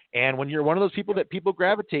don't. And when you're one of those people that people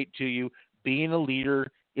gravitate to you, being a leader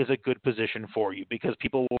is a good position for you because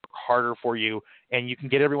people will work harder for you, and you can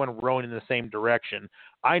get everyone rowing in the same direction.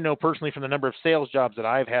 I know personally from the number of sales jobs that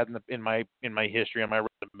I've had in my history on my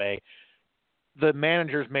resume, the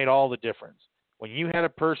managers made all the difference. When you had a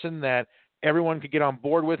person that everyone could get on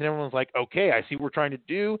board with, and everyone's like, okay, I see what we're trying to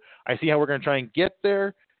do. I see how we're going to try and get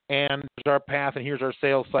there, and here's our path, and here's our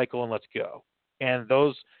sales cycle, and let's go. And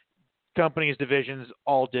those companies, divisions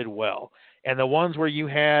all did well. And the ones where you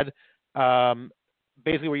had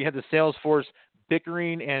basically where you had the sales force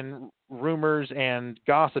bickering and rumors and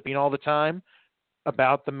gossiping all the time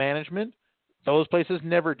about the management, those places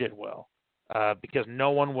never did well because no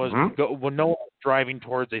one was driving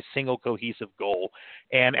towards a single cohesive goal.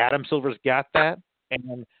 And Adam Silver's got that,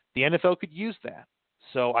 and the NFL could use that.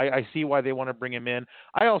 So I see why they want to bring him in.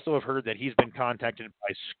 I also have heard that he's been contacted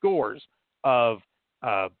by scores of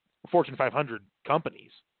Fortune 500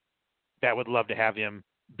 companies that would love to have him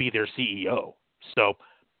be their CEO. So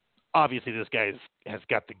obviously this guy has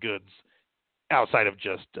got the goods outside of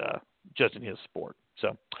just in his sport.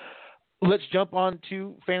 So let's jump on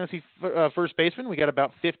to fantasy first baseman. We got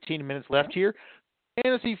about 15 minutes left here.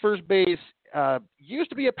 Fantasy first base used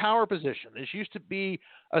to be a power position. This used to be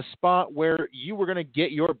a spot where you were going to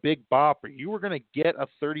get your big bopper. You were going to get a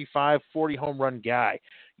 35, 40 home run guy.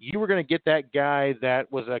 You were going to get that guy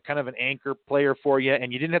that was a kind of an anchor player for you,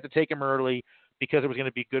 and you didn't have to take him early because there was going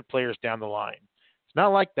to be good players down the line. It's not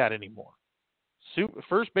like that anymore.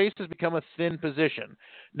 First base has become a thin position.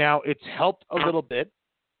 Now, it's helped a little bit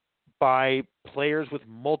by players with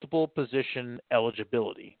multiple position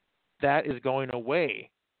eligibility. That is going away,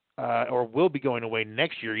 or will be going away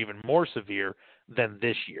next year, even more severe than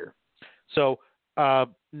this year. So,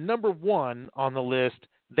 number one on the list,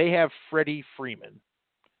 they have Freddie Freeman.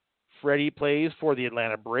 Freddie plays for the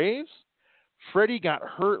Atlanta Braves. Freddie got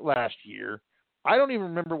hurt last year. I don't even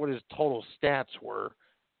remember what his total stats were,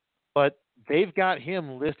 but they've got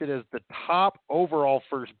him listed as the top overall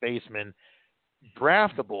first baseman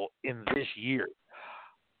draftable in this year.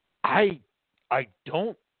 I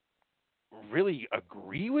don't really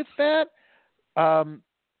agree with that. And,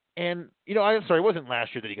 I'm sorry, it wasn't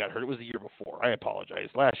last year that he got hurt. It was the year before. I apologize.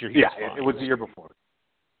 Last year he was fine. It was the year before.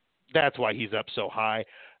 That's why he's up so high.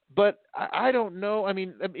 But I don't know. I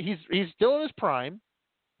mean, he's still in his prime,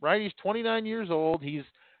 right? He's 29 years old. He's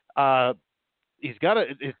got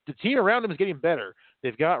the team around him is getting better.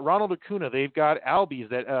 They've got Ronald Acuna. They've got Albies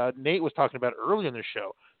that Nate was talking about earlier in the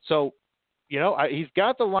show. So, he's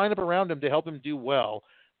got the lineup around him to help him do well.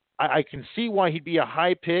 I can see why he'd be a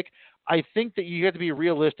high pick. I think that you have to be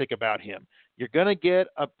realistic about him. You're going to get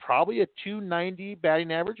probably a 290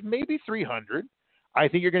 batting average, maybe 300. I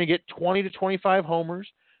think you're going to get 20 to 25 homers.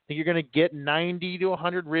 I think you're going to get 90 to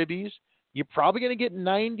 100 ribbies. You're probably going to get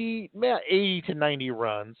 80 to 90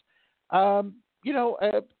 runs. Not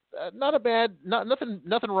a bad,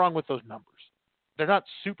 nothing wrong with those numbers. They're not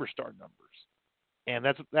superstar numbers, and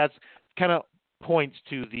that's kind of points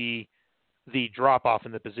to the drop off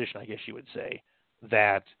in the position, I guess you would say,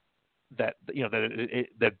 that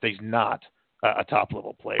he's not a top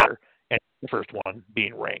level player, and the first one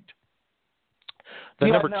being ranked. The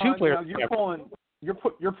number two player.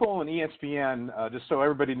 You're pulling ESPN just so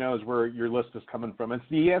everybody knows where your list is coming from. It's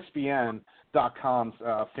the ESPN.com's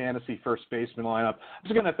fantasy first baseman lineup. I'm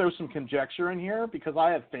just going to throw some conjecture in here because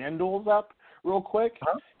I have FanDuel's up real quick.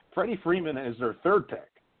 Freddie Freeman is their third pick,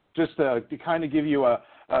 just to kind of give you a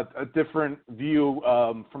different view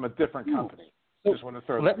from a different company. So just want to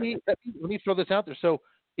throw let me throw this out there. So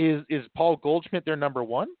is Paul Goldschmidt their number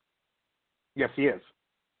one? Yes, he is.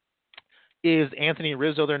 Is Anthony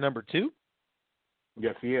Rizzo their number two?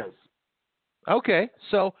 Yes, he is. Okay,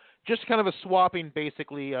 so just kind of a swapping,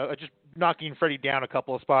 basically, just knocking Freddie down a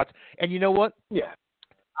couple of spots. And you know what? Yeah.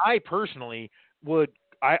 I personally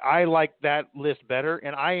I like that list better,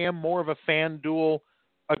 and I am more of a FanDuel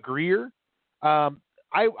agreeer.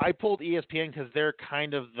 I pulled ESPN because they're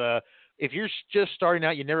kind of if you're just starting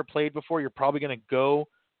out, you never played before, you're probably going to go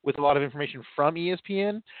with a lot of information from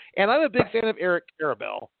ESPN. And I'm a big fan of Eric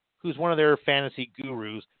Karabell, who's one of their fantasy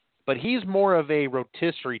gurus, but he's more of a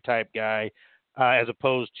rotisserie type guy as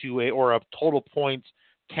opposed to a total points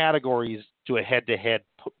categories to a head-to-head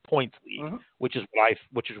points league, which is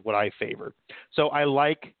what I favor. So I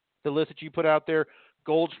like the list that you put out there.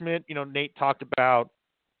 Goldschmidt, Nate talked about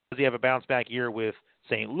Does he have a bounce back year with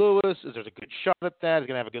St. Louis? Is there a good shot at that? He's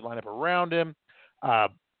going to have a good lineup around him.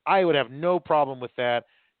 I would have no problem with that.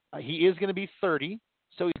 He is going to be 30,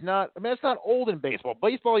 so he's not. I mean, that's not old in baseball.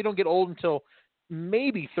 Baseball, you don't get old until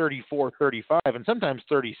maybe 34, 35, and sometimes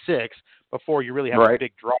 36 before you really have a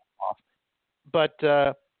big drop off. But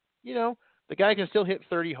you know, the guy can still hit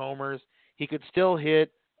 30 homers. He could still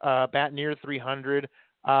hit bat near 300.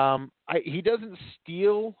 He doesn't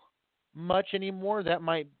steal much anymore. That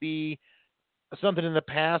might be something in the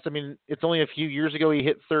past. I mean, it's only a few years ago he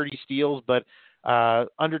hit 30 steals, but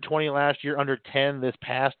under 20 last year, under 10 this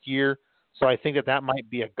past year. So I think that might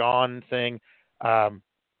be a gone thing.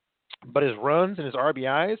 But his runs and his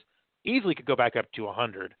RBIs easily could go back up to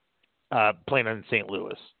 100 playing in St.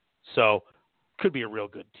 Louis. So could be a real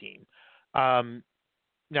good team. Now,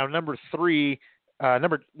 number three on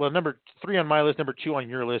my list, number 2 on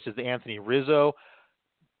your list is the Anthony Rizzo.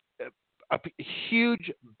 A huge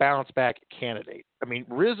bounce back candidate. I mean,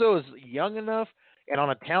 Rizzo is young enough and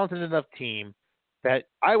on a talented enough team that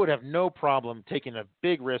I would have no problem taking a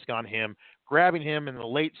big risk on him, grabbing him in the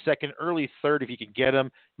late second, early third if you could get him.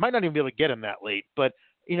 Might not even be able to get him that late, but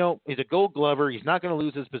you know, he's a Gold Glover. He's not going to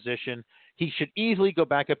lose his position. He should easily go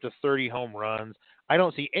back up to 30 home runs. I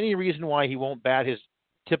don't see any reason why he won't bat his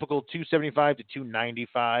typical 275 to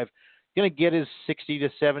 295. He's going to get his 60 to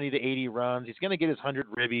 70 to 80 runs. He's going to get his 100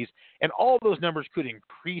 ribbies, and all those numbers could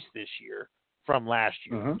increase this year from last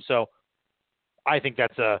year. Mm-hmm. So I think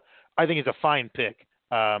it's a fine pick.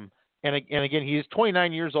 And again, he's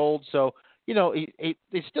 29 years old, so you know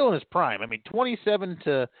he's still in his prime. I mean, 27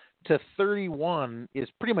 to 31 is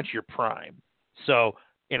pretty much your prime. So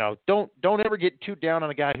you know, don't ever get too down on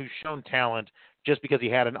a guy who's shown talent just because he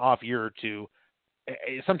had an off year or two.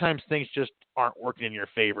 Sometimes things just aren't working in your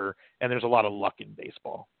favor, and there's a lot of luck in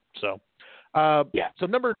baseball. So, yeah. So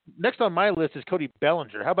next on my list is Cody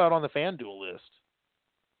Bellinger. How about on the FanDuel list?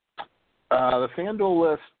 The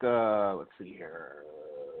FanDuel list, let's see here.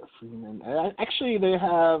 Actually, they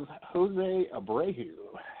have Jose Abreu.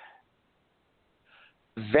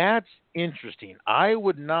 That's interesting.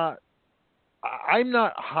 I'm not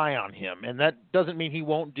high on him, and that doesn't mean he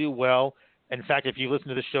won't do well. In fact, if you listen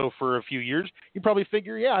to the show for a few years, you probably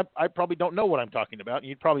figure, yeah, I probably don't know what I'm talking about, and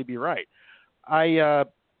you'd probably be right.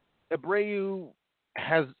 Abreu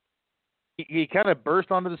he kind of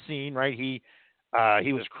burst onto the scene, right? He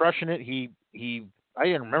was crushing it. I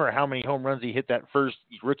didn't remember how many home runs he hit that first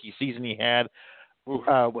rookie season he had. He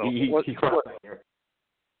crushed that year.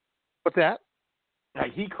 What's that? Yeah,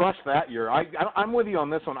 he crushed that year. I'm with you on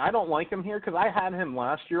this one. I don't like him here because I had him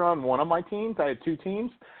last year on one of my teams. I had 2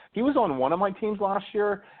 teams. He was on one of my teams last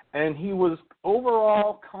year, and he was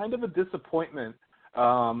overall kind of a disappointment.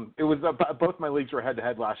 It was both my leagues were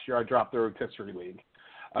head-to-head last year. I dropped the rotisserie league.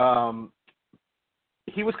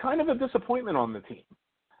 He was kind of a disappointment on the team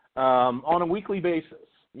on a weekly basis.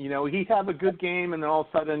 You know, he'd have a good game, and then all of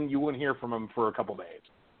a sudden you wouldn't hear from him for a couple days.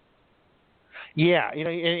 Yeah, you know,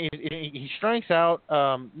 he strikes out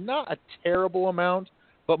not a terrible amount,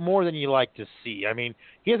 but more than you like to see. I mean,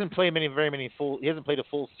 he hasn't played he hasn't played a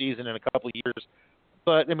full season in a couple of years,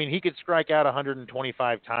 but I mean, he could strike out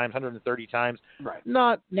 125 times, 130 times. Right.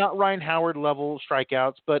 Not Ryan Howard level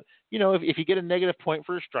strikeouts, but you know, if you get a negative point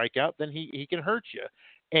for a strikeout, then he can hurt you.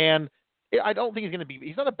 And I don't think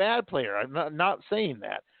he's not a bad player. I'm not saying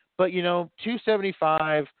that, but you know,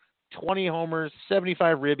 275, 20 homers,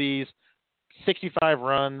 75 ribbies, 65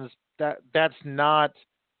 runs, that's not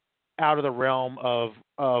out of the realm of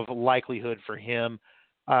likelihood for him.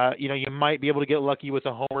 You know, you might be able to get lucky with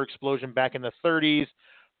a homer explosion back in the 30s,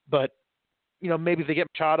 but you know, maybe if they get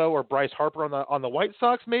Machado or Bryce Harper on the White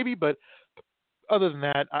Sox, maybe. But other than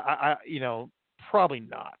that, I you know, probably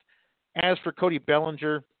not. As for Cody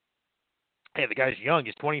Bellinger, hey, the guy's young.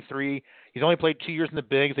 He's 23. He's only played 2 years in the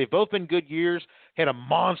bigs. They've both been good years. Had a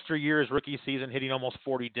monster year his rookie season, hitting almost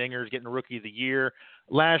 40 dingers, getting Rookie of the Year.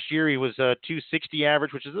 Last year he was a 260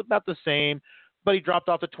 average, which is about the same, but he dropped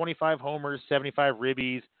off to 25 homers, 75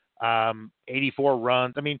 ribbies, 84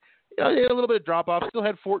 runs. I mean, you know, he had a little bit of drop off. Still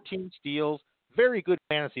had 14 steals. Very good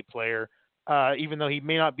fantasy player. Even though he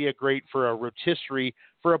may not be a great for a rotisserie,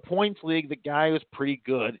 for a points league, the guy was pretty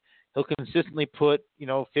good. He'll consistently put, you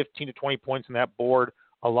know, 15 to 20 points on that board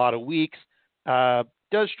a lot of weeks.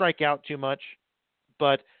 Does strike out too much,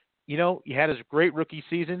 but, you know, he had his great rookie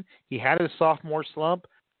season. He had his sophomore slump.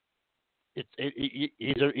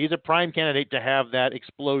 He's a prime candidate to have that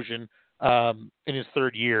explosion in his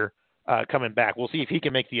third year coming back. We'll see if he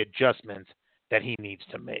can make the adjustments that he needs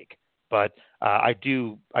to make. But I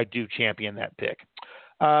do champion that pick.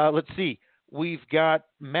 Let's see. We've got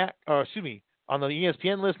on the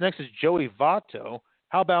ESPN list next is Joey Votto.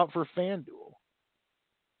 How about for FanDuel?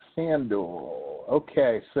 FanDuel.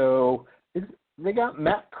 Okay, so they got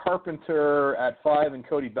Matt Carpenter at 5 and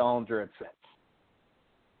Cody Bellinger at 6.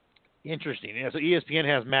 Interesting. Yeah, so ESPN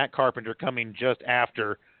has Matt Carpenter coming just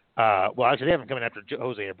after. Well, actually, they haven't come after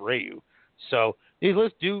Jose Abreu. So these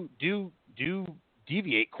lists do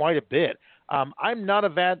deviate quite a bit. I'm not a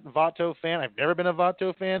Votto fan. I've never been a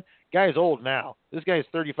Votto fan. Guy's old now. This guy's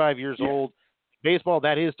 35 years old. Baseball,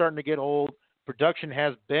 that is starting to get old. Production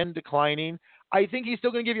has been declining. I think he's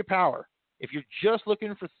still going to give you power. If you're just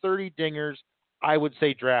looking for 30 dingers, I would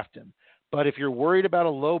say draft him. But if you're worried about a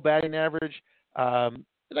low batting average, it's not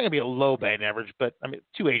going to be a low batting average, but I mean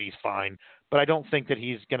 280 is fine. But I don't think that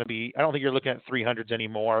he's going to be. I don't think you're looking at 300s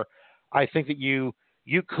anymore. I think that you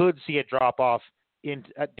could see a drop off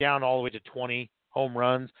down all the way to 20 home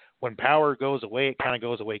runs. When power goes away, it kind of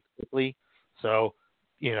goes away quickly. So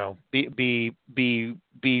be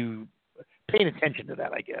paying attention to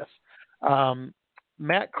that, I guess.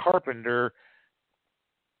 Matt Carpenter,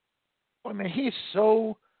 I mean, he's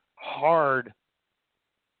so hard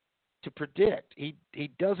to predict. He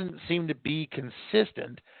doesn't seem to be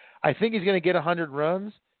consistent. I think he's going to get 100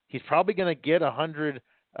 runs. He's probably going to get 100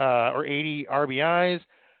 or 80 RBIs.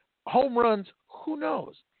 Home runs, who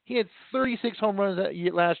knows? He had 36 home runs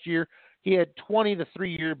last year. He had 20 the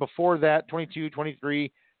 3 year before that, 22,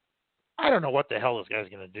 23. I don't know what the hell this guy's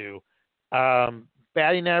going to do.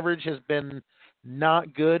 Batting average has been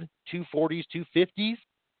not good, 240s, 250s.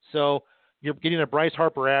 So you're getting a Bryce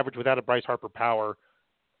Harper average without a Bryce Harper power,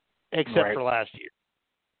 except for last year.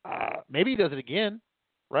 Maybe he does it again,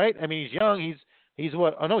 right? I mean, he's young. He's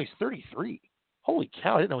what? Oh, no, he's 33. Holy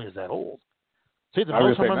cow, I didn't know he was that old. So the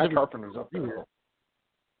most home runs Matt Carpenter's up there.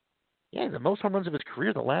 Yeah, the most home runs of his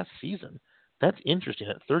career the last season. That's interesting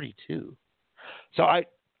at 32. So I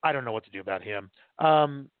don't know what to do about him.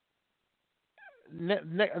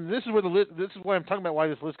 This is where the list. This is why I'm talking about why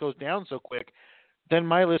this list goes down so quick. Then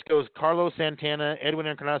my list goes Carlos Santana, Edwin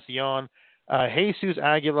Encarnacion, Jesus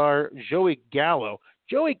Aguilar, Joey Gallo.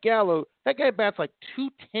 Joey Gallo, that guy bats like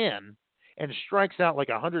 210 and strikes out like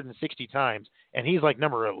 160 times, and he's like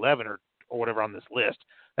number 11 or whatever on this list.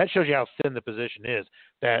 That shows you how thin the position is,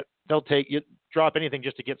 that they'll drop anything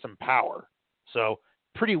just to get some power. So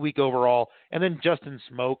pretty weak overall. And then Justin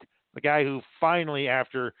Smoke, the guy who finally,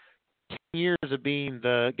 after 10 years of being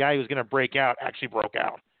the guy who's going to break out, actually broke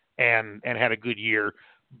out and had a good year.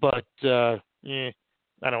 But I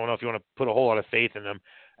don't know if you want to put a whole lot of faith in them.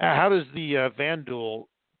 How does the FanDuel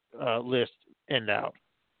list end out?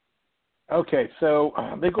 Okay, so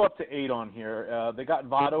they go up to 8 on here. They got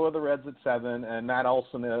Votto of the Reds at 7 and Matt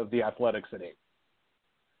Olson of the Athletics at 8.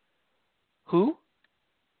 Who?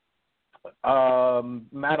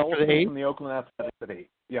 Matt Olson from the Oakland Athletics at 8.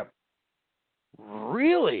 Yep.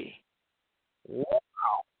 Really? Wow.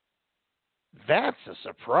 That's a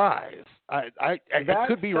surprise. It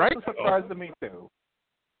could be right. That's a surprise to me too.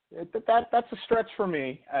 That's a stretch for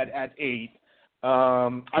me at 8.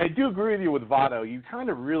 I do agree with you with Votto. You kind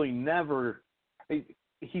of really never.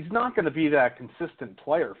 He's not going to be that consistent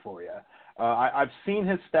player for you. I've seen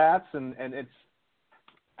his stats, and it's.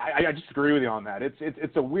 I just agree with you on that.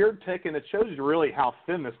 It's a weird pick, and it shows you really how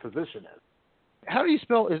thin this position is. How do you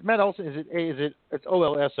spell? Is Matt Olson? It's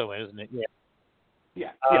Olson, isn't it? Yeah.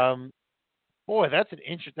 Yeah. Boy, that's an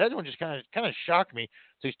interesting. That one just kind of shocked me.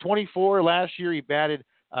 So he's 24. Last year he batted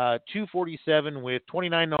 247 with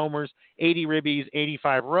 29 homers, 80 ribbies,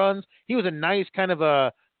 85 runs. He was a nice kind of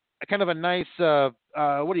a nice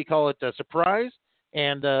what do you call it? Surprise,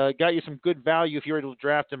 and got you some good value if you were able to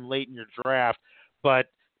draft him late in your draft. But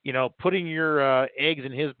putting your eggs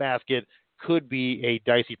in his basket could be a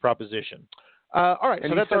dicey proposition. All right,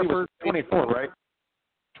 and so that's our first 24, right?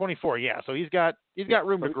 24, yeah. So he's got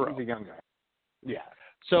room to grow. He's a young guy. Yeah.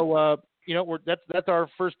 So that's our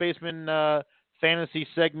first baseman fantasy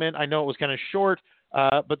segment. I know it was kind of short,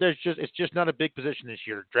 but it's just not a big position this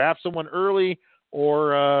year. Draft someone early,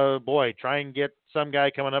 or try and get some guy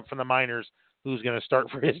coming up from the minors who's going to start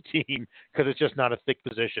for his team, because it's just not a thick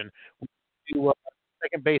position. We'll do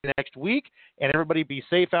second base next week, and everybody be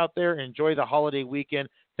safe out there and enjoy the holiday weekend.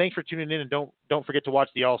 Thanks for tuning in, and don't forget to watch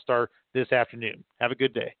the All-Star this afternoon. Have a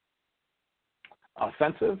good day.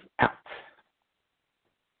 Offensive out.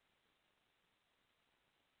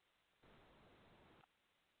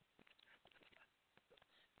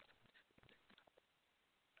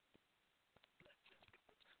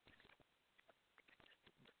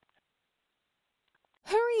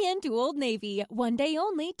 Hurry in into Old Navy. One day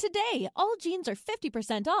only today. All jeans are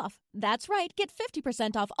 50% off. That's right, get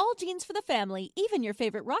 50% off all jeans for the family, even your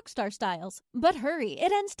favorite rock star styles. But hurry,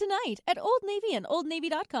 it ends tonight at Old Navy and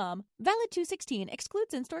OldNavy.com. Valid 2/16,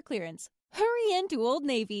 excludes in-store clearance. Hurry into Old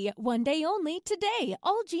Navy. One day only today.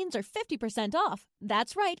 All jeans are 50% off.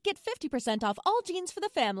 That's right, get 50% off all jeans for the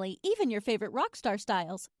family, even your favorite rock star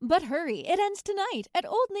styles. But hurry, it ends tonight at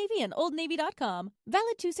Old Navy and OldNavy.com.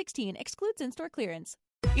 Valid 2/16, excludes in-store clearance.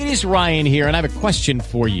 It is Ryan here, and I have a question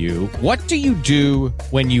for you. What do you do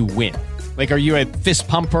when you win? Like, are you a fist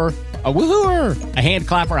pumper, a woohooer, a hand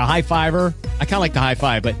clapper, a high fiver? I kind of like the high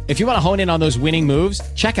five, but if you want to hone in on those winning moves,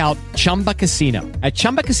 check out Chumba Casino. At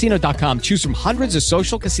ChumbaCasino.com, choose from hundreds of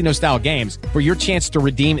social casino-style games for your chance to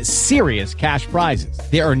redeem serious cash prizes.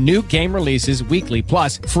 There are new game releases weekly,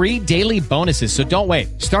 plus free daily bonuses. So don't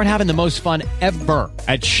wait. Start having the most fun ever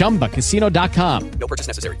at ChumbaCasino.com. No purchase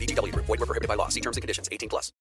necessary. VGW Group. Void where prohibited by law. See terms and conditions. 18+.